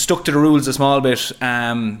maybe stuck to the rules a small bit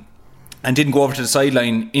and didn't go over to the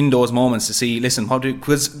sideline in those moments to see, listen,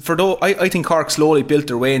 because I think Cork slowly built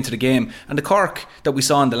their way into the game, and the Cork that we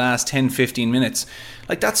saw in the last 10-15 minutes,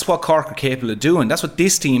 that's what Cork are capable of doing. That's what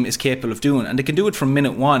this team is capable of doing, and they can do it from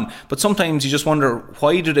minute one. But sometimes you just wonder,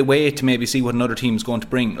 why do they wait to maybe see what another team is going to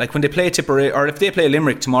bring? When they play Tipperary, or if they play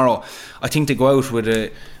Limerick tomorrow, I think they go out with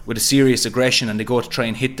a serious aggression and they go to try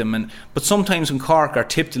and hit them. But sometimes when Cork are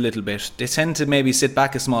tipped a little bit, they tend to maybe sit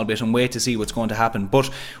back a small bit and wait to see what's going to happen. But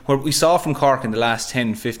what we saw from Cork in the last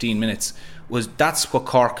 10-15 minutes was that's what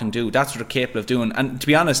Cork can do. That's what they're capable of doing. And to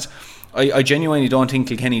be honest, I genuinely don't think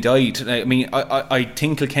Kilkenny died. I mean, I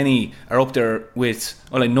think Kilkenny are up there with,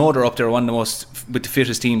 well, I know they're up there one of the most, with the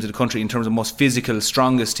fittest teams in the country in terms of most physical,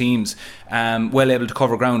 strongest teams, well able to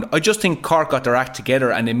cover ground. I just think Cork got their act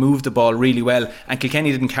together and they moved the ball really well, and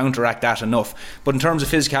Kilkenny didn't counteract that enough. But in terms of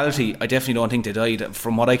physicality, I definitely don't think they died.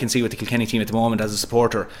 From what I can see with the Kilkenny team at the moment as a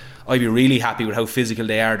supporter, I'd be really happy with how physical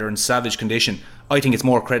they are. They're in savage condition. I think it's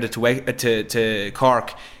more credit to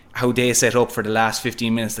Cork, how they set up for the last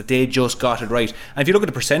 15 minutes, that they just got it right. And if you look at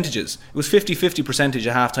the percentages, it was 50-50 percentage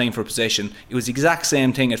at half time for possession. It was the exact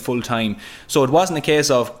same thing at full time. So it wasn't a case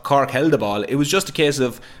of Cork held the ball, it was just a case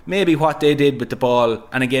of maybe what they did with the ball,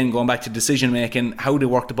 and again going back to decision making, how they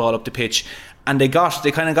worked the ball up the pitch. And they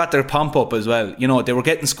kind of got their pump up as well. You know, they were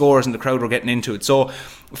getting scores and the crowd were getting into it. So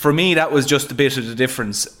for me, that was just a bit of the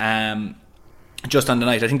difference just on the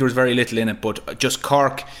night. I think there was very little in it, but just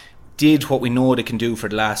Cork did what we know they can do for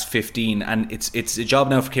the last 15, and it's a job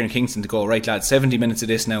now for Kieran Kingston to go, right lads, 70 minutes of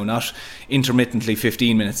this now, not intermittently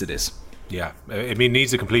 15 minutes of this. Yeah, I mean,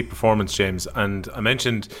 needs a complete performance, James. And I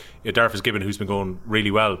mentioned Darth Fitzgibbon, who's been going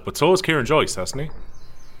really well, but so has Kieran Joyce, hasn't he?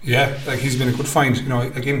 Yeah, like he's been a good find, you know,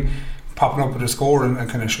 again popping up with a score and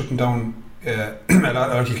kind of shutting down a lot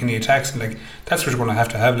of Kilkenny attacks, and like that's what you're going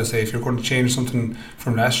to have, let's say, if you're going to change something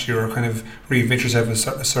from last year or kind of reinvent yourself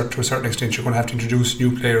to a certain extent. You're going to have to introduce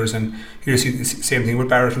new players, and you see the same thing with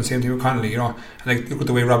Barrett and same thing with Connolly, you know. And like look at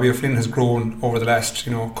the way Robbie O'Flynn has grown over the last,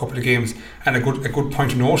 you know, couple of games. And a good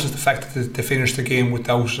point to note is the fact that they finished the game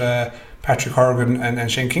without Patrick Horgan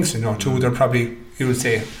and Shane Kingston. You know, two of their probably, you would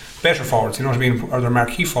say, better forwards, you know what I mean, or their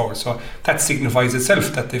marquee forwards. So that signifies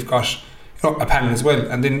itself that they've got a panel as well.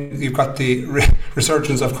 And then you've got the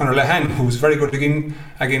resurgence of Conor Lehan, who's very good again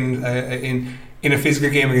in a physical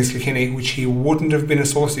game against Kilkenny, which he wouldn't have been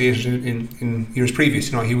associated in years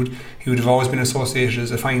previous. You know, he would have always been associated as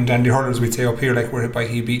a fine dandy hurler, as we'd say up here, like whereby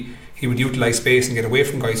he would utilise space and get away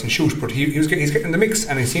from guys and shoot. But he's getting in the mix,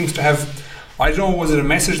 and he seems to have, I don't know, was it a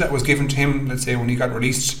message that was given to him, let's say, when he got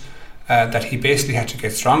released, that he basically had to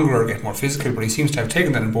get stronger or get more physical, but he seems to have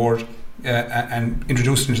taken that on board and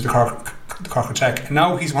introduced it into the Cork attack. And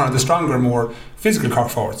now he's one of the stronger, more physical Cork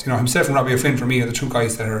forwards. You know, himself and Robbie O'Flynn for me are the two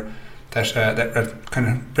guys that kind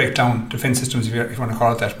of break down defence systems, if you want to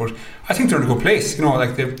call it that. But I think they're in a good place. You know,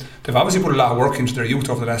 like they've obviously put a lot of work into their youth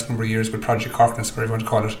over the last number of years with Project Corkness, whatever you want to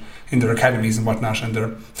call it, in their academies and whatnot, and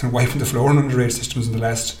they're wiping the floor in underage systems in the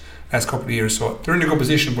last couple of years. So they're in a good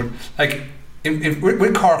position. But like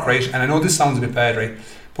with Cork, right, and I know this sounds a bit bad, right,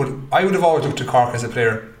 but I would have always looked at Cork as a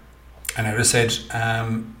player, and I would have said,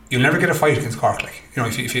 you'll never get a fight against Cork. Like, you know,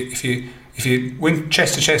 if you went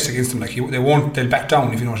chest to chest against them, like they'll back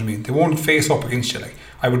down, if you know what I mean. They won't face up against you. Like,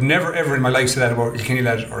 I would never ever in my life say that about a Kilkenny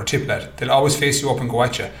lad or a Tip lad. They'll always face you up and go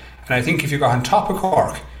at you. And I think if you got on top of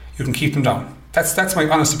Cork, you can keep them down. That's my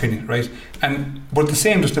honest opinion, right? But the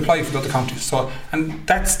same doesn't apply for the other counties. So, and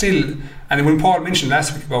that's still. And when Paul mentioned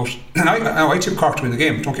last week about, and I took Cork to win the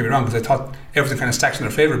game. Don't get me wrong, because I thought everything kind of stacked in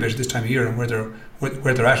their favour a bit at this time of year and where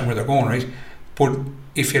they're at and where they're going, right? But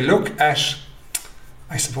if you look at,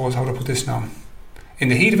 I suppose, how to put this now, in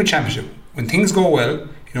the heat of a championship, when things go well,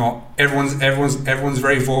 you know, everyone's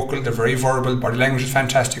very vocal, they're very verbal, body language is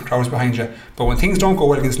fantastic, crowds behind you. But when things don't go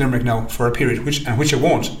well against Limerick now for a period, which it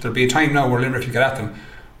won't, there'll be a time now where Limerick will get at them.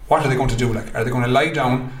 What are they going to do? Like, are they going to lie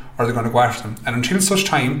down or are they going to go after them? And until such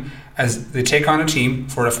time as they take on a team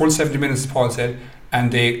for a full 70 minutes, as Paul said,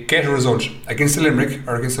 and they get a result against the Limerick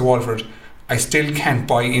or against the Waterford, I still can't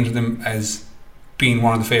buy into them as being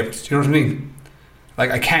one of the favourites. Do you know what I mean?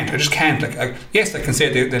 Like, I just can't. Like, yes, I can say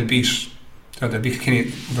they'll beat Kilkenny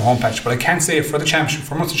in the home patch, but I can't say for the championship,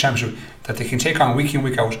 for Munster championship, that they can take on week in,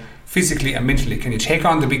 week out, physically and mentally. Can you take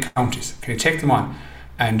on the big counties? Can you take them on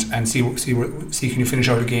and see can you finish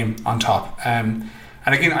out a game on top? And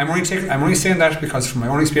again, I'm only saying that because from my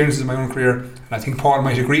own experiences in my own career, and I think Paul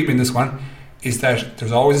might agree with me in this one, is that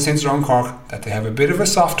there's always a sense around Cork that they have a bit of a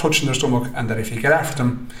soft touch in their stomach, and that if you get after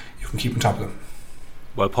them, you can keep on top of them.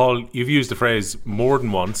 Well, Paul, you've used the phrase more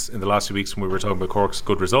than once in the last few weeks when we were talking about Cork's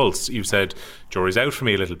good results. You've said, jury's out for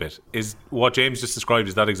me a little bit. Is what James just described,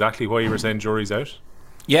 is that exactly why you were saying jury's out?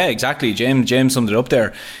 Yeah, exactly. James summed it up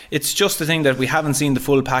there. It's just the thing that we haven't seen the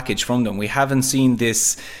full package from them. We haven't seen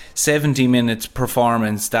this 70-minute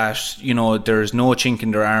performance that, you know, there's no chink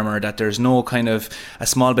in their armour, that there's no kind of a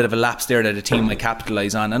small bit of a lapse there that a team might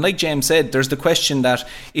capitalise on. And like James said, there's the question that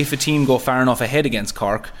if a team go far enough ahead against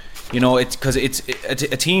Cork, you know, it's because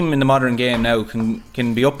a team in the modern game now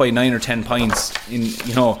can be up by 9 or 10 points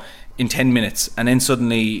in 10 minutes, and then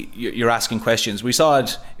suddenly you're asking questions. We saw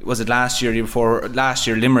it, was it last year,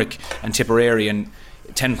 Limerick and Tipperary, and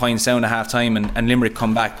 10 points down at half time and Limerick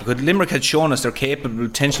come back, because Limerick had shown us they're capable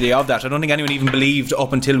potentially of that. I don't think anyone even believed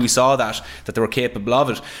up until we saw that they were capable of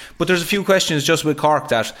it. But there's a few questions just with Cork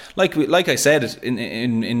that, like I said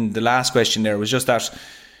in the last question there, was just that,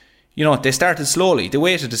 you know, they started slowly. They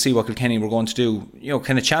waited to see what Kilkenny were going to do. You know,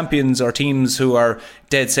 kind of champions or teams who are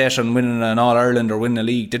dead set on winning an All-Ireland or winning a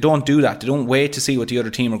league, they don't do that. They don't wait to see what the other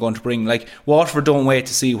team are going to bring. Like Waterford don't wait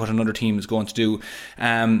to see what another team is going to do.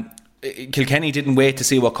 Kilkenny didn't wait to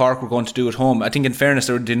see what Cork were going to do at home. I think in fairness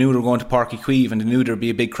they knew they were going to Páirc Uí Chaoimh and they knew there'd be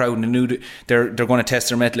a big crowd and they knew they're going to test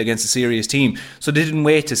their mettle against a serious team. So they didn't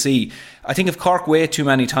wait to see. I think if Cork wait too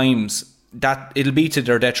many times, that it'll be to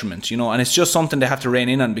their detriment, you know, and it's just something they have to rein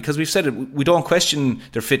in on, because we've said it, we don't question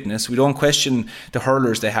their fitness, we don't question the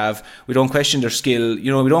hurlers they have, we don't question their skill, you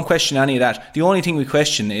know, we don't question any of that. The only thing we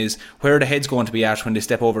question is where the head's going to be at when they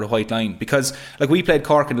step over the white line, because like we played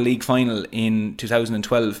Cork in the league final in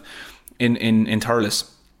 2012 in Thurles,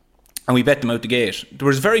 and we bet them out the gate. There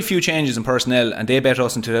was very few changes in personnel, and they bet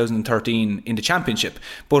us in 2013 in the championship,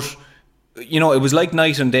 but you know, it was like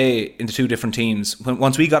night and day in the two different teams.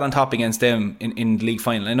 Once we got on top against them in the league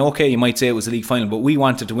final, and okay, you might say it was a league final, but we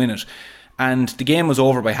wanted to win it, and the game was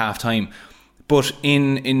over by half time. But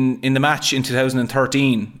in the match in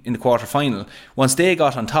 2013 in the quarter final, once they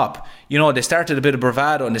got on top, you know, they started a bit of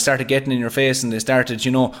bravado and they started getting in your face and they started,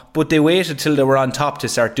 you know, but they waited till they were on top to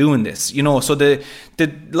start doing this, you know. So the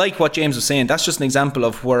like what James was saying, that's just an example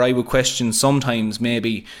of where I would question sometimes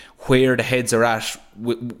maybe where the heads are at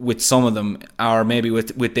with some of them, or maybe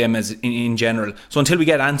with them as in general. So until we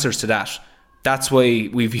get answers to that, that's why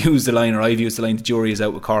we've used the line, or I've used the line, the jury is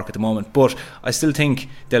out with Cork at the moment. But I still think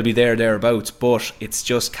they'll be thereabouts. But it's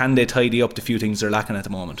just, can they tidy up the few things they're lacking at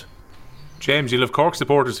the moment? James, you'll have Cork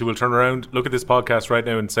supporters who will turn around, look at this podcast right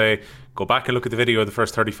now and say, go back and look at the video of the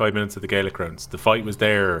first 35 minutes of the Gaelic rounds. The fight was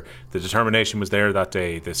there, the determination was there that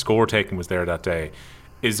day, the score taking was there that day.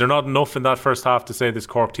 Is there not enough in that first half to say this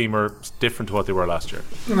Cork team are different to what they were last year?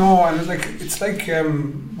 No, and it's like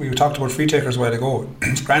we talked about free takers a while ago.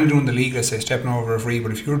 It's grand doing the league, let's say, stepping over a free,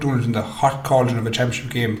 but if you're doing it in the hot cauldron of a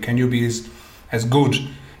championship game, can you be as good,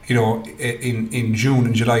 you know, in June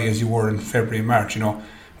and July as you were in February and March, you know,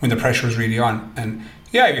 when the pressure is really on? And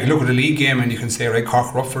yeah, you can look at the league game and you can say, right,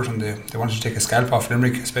 Cork were up for it and they wanted to take a scalp off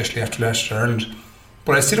Limerick, especially after last year Ireland.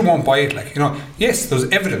 But I still won't buy it. Like, you know, yes, there's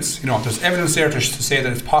evidence. You know, there's evidence there to say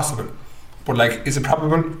that it's possible. But like, is it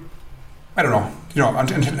probable? I don't know. You know,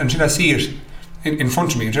 until I see it in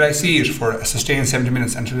front of me, until I see it for a sustained 70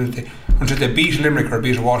 minutes, until they beat Limerick or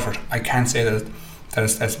beat Waterford, I can't say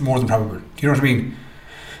that's more than probable. Do you know what I mean?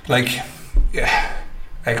 Like, yeah.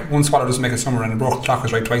 Like, one swallow doesn't make a summer, and a broken clock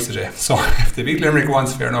is right twice a day. So if they beat Limerick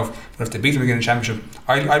once, fair enough. But if they beat them again in the championship,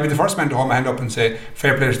 I'll be the first man to hold my hand up and say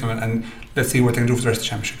fair play to them, and let's see what they can do for the rest of the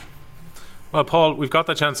championship. Well, Paul, we've got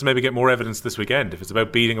that chance to maybe get more evidence this weekend. If it's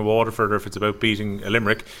about beating a Waterford or if it's about beating a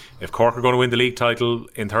Limerick, if Cork are going to win the league title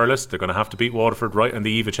in Thurles, they're going to have to beat Waterford right on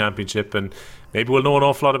the eve of championship, and maybe we'll know an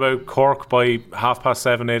awful lot about Cork by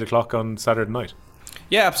 7:30, 8 o'clock on Saturday night.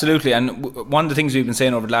 Yeah, absolutely. And one of the things we've been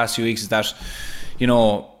saying over the last few weeks is that, you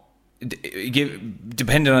know,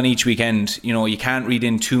 depending on each weekend, you know, you can't read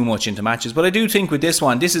in too much into matches. But I do think with this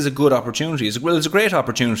one, this is a good opportunity. It's a great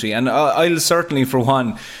opportunity, and I'll certainly, for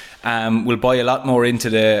one, will buy a lot more into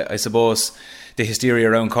the hysteria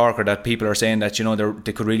around Cork, or that people are saying that, you know,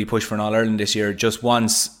 they could really push for an All-Ireland this year just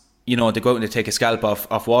once, you know, they go out and they take a scalp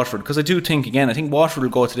off Waterford. Because I do think, again, I think Waterford will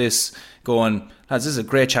go to this going, lads, this is a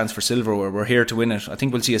great chance for silverware, we're here to win it. I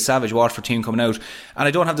think we'll see a savage Waterford team coming out, and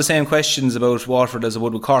I don't have the same questions about Waterford as I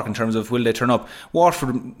would with Cork in terms of will they turn up.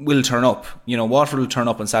 Waterford will turn up, you know, Waterford will turn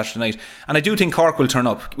up on Saturday night, and I do think Cork will turn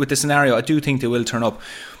up. With the scenario, I do think they will turn up,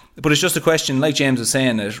 but it's just a question, like James was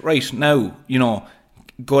saying, that right now, you know,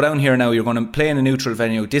 go down here now, you're going to play in a neutral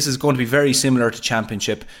venue. This is going to be very similar to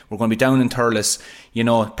championship. We're going to be down in Thurles. You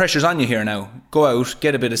know, pressure's on you here now. Go out,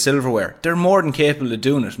 get a bit of silverware. They're more than capable of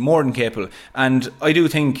doing it, more than capable. And I do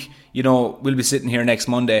think, you know, we'll be sitting here next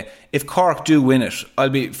Monday. If Cork do win it,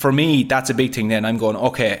 for me, that's a big thing then. I'm going,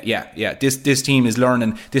 okay, yeah, this team is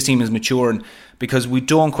learning, this team is maturing, because we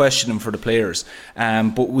don't question them for the players.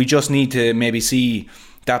 But we just need to maybe see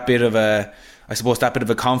that bit of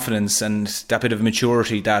a confidence and that bit of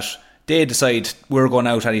maturity that they decide we're going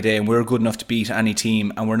out any day and we're good enough to beat any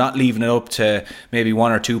team, and we're not leaving it up to maybe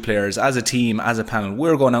one or two players. As a team, as a panel,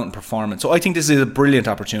 we're going out and performing. So I think this is a brilliant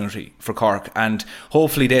opportunity for Cork, and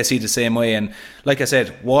hopefully they see it the same way. And like I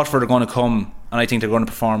said, Waterford are going to come, and I think they're going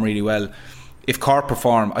to perform really well. If Cork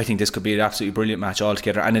perform, I think this could be an absolutely brilliant match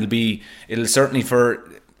altogether, and it'll certainly, for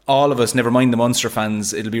all of us, never mind the Munster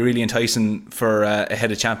fans, it'll be really enticing for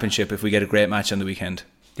ahead of championship if we get a great match on the weekend.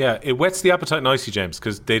 Yeah, it whets the appetite nicely, James,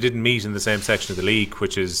 because they didn't meet in the same section of the league,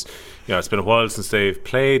 which is, it's been a while since they've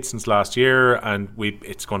played, since last year, and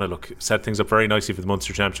it's going to set things up very nicely for the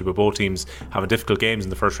Munster Championship, with both teams having difficult games in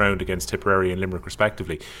the first round against Tipperary and Limerick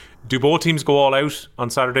respectively. Do both teams go all out on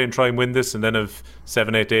Saturday and try and win this, and then have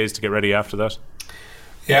 7-8 days to get ready after that?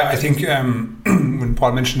 Yeah, I think when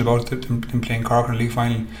Paul mentioned about them playing Cork in the league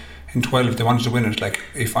final in 12, they wanted to win it. Like,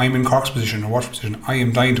 if I'm in Cork's position or Waterford's position, I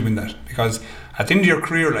am dying to win that, because at the end of your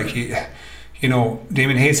career, like,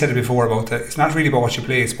 Damien Hayes said it before about that, it's not really about what you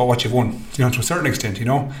play, it's about what you've won, to a certain extent.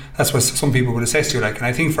 That's what some people would assess you like. And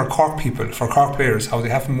I think for Cork people, for Cork players, how they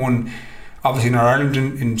haven't won obviously in Ireland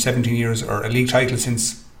in 17 years, or a league title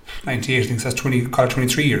since 98, I think that's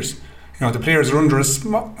 23 years. The players are under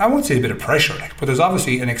I won't say a bit of pressure, but there's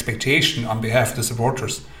obviously an expectation on behalf of the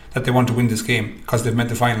supporters that they want to win this game because they've made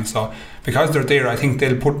the final. So because they're there, I think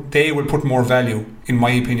they will put more value, in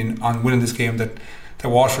my opinion, on winning this game that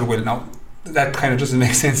Waterford will. Now, that kind of doesn't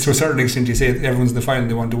make sense to a certain extent. You say everyone's in the final,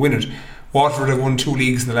 they want to win it. Waterford have won 2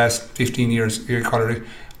 leagues in the last 15 years.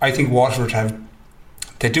 I think Waterford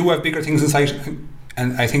they do have bigger things in sight,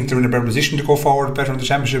 and I think they're in a better position to go forward better in the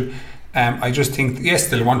championship. I just think, yes,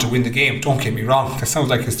 they'll want to win the game, don't get me wrong, it sounds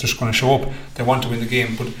like it's just going to show up, they want to win the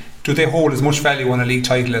game, but do they hold as much value on a league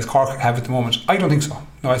title as Cork have at the moment? I don't think so.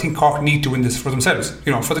 No, I think Cork need to win this for themselves,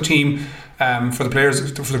 for the team, for the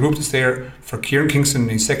players, for the group that's there, for Kieran Kingston in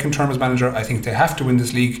his second term as manager. I think they have to win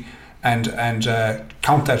this league and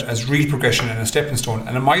count that as real progression and a stepping stone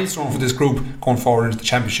and a milestone for this group going forward into the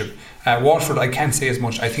championship. Waterford, I can't say as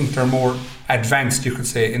much. I think they're more advanced, you could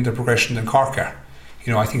say, in their progression than Cork are.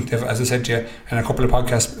 I think they've, as I said to you in a couple of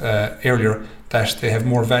podcasts earlier, that they have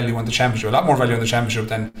more value on the championship, a lot more value on the championship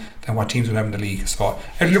than what teams will have in the league. So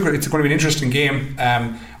it's going to be an interesting game.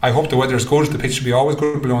 I hope the weather is good. The pitch will be always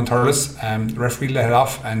good below in Thurles. The referee let it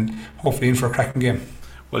off, and hopefully in for a cracking game.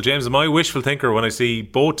 Well, James, am I wishful thinker when I see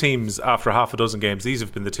both teams after half a dozen games? These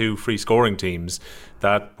have been the 2 free scoring teams,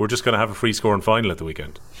 that we're just going to have a free scoring final at the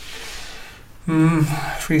weekend.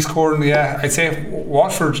 Free scoring, yeah. I'd say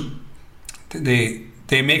Waterford,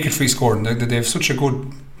 they make it free scoring. They have such a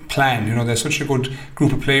good plan, they have such a good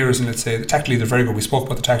group of players, and let's say tactically they're very good. We spoke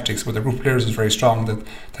about the tactics, but their group of players is very strong,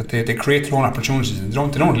 that they create their own opportunities, and they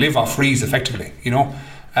don't live off frees effectively.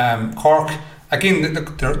 Cork, again,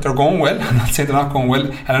 they're going well. I'm not saying they're not going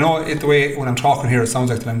well, and I know the way when I'm talking here it sounds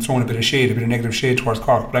like that I'm throwing a bit of negative shade towards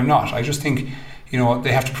Cork, but I'm not. I just think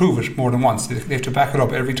they have to prove it more than once. They have to back it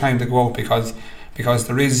up every time they go out, because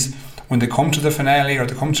there is, when they come to the finale or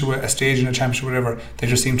they come to a stage in a championship, whatever, they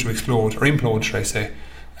just seem to explode or implode, should I say.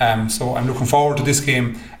 So I'm looking forward to this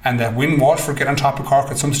game, and that when Waterford get on top of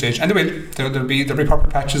Cork at some stage, and there'll be purple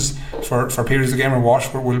patches for periods of the game where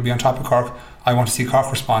Waterford will be on top of Cork. I want to see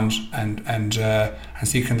Cork respond and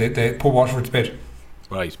see can they put Waterford to bed.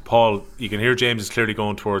 Right, Paul, you can hear James is clearly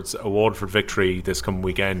going towards a Waterford victory this coming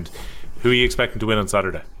weekend. Who are you expecting to win on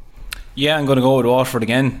Saturday? Yeah, I'm going to go with Waterford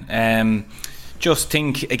again. Just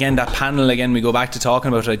think, again, that panel, again, we go back to talking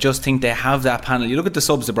about it, I just think they have that panel. You look at the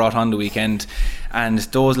subs they brought on the weekend, and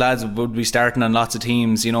those lads would be starting on lots of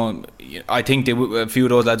teams. I think a few of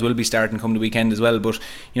those lads will be starting come the weekend as well, but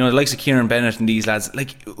the likes of Kieran Bennett and these lads,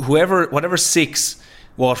 like whatever 6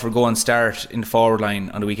 Waterford go and start in the forward line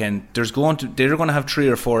on the weekend, they're going to have 3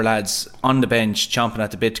 or 4 lads on the bench chomping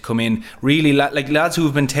at the bit to come in, really like lads who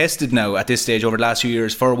have been tested now at this stage over the last few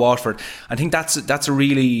years for Waterford. I think that's a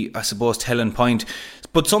really, I suppose, telling point.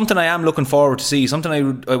 But something I am looking forward to see, something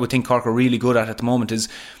I would think Cork are really good at the moment is,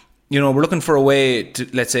 we're looking for a way to,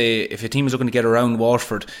 let's say, if a team is looking to get around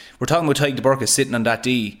Waterford, we're talking about Tadhg de Burke sitting on that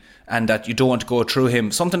D, and that you don't want to go through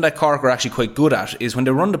him. Something that Cork are actually quite good at is when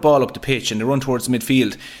they run the ball up the pitch and they run towards the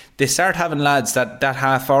midfield, they start having lads that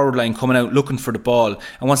half forward line coming out looking for the ball,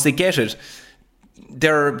 and once they get it,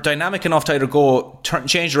 they're dynamic enough to either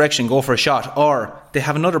change direction, go for a shot, or they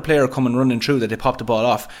have another player coming running through that they pop the ball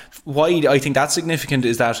off. Why I think that's significant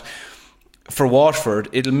is that for Waterford,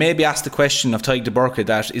 it'll maybe ask the question of Tadhg de Burke,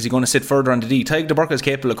 that is he going to sit further on the D. Tadhg de Burke is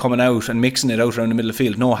capable of coming out and mixing it out around the middle of the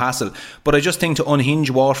field, no hassle. But I just think to unhinge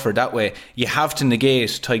Waterford that way, you have to negate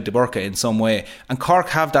Tadhg de Burke in some way. And Cork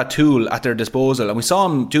have that tool at their disposal, and we saw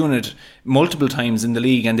them doing it multiple times in the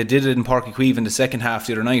league, and they did it in Páirc Uí Chaoimh in the second half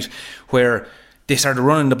the other night, where they started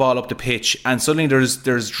running the ball up the pitch, and suddenly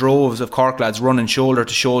there's droves of Cork lads running shoulder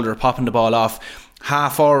to shoulder, popping the ball off.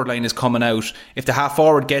 Half forward line is coming out. If the half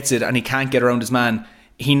forward gets it and he can't get around his man,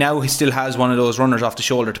 he still has one of those runners off the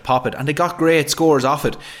shoulder to pop it, and they got great scores off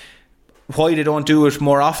it. Why they don't do it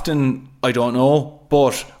more often, I don't know,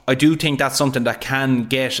 but I do think that's something that can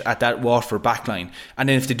get at that Waterford backline. And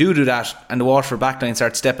then if they do that and the Waterford backline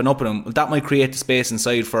starts stepping up at them, that might create the space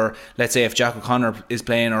inside for, let's say, if Jack O'Connor is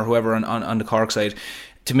playing or whoever on the Cork side,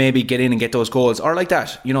 to maybe get in and get those goals. Or like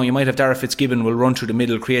that, you know, you might have Dara Fitzgibbon will run through the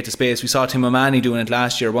middle, create the space. We saw Tim O'Mahony doing it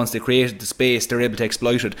last year. Once they created the space, they're able to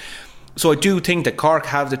exploit it. So I do think that Cork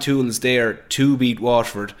have the tools there to beat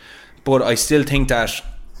Waterford, but I still think that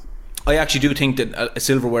I actually do think that a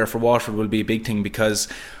silverware for Waterford will be a big thing, because,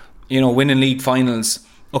 you know, winning league finals,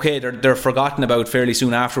 okay, they're forgotten about fairly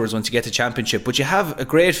soon afterwards once you get to championship, but you have a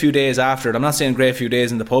great few days after it. I'm not saying great few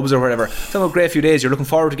days in the pubs or whatever. I'm talking about great few days. You're looking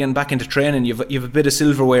forward to getting back into training. You've a bit of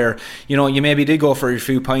silverware. You know, you maybe did go for a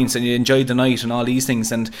few pints and you enjoyed the night and all these things,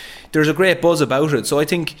 and there's a great buzz about it. So I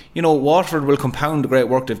think, you know, Waterford will compound the great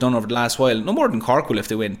work they've done over the last while. No more than Cork will if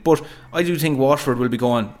they win, but I do think Waterford will be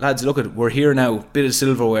going, lads, look we're here now, bit of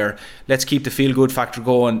silverware, let's keep the feel good factor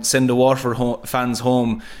going, send the Waterford fans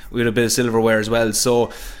home with a bit of silverware as well.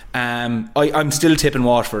 So I'm still tipping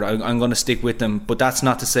Waterford. I'm going to stick with them, but that's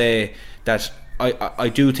not to say that I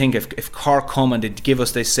do think if Cork come and they give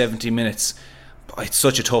us this 70 minutes, it's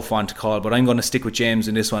such a tough one to call, but I'm going to stick with James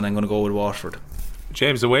in this one. I'm going to go with Waterford.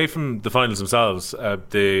 James, away from the finals themselves,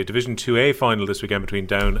 the Division 2A final this weekend between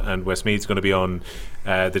Down and Westmeath is going to be on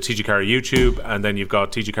the TG Carr YouTube, and then you've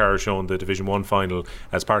got TG Carr showing the Division 1 final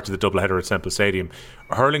as part of the doubleheader at Semple Stadium.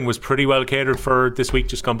 Hurling was pretty well catered for this week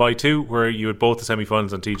just gone by too, where you had both the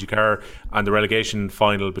semi-finals on TG Carr, and the relegation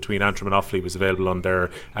final between Antrim and Offaly was available on their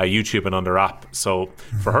YouTube and on their app. So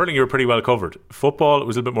for hurling you were pretty well covered. Football, it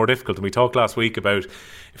was a little bit more difficult, and we talked last week about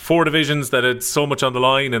 4 divisions that had so much on the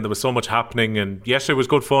line and there was so much happening, and yesterday was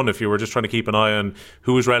good fun if you were just trying to keep an eye on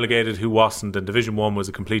who was relegated, who wasn't, and Division 1 was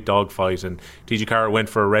a complete dogfight, and TG Carr went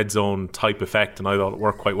for a red zone type effect, and I thought it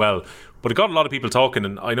worked quite well. But it got a lot of people talking,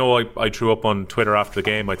 and I know I threw up on Twitter after the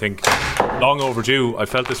game, I think long overdue. I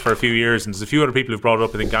felt this for a few years, and there's a few other people who've brought it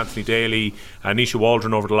up. I think Anthony Daly and Nisha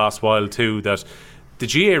Waldron over the last while too, that the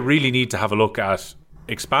GA really need to have a look at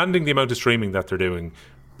expanding the amount of streaming that they're doing,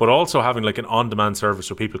 but also having like an on-demand service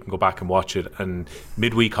where people can go back and watch it, and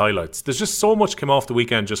midweek highlights. There's just so much came off the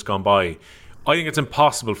weekend just gone by. I think it's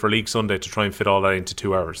impossible for League Sunday to try and fit all that into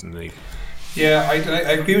 2 hours in the league. Yeah, I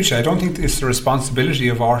agree with you. I don't think it's the responsibility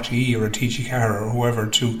of RTE or a TG Carr or whoever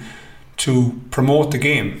to promote the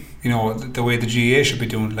game, you know, the way the GAA should be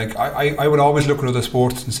doing. Like I would always look at other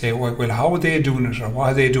sports and say, well, how are they doing it, or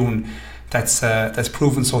what are they doing that's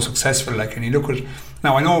proven so successful? Like, and you look at,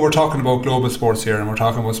 now I know we're talking about global sports here, and we're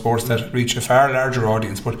talking about sports that reach a far larger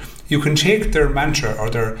audience, but you can take their mantra or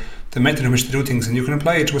the method in which they do things, and you can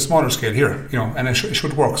apply it to a smaller scale here, you know, and it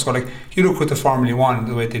should work. So like, you look at the Formula 1,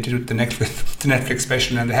 the way they did the Netflix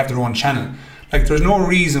special, and they have their own channel. Like, there's no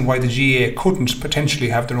reason why the GAA couldn't potentially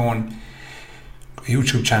have their own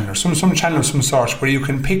YouTube channel or some channel of some sort where you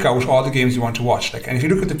can pick out all the games you want to watch. Like, and if you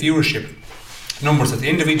look at the viewership numbers at the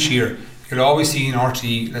end of each year, you'll always see in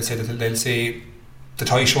RTE, let's say that they'll say the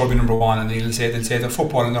Thai show will be number 1, and they'll say the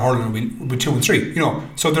football and the hurling will be 2 and 3. You know,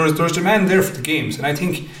 so there's demand there for the games, and I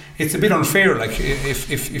think it's a bit unfair. Like,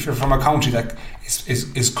 if you're from a county that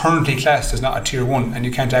is currently classed as not a tier 1, and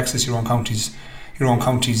you can't access your own county's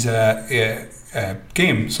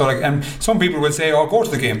game. So like, and some people will say, "Oh, go to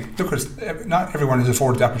the game." Look, not everyone is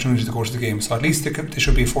afforded the opportunity to go to the game, so at least they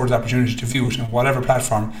should be afforded the opportunity to view it on whatever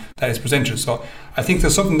platform that is presented. So I think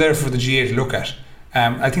there's something there for the GA to look at.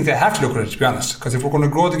 I think they have to look at it, to be honest, because if we're going to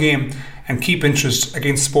grow the game and keep interest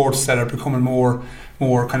against sports that are becoming more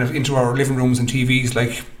kind of into our living rooms and TVs,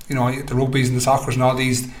 like, you know, the rugbies and the soccers and all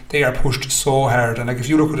these, they are pushed so hard. And like, if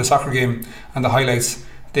you look at a soccer game and the highlights,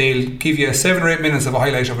 they'll give you 7 or 8 minutes of a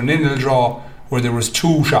highlight of a 0-0 draw where there was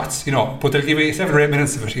 2 shots, you know, but they'll give you 7 or 8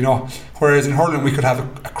 minutes of it, you know. Whereas in hurling we could have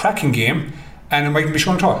a cracking game and it mightn't be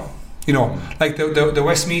shown at all, you know. Like the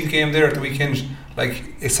Westmeath game there at the weekend, like,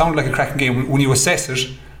 it sounded like a cracking game when you assess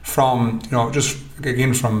it from, you know, just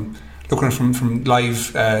again from looking at from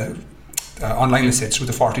live online, let's say through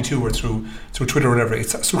the 42 or through Twitter or whatever.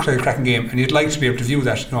 It looks like a cracking game, and you'd like to be able to view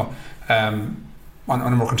that, you know, on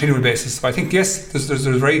a more continual basis. So I think, yes, there's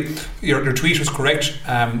your tweet was correct.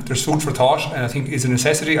 There's food for thought, and I think is a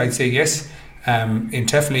necessity. I'd say yes. In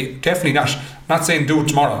definitely not saying do it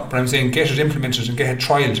tomorrow, but I'm saying get it implemented and get it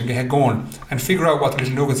trialed and get it going and figure out what the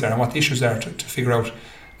little nuggets are and what the issues are to figure out,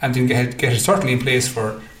 and then get it certainly in place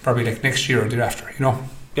for probably like next year or thereafter, you know.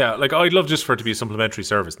 Yeah, like I'd love just for it to be a supplementary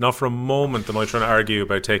service. Not for a moment am I trying to argue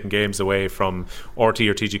about taking games away from RT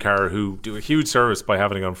or TG Carr, who do a huge service by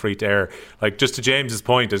having it on free to air. Like, just to James's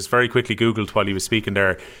point, I just very quickly googled while he was speaking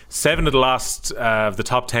there, 7 of the last of the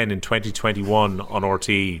top 10 in 2021 on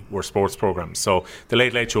RT were sports programmes. So the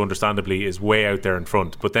Late Late Show understandably is way out there in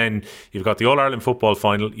front. But then you've got the All-Ireland football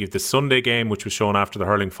final, you've the Sunday game which was shown after the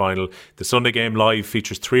hurling final. The Sunday game live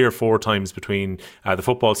features 3 or 4 times between the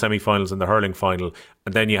football semi-finals and the hurling final.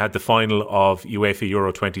 And then you had the final of UEFA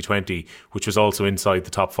Euro 2020, which was also inside the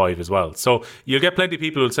top 5 as well. So you'll get plenty of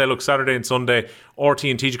people who'll say, look, Saturday and Sunday, RT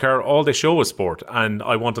and TG Carr, all they show is sport, and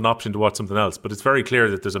I want an option to watch something else. But it's very clear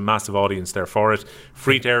that there's a massive audience there for it.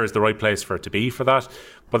 Free to air is the right place for it to be for that.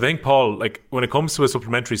 But I think, Paul, like when it comes to a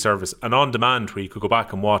supplementary service, an on-demand where you could go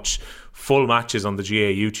back and watch full matches on the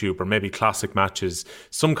GA YouTube, or maybe classic matches,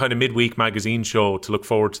 some kind of midweek magazine show to look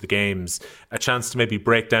forward to the games, a chance to maybe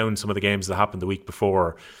break down some of the games that happened the week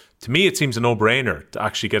before. To me, it seems a no-brainer to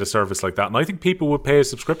actually get a service like that. And I think people would pay a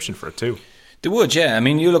subscription for it too. They would, yeah. I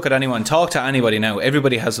mean, you look at anyone, talk to anybody now.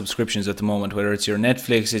 Everybody has subscriptions at the moment, whether it's your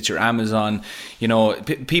Netflix, it's your Amazon, you know,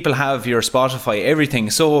 people have your Spotify,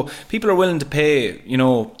 everything. So people are willing to pay, you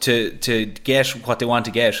know, to get what they want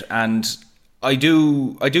to get. And I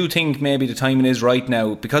do think maybe the timing is right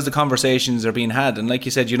now, because the conversations are being had. And like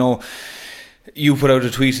you said, you know, you put out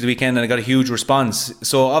a tweet at the weekend and I got a huge response.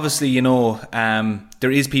 So obviously, you know,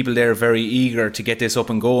 there is people there very eager to get this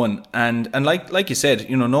up and going. And like you said,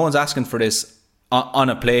 you know, no one's asking for this on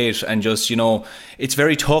a plate, and just, you know, it's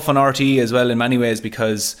very tough on RT as well in many ways,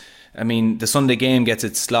 because I mean, the Sunday game gets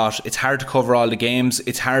its slot. It's hard to cover all the games.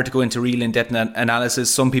 It's hard to go into real in-depth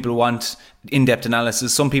analysis. Some people want in-depth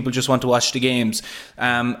analysis. Some people just want to watch the games.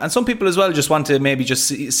 And some people as well just want to maybe just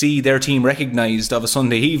see their team recognised of a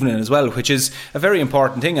Sunday evening as well, which is a very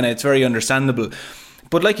important thing, and it's very understandable.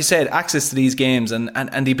 But like you said, access to these games and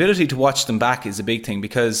the ability to watch them back is a big thing,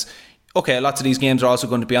 because okay, lots of these games are also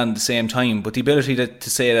going to be on at the same time, but the ability to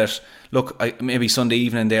say that, look, maybe Sunday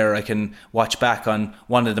evening there I can watch back on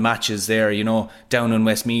one of the matches there, you know, down in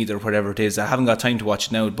Westmeath or whatever it is. I haven't got time to watch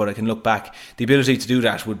it now, but I can look back. The ability to do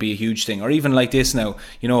that would be a huge thing. Or even like this now,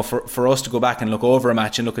 you know, for us to go back and look over a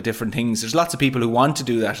match and look at different things. There's lots of people who want to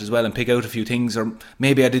do that as well and pick out a few things, or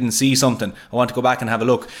maybe I didn't see something, I want to go back and have a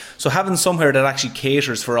look. So having somewhere that actually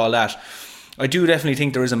caters for all that, I do definitely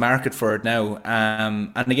think there is a market for it now.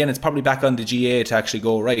 And again, it's probably back on the GA to actually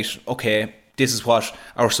go, right, okay, this is what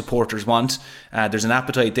our supporters want. There's an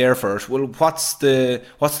appetite there for it. Well, what's the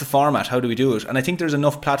format? How do we do it? And I think there's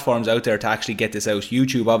enough platforms out there to actually get this out.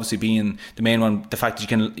 YouTube obviously being the main one, the fact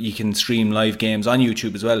that you can stream live games on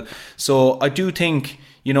YouTube as well. So I do think,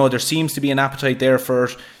 you know, there seems to be an appetite there for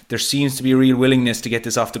it. There seems to be a real willingness to get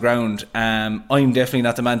this off the ground. I'm definitely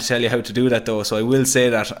not the man to tell you how to do that, though, so I will say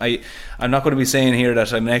that. I'm not going to be saying here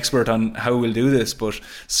that I'm an expert on how we'll do this, but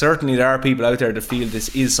certainly there are people out there that feel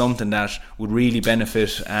this is something that would really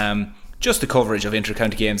benefit just the coverage of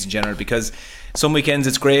inter-county games in general, because some weekends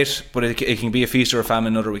it's great, but it can be a feast or a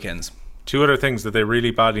famine other weekends. 2 other things that they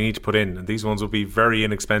really badly need to put in, and these ones will be very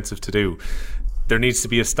inexpensive to do. There needs to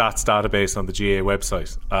be a stats database on the GA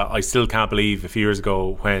website. I still can't believe a few years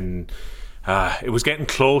ago when it was getting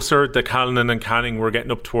closer that Callanan and Canning were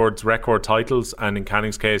getting up towards record titles, and in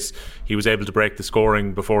Canning's case he was able to break the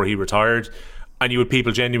scoring before he retired, and you had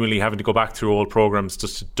people genuinely having to go back through old programmes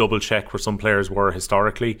just to double check where some players were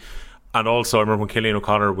historically. And also I remember when Cillian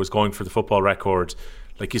O'Connor was going for the football record,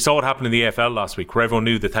 like you saw what happened in the AFL last week, where everyone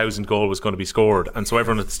knew the 1,000 goal was going to be scored, and so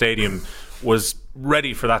everyone at the stadium was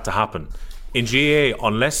ready for that to happen. In GA,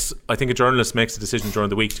 unless I think a journalist makes a decision during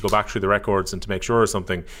the week to go back through the records and to make sure of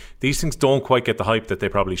something, these things don't quite get the hype that they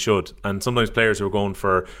probably should. And sometimes players who are going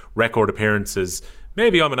for record appearances,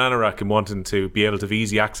 maybe I'm an anorak and wanting to be able to have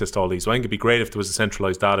easy access to all these. So I think it'd be great if there was a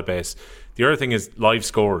centralised database. The other thing is live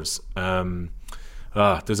scores. There's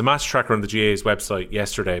a match tracker on the GA's website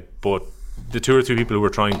yesterday, but the 2 or 3 people who were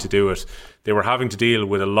trying to do it, they were having to deal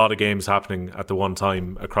with a lot of games happening at the one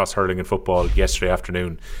time across hurling and football yesterday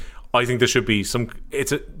afternoon. I think there should be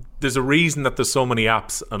there's a reason that there's so many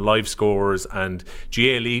apps and live scores and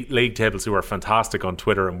GA league tables who are fantastic on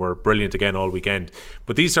Twitter and were brilliant again all weekend.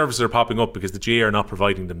 But these services are popping up because the GA are not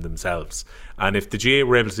providing them themselves. And if the GA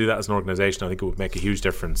were able to do that as an organisation, I think it would make a huge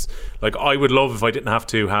difference. Like, I would love if I didn't have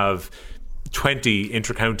to have 20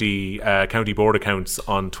 inter-county county board accounts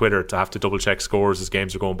on Twitter to have to double check scores as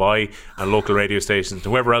games are going by, and local radio stations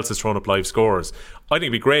and whoever else is throwing up live scores. I think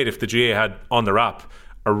it'd be great if the GA had on their app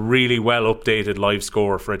a really well updated live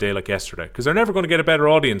score for a day like yesterday, because they're never going to get a better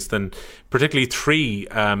audience than particularly 3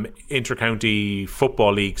 inter-county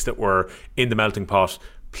football leagues that were in the melting pot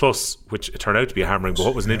plus, which it turned out to be a hammering, but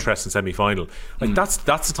what was an interesting semi-final. Like that's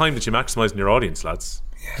the time that you maximise in your audience, lads.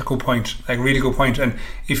 Yeah, good point. Like, really good point. And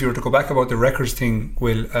if you were to go back about the records thing,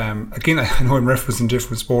 Will, again, I know I'm referencing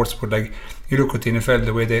different sports, but like, you look at the NFL,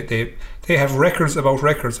 the way they have records about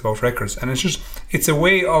records about records, and it's a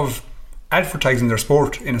way of advertising their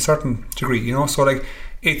sport in a certain degree, you know. So like,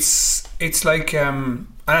 it's like, and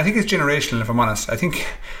I think it's generational, if I'm honest. I think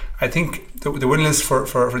the willingness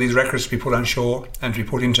for these records to be put on show and to be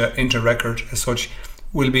put into record as such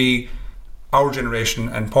will be our generation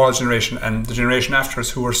and Paul's generation and the generation after us,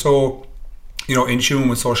 who are so, you know, in tune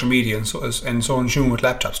with social media and so in tune with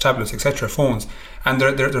laptops, tablets, etc., phones, and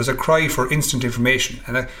there's a cry for instant information.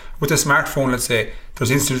 And with a smartphone, let's say,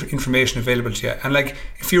 there's instant information available to you. And like,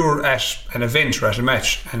 if you were at an event or at a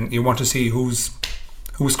match and you want to see who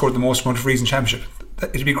scored the most amount of frees in championship,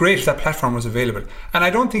 it'd be great if that platform was available. And I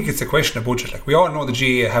don't think it's a question of budget. Like, we all know the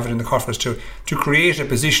GAA have it in the coffers to create a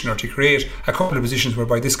position or to create a couple of positions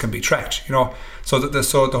whereby this can be tracked, you know. So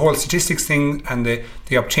the whole statistics thing and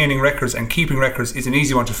the obtaining records and keeping records is an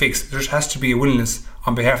easy one to fix. There just has to be a willingness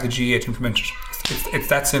on behalf of the GAA to implement it. It's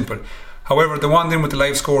that simple. However, the one thing with the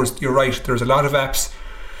live scores, you're right, there's a lot of apps.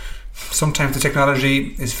 Sometimes the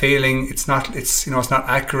technology is failing. It's not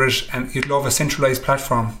accurate, and you'd love a centralised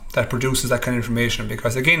platform that produces that kind of information,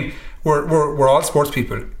 because again, we're all sports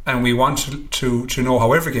people, and we want to know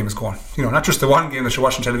how every game is going. You know, not just the one game that you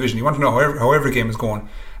watch on television. You want to know how every game is going,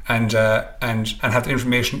 and have the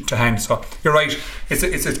information to hand. So you're right. It's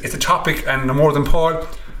a topic, and more than Paul.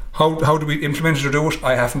 How do we implement it or do it?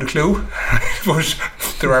 I haven't a clue. But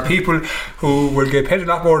there are people who will get paid a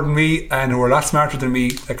lot more than me and who are a lot smarter than me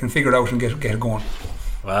that can figure it out and get it going.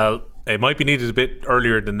 Well, it might be needed a bit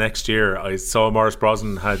earlier than next year. I saw Maurice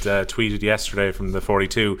Brosnan had tweeted yesterday from the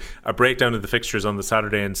 42 a breakdown of the fixtures on the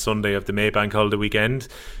Saturday and Sunday of the Maybank holiday weekend.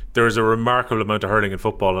 There is a remarkable amount of hurling and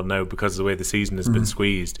football on now because of the way the season has been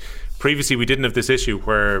squeezed. Previously, we didn't have this issue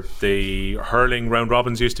where the hurling round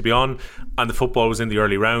robins used to be on and the football was in the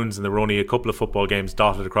early rounds, and there were only a couple of football games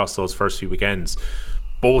dotted across those first few weekends.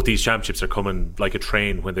 Both these championships are coming like a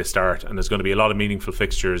train when they start, and there's going to be a lot of meaningful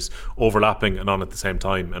fixtures overlapping and on at the same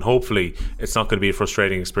time, and hopefully it's not going to be a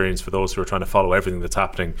frustrating experience for those who are trying to follow everything that's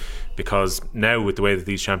happening, because now with the way that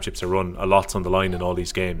these championships are run, a lot's on the line in all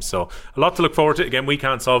these games. So a lot to look forward to. Again, we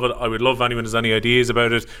can't solve it. I would love if anyone has any ideas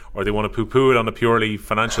about it, or they want to poo-poo it on a purely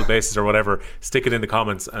financial basis or whatever, stick it in the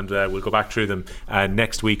comments, and we'll go back through them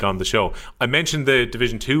next week on the show. I mentioned the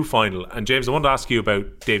Division 2 final, and James, I wanted to ask you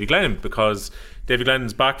about Davy Glennon, because Davy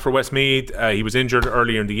Glennon's back for Westmeath. He was injured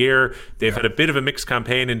earlier in the year. They've had a bit of a mixed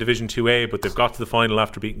campaign in Division 2A, but they've got to the final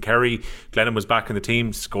after beating Kerry. Glennon was back in the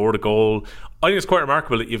team, scored a goal. I think it's quite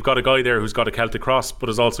remarkable that you've got a guy there who's got a Celtic Cross but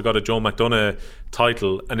has also got a Joe McDonagh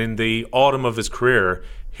title, and in the autumn of his career,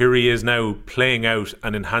 here he is now playing out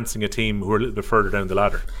and enhancing a team who are a little bit further down the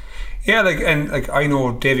ladder. Yeah, I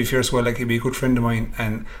know Davy fierce well. Like, he'd be a good friend of mine,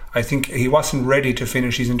 and I think he wasn't ready to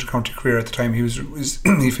finish his intercounty career at the time.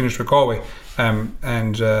 He finished with Galway,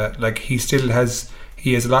 he still has.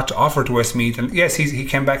 He has a lot to offer to Westmeath, and yes, he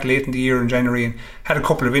came back late in the year in January and had a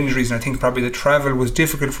couple of injuries, and I think probably the travel was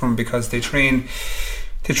difficult for him because they train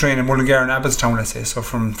in Mullingar and Abbottstown, let's say. So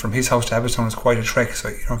from his house to Abbottstown is quite a trek. So,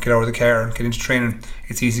 you know, get out of the car and get into training,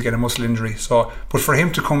 it's easy to get a muscle injury. So, but for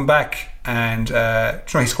him to come back and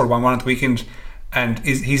he scored 1-1 at the weekend, and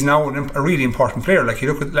he's now a really important player. Like,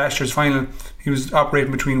 you look at last year's final, he was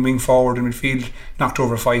operating between wing forward and midfield, knocked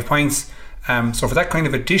over 5 points. So for that kind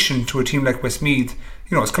of addition to a team like Westmeath,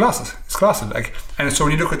 you know, it's colossal. It's colossal. Like, and so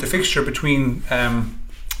when you look at the fixture between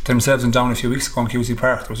themselves and Down a few weeks ago in QC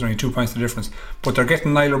Park, there was only 2 points the difference. But they're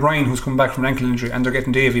getting Niall O'Brien, who's come back from an ankle injury, and they're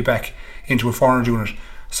getting Davy back into a 400 unit.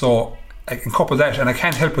 So I can couple that, and I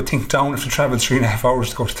can't help but think Down have to travel 3.5 hours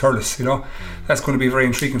to go to Thurles. You know, that's going to be a very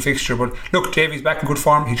intriguing fixture. But look, Davy's back in good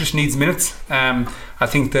form. He just needs minutes. I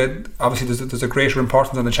think that obviously there's a greater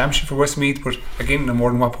importance on the championship for Westmeath, but again, no more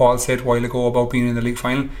than what Paul said a while ago about being in the league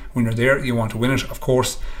final. When you're there, you want to win it, of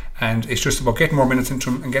course, and it's just about getting more minutes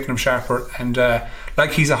into him and getting him sharper. And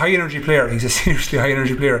like, he's a high energy player. He's a seriously high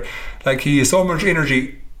energy player. Like, he has so much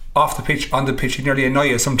energy off the pitch, on the pitch, he nearly annoys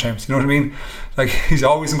you sometimes, you know what I mean? Like, he's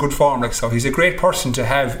always in good form. Like, so he's a great person to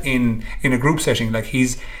have in a group setting. Like,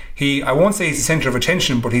 I won't say he's the centre of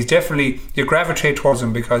attention, but he's definitely, you gravitate towards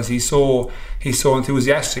him because he's so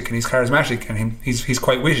enthusiastic and he's charismatic, and he's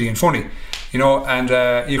quite witty and funny, you know,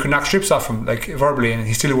 and you can knock strips off him, like, verbally, and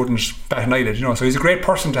he still wouldn't bat an eyelid, you know. So he's a great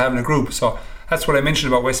person to have in a group. So that's what I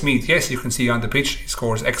mentioned about Westmeath. Yes, you can see on the pitch he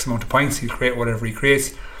scores X amount of points, he'll create whatever he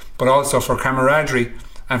creates, but also for camaraderie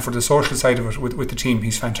and for the social side of it with the team,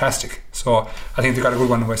 he's fantastic. So I think they've got a good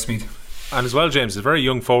one in Westmeath. And as well, James, it's a very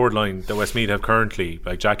young forward line that Westmeath have currently.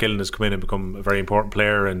 Like Jack Gillen has come in and become a very important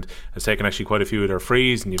player and has taken actually quite a few of their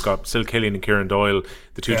frees. And you've got Sil Killian and Kieran Doyle.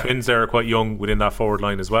 The two twins there are quite young within that forward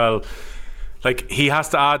line as well. Like, he has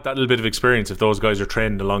to add that little bit of experience if those guys are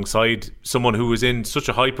trained alongside someone who was in such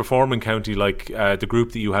a high performing county like the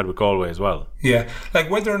group that you had with Galway as well. Yeah, like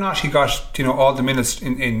whether or not he got all the minutes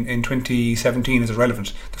in 2017 is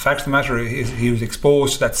irrelevant. The fact of the matter is he was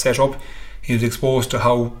exposed to that setup. He was exposed to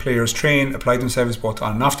how players train, apply themselves both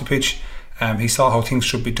on and off the pitch. He saw how things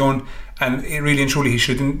should be done, and really and truly he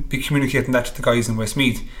shouldn't be communicating that to the guys in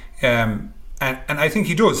Westmeath. And I think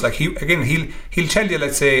he does. Like he'll tell you,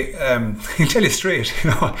 let's say, he'll tell you straight.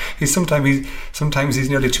 He's sometimes he's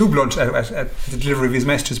nearly too blunt at the delivery of his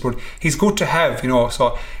messages. But he's good to have.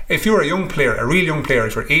 So if you're a young player, a real young player,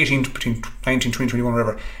 if you're 18, between 19, 20, 21,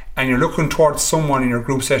 whatever, and you're looking towards someone in your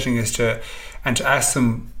group setting to ask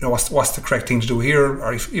them, what's the correct thing to do here,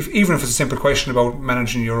 or if even if it's a simple question about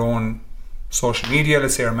managing your own social media,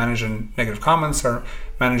 let's say, or managing negative comments, or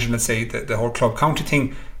managing, let's say, the whole club county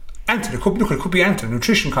thing. Anton, it could be Anton,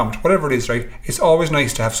 nutrition comment, whatever it is, right? It's always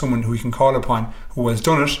nice to have someone who you can call upon, who has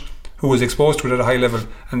done it, who was exposed to it at a high level,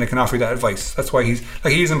 and they can offer you that advice. That's why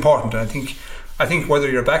he's important. And I think whether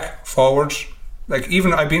you're back, forward, like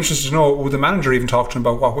even I'd be interested to know, would the manager even talk to him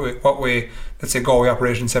about what way let's say Galway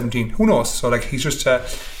operated in 17? Who knows? So like he's just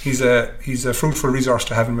he's a fruitful resource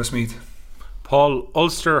to have in Westmeath. Paul,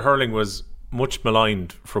 Ulster hurling was much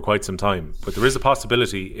maligned for quite some time, but there is a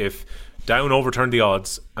possibility if Down overturned the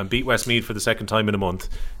odds and beat Westmeath for the second time in a month,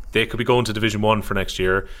 they could be going to Division 1 for next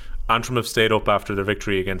year. Antrim have stayed up after their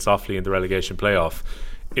victory against Offaly in the relegation playoff.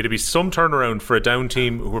 It'd be some turnaround for a Down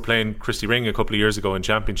team who were playing Christy Ring a couple of years ago in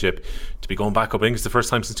Championship to be going back up. I think it's the first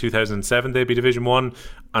time since 2007 they'd be Division 1,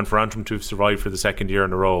 and for Antrim to have survived for the second year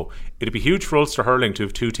in a row. It'd be huge for Ulster hurling to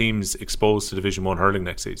have two teams exposed to Division 1 hurling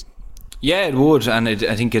next season. Yeah, it would, and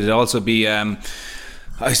I think it'd also be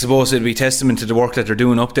I suppose it'd be testament to the work that they're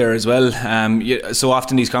doing up there as well. So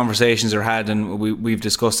often these conversations are had, and we've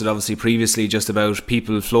discussed it obviously previously, just about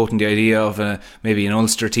people floating the idea of maybe an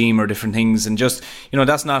Ulster team or different things, and just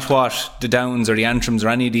that's not what the Downs or the Antrims or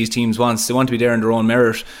any of these teams wants. They want to be there in their own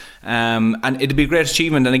merit, and it'd be a great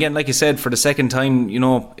achievement. And again, like you said, for the second time,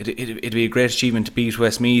 it'd be a great achievement to beat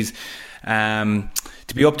Westmeath.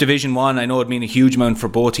 To be up Division 1, I know it'd mean a huge amount for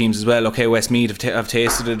both teams as well. Okay, Westmeath have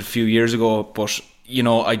tasted it a few years ago, but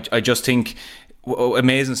I just think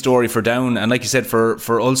amazing story for Down, and like you said,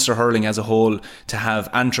 for Ulster hurling as a whole, to have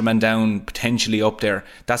Antrim and Down potentially up there,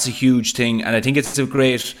 that's a huge thing. And I think it's a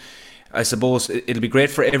great, I suppose it'll be great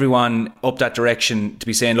for everyone up that direction to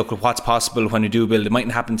be saying, look at what's possible when we do build. It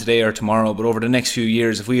mightn't happen today or tomorrow, but over the next few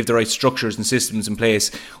years, if we have the right structures and systems in place,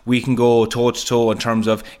 we can go toe to toe in terms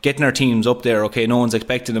of getting our teams up there. Okay, no one's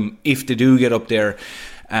expecting them, if they do get up there,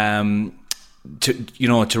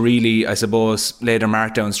 to really, I suppose, lay their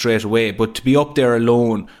mark down straight away. But to be up there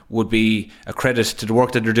alone would be a credit to the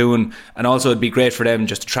work that they're doing, and also it'd be great for them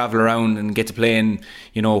just to travel around and get to play in,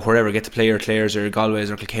 wherever, get to play your Clares or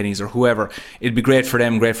Galways or Kilkennys or whoever. It'd be great for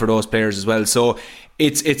them, great for those players as well. So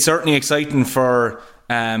it's certainly exciting for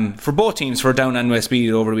both teams, for Down and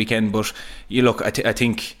Westmeath over the weekend. But I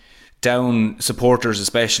think Down supporters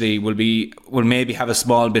especially will maybe have a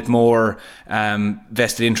small bit more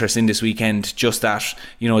vested interest in this weekend, just that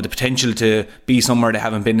the potential to be somewhere they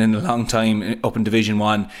haven't been in a long time up in Division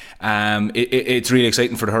 1. It's really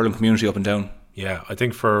exciting for the hurling community up and Down. Yeah, I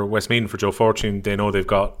think for Westmeath and for Joe Fortune, they know they've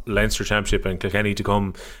got Leinster Championship and Kilkenny to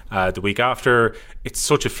come the week after. It's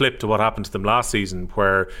such a flip to what happened to them last season,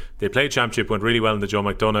 where they played Championship, went really well in the Joe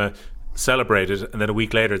McDonagh, celebrated, and then a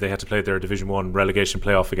week later they had to play their Division 1 relegation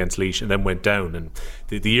playoff against Laois and then went down, and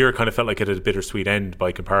the year kind of felt like it had a bittersweet end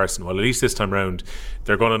by comparison. Well, at least this time round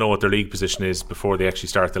they're going to know what their league position is before they actually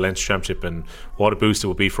start the Leinster Championship, and what a boost it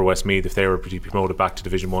would be for Westmeath if they were to be promoted back to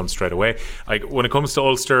Division 1 straight away. When it comes to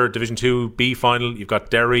Ulster Division 2B final, you've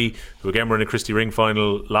got Derry, who again were in a Christy Ring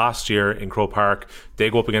final last year in Croke Park. They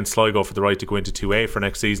go up against Sligo for the right to go into 2A for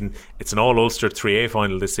next season. It's an all Ulster 3A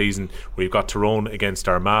final this season, where you've got Tyrone against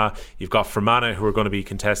Armagh, you've got Fermanagh who are going to be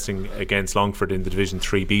contesting against Longford in the Division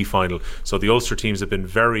 3B final. So the Ulster teams have been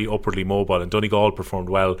very upwardly mobile, and Donegal performed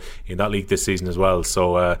well in that league this season as well.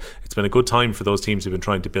 So it's been a good time for those teams who've been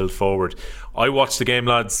trying to build forward. I watched the game,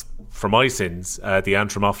 lads, for my sins, the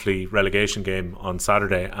Antrim Offaly relegation game on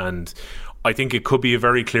Saturday, and I think it could be a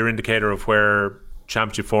very clear indicator of where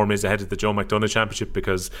Championship form is ahead of the Joe McDonagh Championship,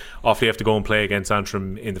 because Offaly have to go and play against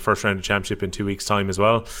Antrim in the first round of Championship in 2 weeks' time as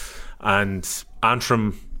well. And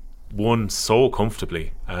Antrim won so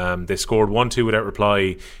comfortably. They scored 1-2 without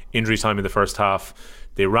reply, injury time in the first half.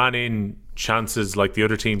 They ran in chances like the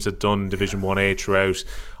other teams had done Division 1A throughout.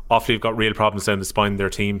 Offaly have got real problems down the spine of their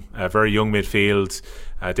team. Very young midfield.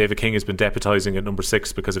 David King has been deputising at number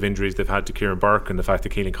 6 because of injuries they've had to Kieran Burke and the fact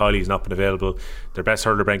that Keelan Kiley's not been available. Their best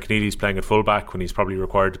hurler, Ben Keneally's playing at full back when he's probably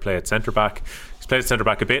required to play at centre back. He's played at centre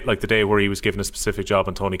back a bit like the day where he was given a specific job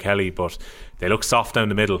on Tony Kelly, but they look soft down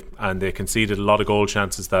the middle and they conceded a lot of goal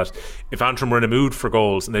chances that if Antrim were in a mood for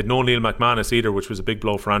goals, and they'd no Neil McManus either, which was a big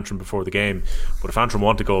blow for Antrim before the game, but if Antrim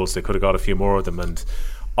wanted goals they could have got a few more of them. And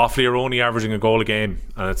Offaly are only averaging a goal a game,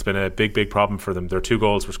 and it's been a big problem for them. Their 2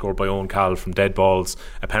 goals were scored by Owen Call from dead balls,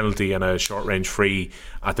 a penalty and a short range free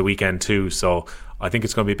at the weekend too. So I think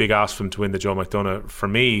it's going to be a big ask for them to win the Joe McDonagh. For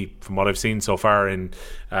me, from what I've seen so far in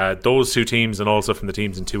those 2 teams and also from the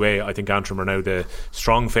teams in 2A, I think Antrim are now the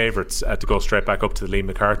strong favourites to go straight back up to the Liam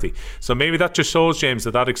McCarthy. So maybe that just shows, James,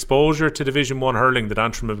 that exposure to Division 1 hurling that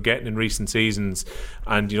Antrim have getting in recent seasons,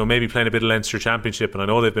 and maybe playing a bit of Leinster Championship, and I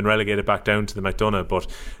know they've been relegated back down to the McDonagh, but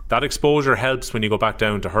that exposure helps when you go back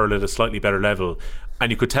down to hurl at a slightly better level.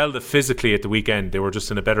 And you could tell that physically at the weekend they were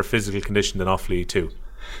just in a better physical condition than Offaly too.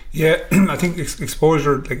 Yeah, I think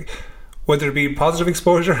exposure, like whether it be positive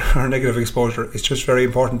exposure or negative exposure, it's just very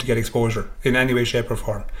important to get exposure in any way, shape or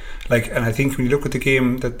form. And I think when you look at the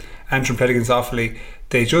game that Antrim played against Offaly,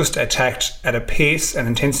 they just attacked at a pace and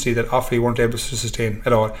intensity that Offaly weren't able to sustain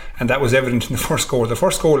at all, and that was evident in the first goal. The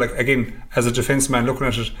first goal, again, as a defence man looking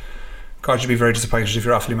at it, God, you'd be very disappointed if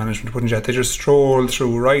you're Offaly management, wouldn't you? They just strolled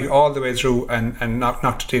through right all the way through and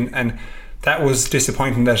knocked it in, and that was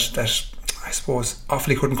disappointing that I suppose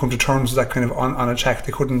Offaly couldn't come to terms with that kind of on attack.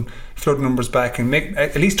 They couldn't flood numbers back and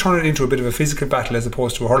at least turn it into a bit of a physical battle as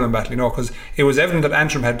opposed to a hurling battle, because it was evident that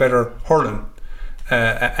Antrim had better hurling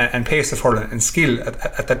and pace of hurling and skill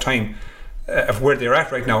at that time of where they're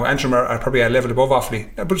at right now. Antrim are probably a level above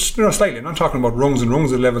Offaly, but slightly. I'm not talking about rungs and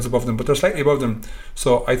rungs of levels above them, but they're slightly above them.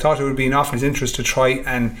 So I thought it would be in Offaly's interest to try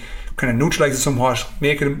and kind of neutralise it somewhat,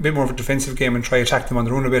 make it a bit more of a defensive game and try attack them on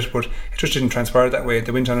the run a bit, but it just didn't transpire that way.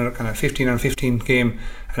 They went on a kind of 15-on-15 game,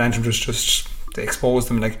 and Antrim just they exposed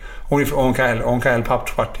them. Only for Owen Cahill. Owen Cahill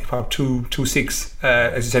popped 2-6,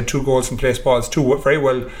 as you said, 2 goals from place balls, 2 very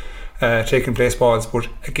well taken place balls, but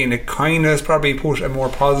again it kind of has probably put a more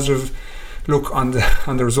positive look on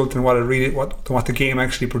the result and what the game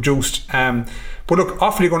actually produced. But look,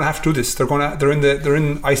 Offaly are going to have to do this. They're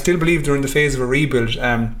in. I still believe they're in the phase of a rebuild.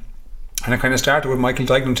 And it kind of started with Michael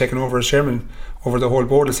Dignan taking over as chairman over the whole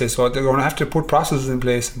board, let's say. So they're going to have to put processes in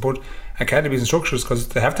place and put academies and structures, because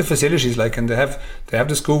they have the facilities, and they have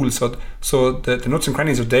the schools. So the nuts and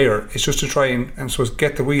crannies are there. It's just to try and so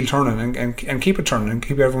get the wheel turning and keep it turning and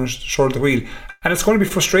keep everyone short of the wheel. And it's going to be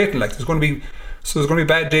frustrating. There's going to be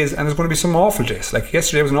bad days and there's going to be some awful days.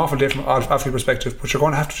 Yesterday was an awful day from an Offaly perspective, but you're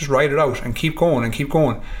going to have to just ride it out and keep going.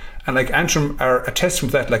 And Antrim are a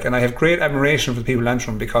testament to that. And I have great admiration for the people in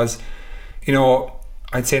Antrim, because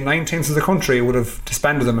I'd say 9/10 of the country would have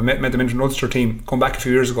disbanded them and met them into an Ulster team going back a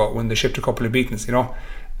few years ago when they shipped a couple of beatings, and I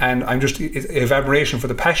have admiration for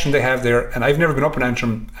the passion they have there. And I've never been up in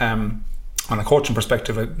Antrim on a coaching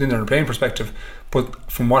perspective, I've been there on a playing perspective,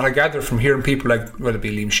 but from what I gather from hearing people whether it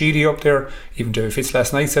be Liam Sheedy up there, even David Fitz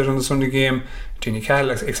last night said on the Sunday game, Tini Cahill,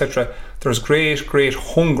 etc., there's great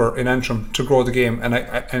hunger in Antrim to grow the game,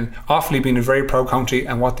 and Offaly being a very proud county,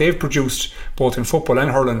 and what they've produced both in football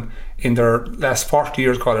and hurling in their last 40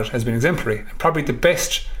 years, call it, has been exemplary, and probably the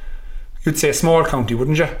best, you'd say, small county,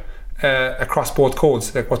 wouldn't you, across both codes,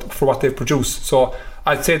 for what they've produced. So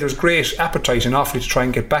I'd say there's great appetite in Offaly to try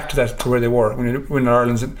and get back to where they were when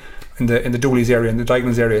Ireland's in the Dooley's area, in the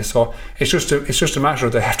Diagonals area. So it's just a matter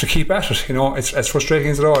of they have to keep at it. It's as frustrating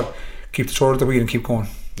as it all. Keep the toe of the wheel and keep going.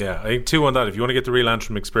 Yeah, I think too on that, if you want to get the real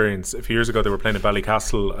Antrim experience, a few years ago they were playing at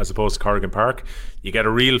Ballycastle as opposed to Corrigan Park. You get a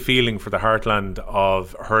real feeling for the heartland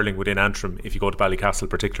of hurling within Antrim if you go to Ballycastle,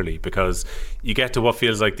 particularly because you get to what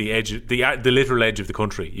feels like the edge, the literal edge of the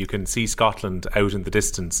country. You can see Scotland out in the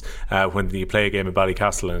distance when you play a game at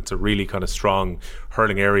Ballycastle, and it's a really kind of strong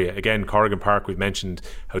hurling area. Again, Corrigan Park, we've mentioned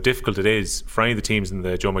how difficult it is for any of the teams in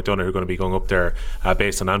the Joe McDonagh who are going to be going up there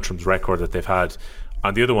based on Antrim's record that they've had.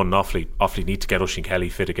 And the other one, Offaly need to get Oisín Kelly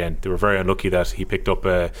fit again. They were very unlucky that he picked up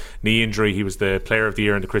a knee injury. He was the player of the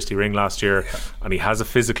year in the Christie Ring last year, and he has a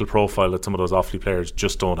physical profile that some of those Offaly players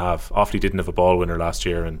just don't have. Offaly didn't have a ball winner last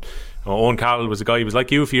year, and Owen Call was a guy, he was like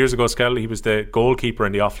you a few years ago, Skehill. He was the goalkeeper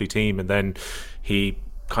in the Offaly team, and then he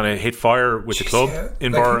kind of hit fire with the club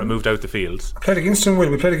in Burr and moved out the field. We played against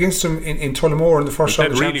him in Tullamore in the first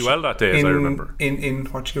round. He played really well that day, as I remember. In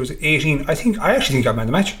what year was it? 18. I actually think he got man of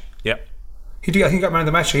the match. Yeah. I think he got man of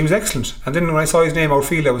the match. He was excellent. And then when I saw his name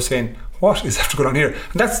outfield, I was saying, what is after going on here?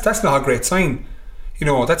 And that's not a great sign.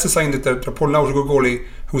 That's a sign that they're pulling out a good goalie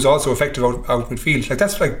who's also effective out midfield.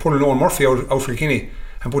 That's like pulling Owen Murphy out for Kilkenny.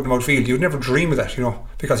 and putting him outfield. You'd never dream of that,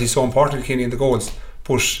 because he's so important to Kilkenny in the goals.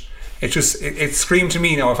 But it screamed to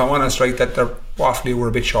me now, if I'm honest, right, that Waterford were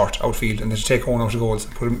a bit short outfield, and they should take one out of goals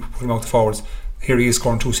and put him out the forwards. Here he is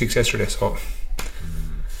scoring 2-6 yesterday, so.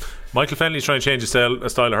 Michael Fennelly's trying to change a style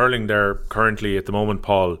of hurling there currently at the moment,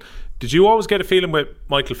 Paul. Did you always get a feeling with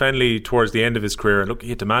Michael Fennelly towards the end of his career? And look, he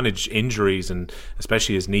had to manage injuries, and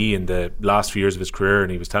especially his knee in the last few years of his career,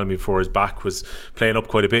 and he was telling me before his back was playing up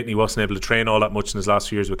quite a bit and he wasn't able to train all that much in his last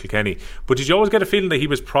few years with Kilkenny. But did you always get a feeling that he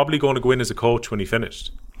was probably going to go in as a coach when he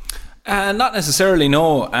finished? Not necessarily,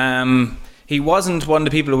 no. He wasn't one of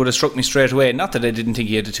the people who would have struck me straight away. Not that I didn't think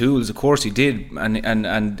he had the tools, of course he did,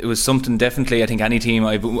 and it was something definitely I think any team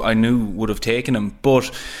I knew would have taken him.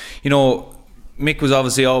 But Mick was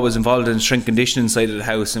obviously always involved in the strength conditioning side of the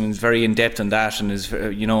house, and is very in depth on that, and is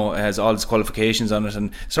has all his qualifications on it.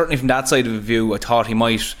 And certainly from that side of the view, I thought he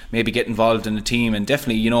might maybe get involved in the team, and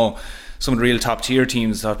definitely some of the real top tier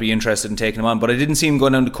teams thought be interested in taking him on. But I didn't see him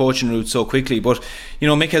going down the coaching route so quickly. But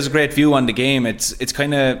Mick has a great view on the game. It's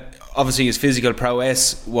kind of obviously his physical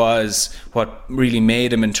prowess was what really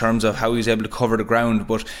made him in terms of how he was able to cover the ground.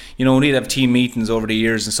 But we'd have team meetings over the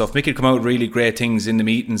years and stuff. Mick had come out with really great things in the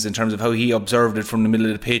meetings in terms of how he observed it from the middle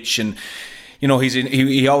of the pitch, and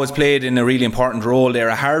he always played in a really important role there,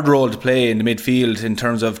 a hard role to play in the midfield in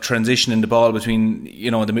terms of transitioning the ball between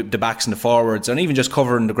the backs and the forwards, and even just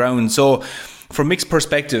covering the ground. So from Mick's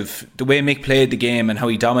perspective, the way Mick played the game and how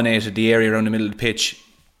he dominated the area around the middle of the pitch,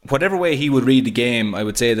 whatever way he would read the game, I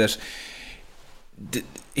would say that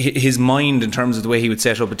his mind in terms of the way he would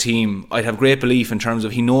set up a team, I'd have great belief in terms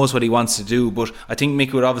of he knows what he wants to do. But I think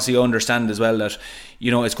Mick would obviously understand as well that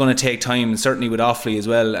it's going to take time, certainly with Offaly as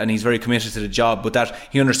well, and he's very committed to the job, but that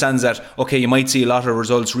he understands that okay, you might see a lot of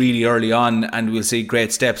results really early on and we'll see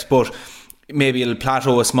great steps, but maybe it'll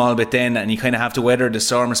plateau a small bit then, and you kind of have to weather the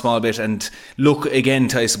storm a small bit and look again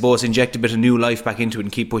to, I suppose, inject a bit of new life back into it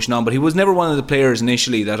and keep pushing on. But he was never one of the players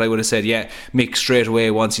initially that I would have said, yeah, Mick straight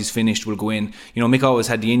away once he's finished will go in. Mick always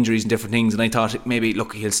had the injuries and different things, and I thought maybe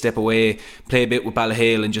look, he'll step away, play a bit with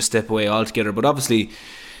Ballyhale and just step away altogether. But obviously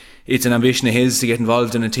it's an ambition of his to get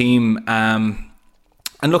involved in a team, and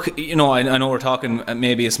look, I know we're talking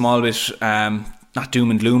maybe a small bit not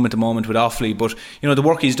doom and gloom at the moment with Offaly, but the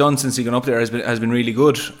work he's done since he got up there has been really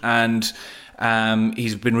good, and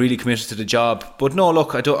he's been really committed to the job. But no,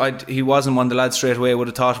 look, he wasn't one of the lads straight away I would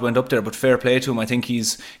have thought went up there, but fair play to him. I think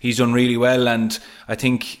he's done really well, and I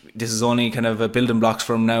think this is only kind of a building blocks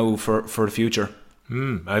for him now for the future.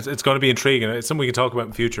 It's going to be intriguing. It's something we can talk about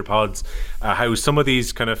in future pods, how some of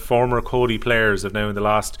these kind of former Cody players have now in the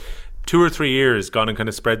last 2 or 3 years gone and kind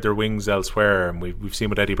of spread their wings elsewhere, and we've seen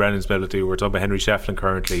what Eddie Brennan's been able to do. We're talking about Henry Shefflin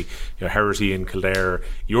currently, Herity in Kildare.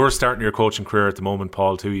 You're starting your coaching career at the moment,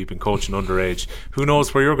 Paul, too. You've been coaching underage. Who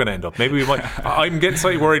knows where you're going to end up? Maybe we might I'm getting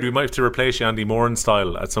slightly worried we might have to replace you Andy Moran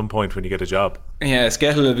style at some point when you get a job. Yeah,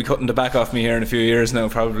 Skehill will be cutting the back off me here in a few years now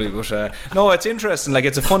probably, but no, it's interesting. Like,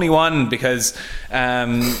 it's a funny one because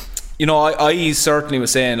I certainly was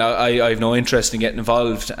saying I have no interest in getting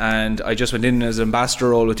involved, and I just went in as an ambassador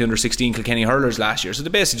role with the under-16 Kilkenny hurlers last year, so they're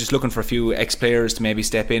basically just looking for a few ex-players to maybe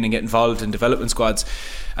step in and get involved in development squads,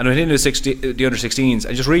 and I went into the under-16s.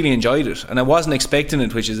 I just really enjoyed it, and I wasn't expecting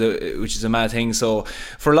it, which is a mad thing. So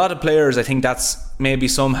for a lot of players, I think that's maybe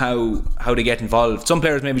somehow how they get involved. Some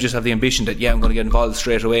players maybe just have the ambition that I'm going to get involved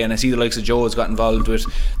straight away, and I see the likes of Joe has got involved with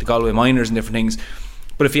the Galway Miners and different things.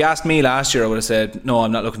 But if you asked me last year, I would have said, no,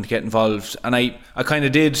 I'm not looking to get involved. And I kind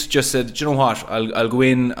of did, just said, do you know what, I'll go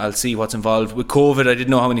in, I'll see what's involved. With COVID, I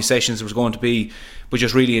didn't know how many sessions there was going to be, but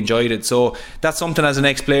just really enjoyed it. So that's something as an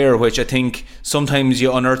ex-player, which I think sometimes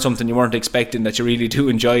you unearth something you weren't expecting, that you really do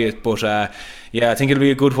enjoy it. But I think it'll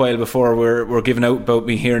be a good while before we're giving out about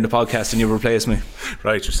me here in the podcast and you replace me.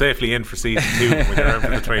 Right, you're safely in for season 2 when you're around for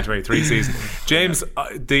the 2023 season. James,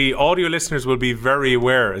 the audio listeners will be very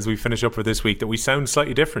aware as we finish up for this week that we sound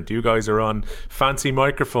slightly different. You guys are on fancy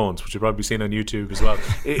microphones, which you've probably seen on YouTube as well.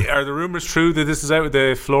 Are the rumours true that this is out of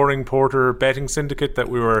the Flooring Porter betting syndicate that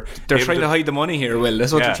we were... They're trying to hide the money here, Will.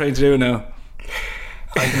 That's what they're trying to do now.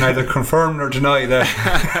 I can neither confirm nor deny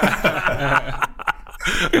that.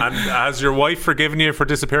 And has your wife forgiven you for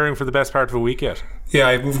disappearing for the best part of a week yet? Yeah,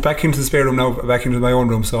 I moved back into the spare room now, back into my own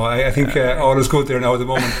room, so I think all is good there now at the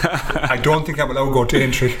moment. I don't think I'm allowed to go to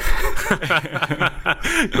entry.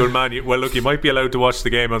 Good man. Well, look, you might be allowed to watch the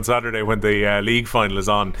game on Saturday when the league final is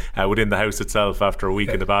on within the house itself after a week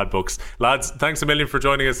in the bad books. Lads, thanks a million for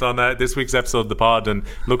joining us on this week's episode of the pod, and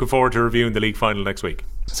looking forward to reviewing the league final next week.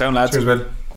 Sound, lads. Cheers, Will.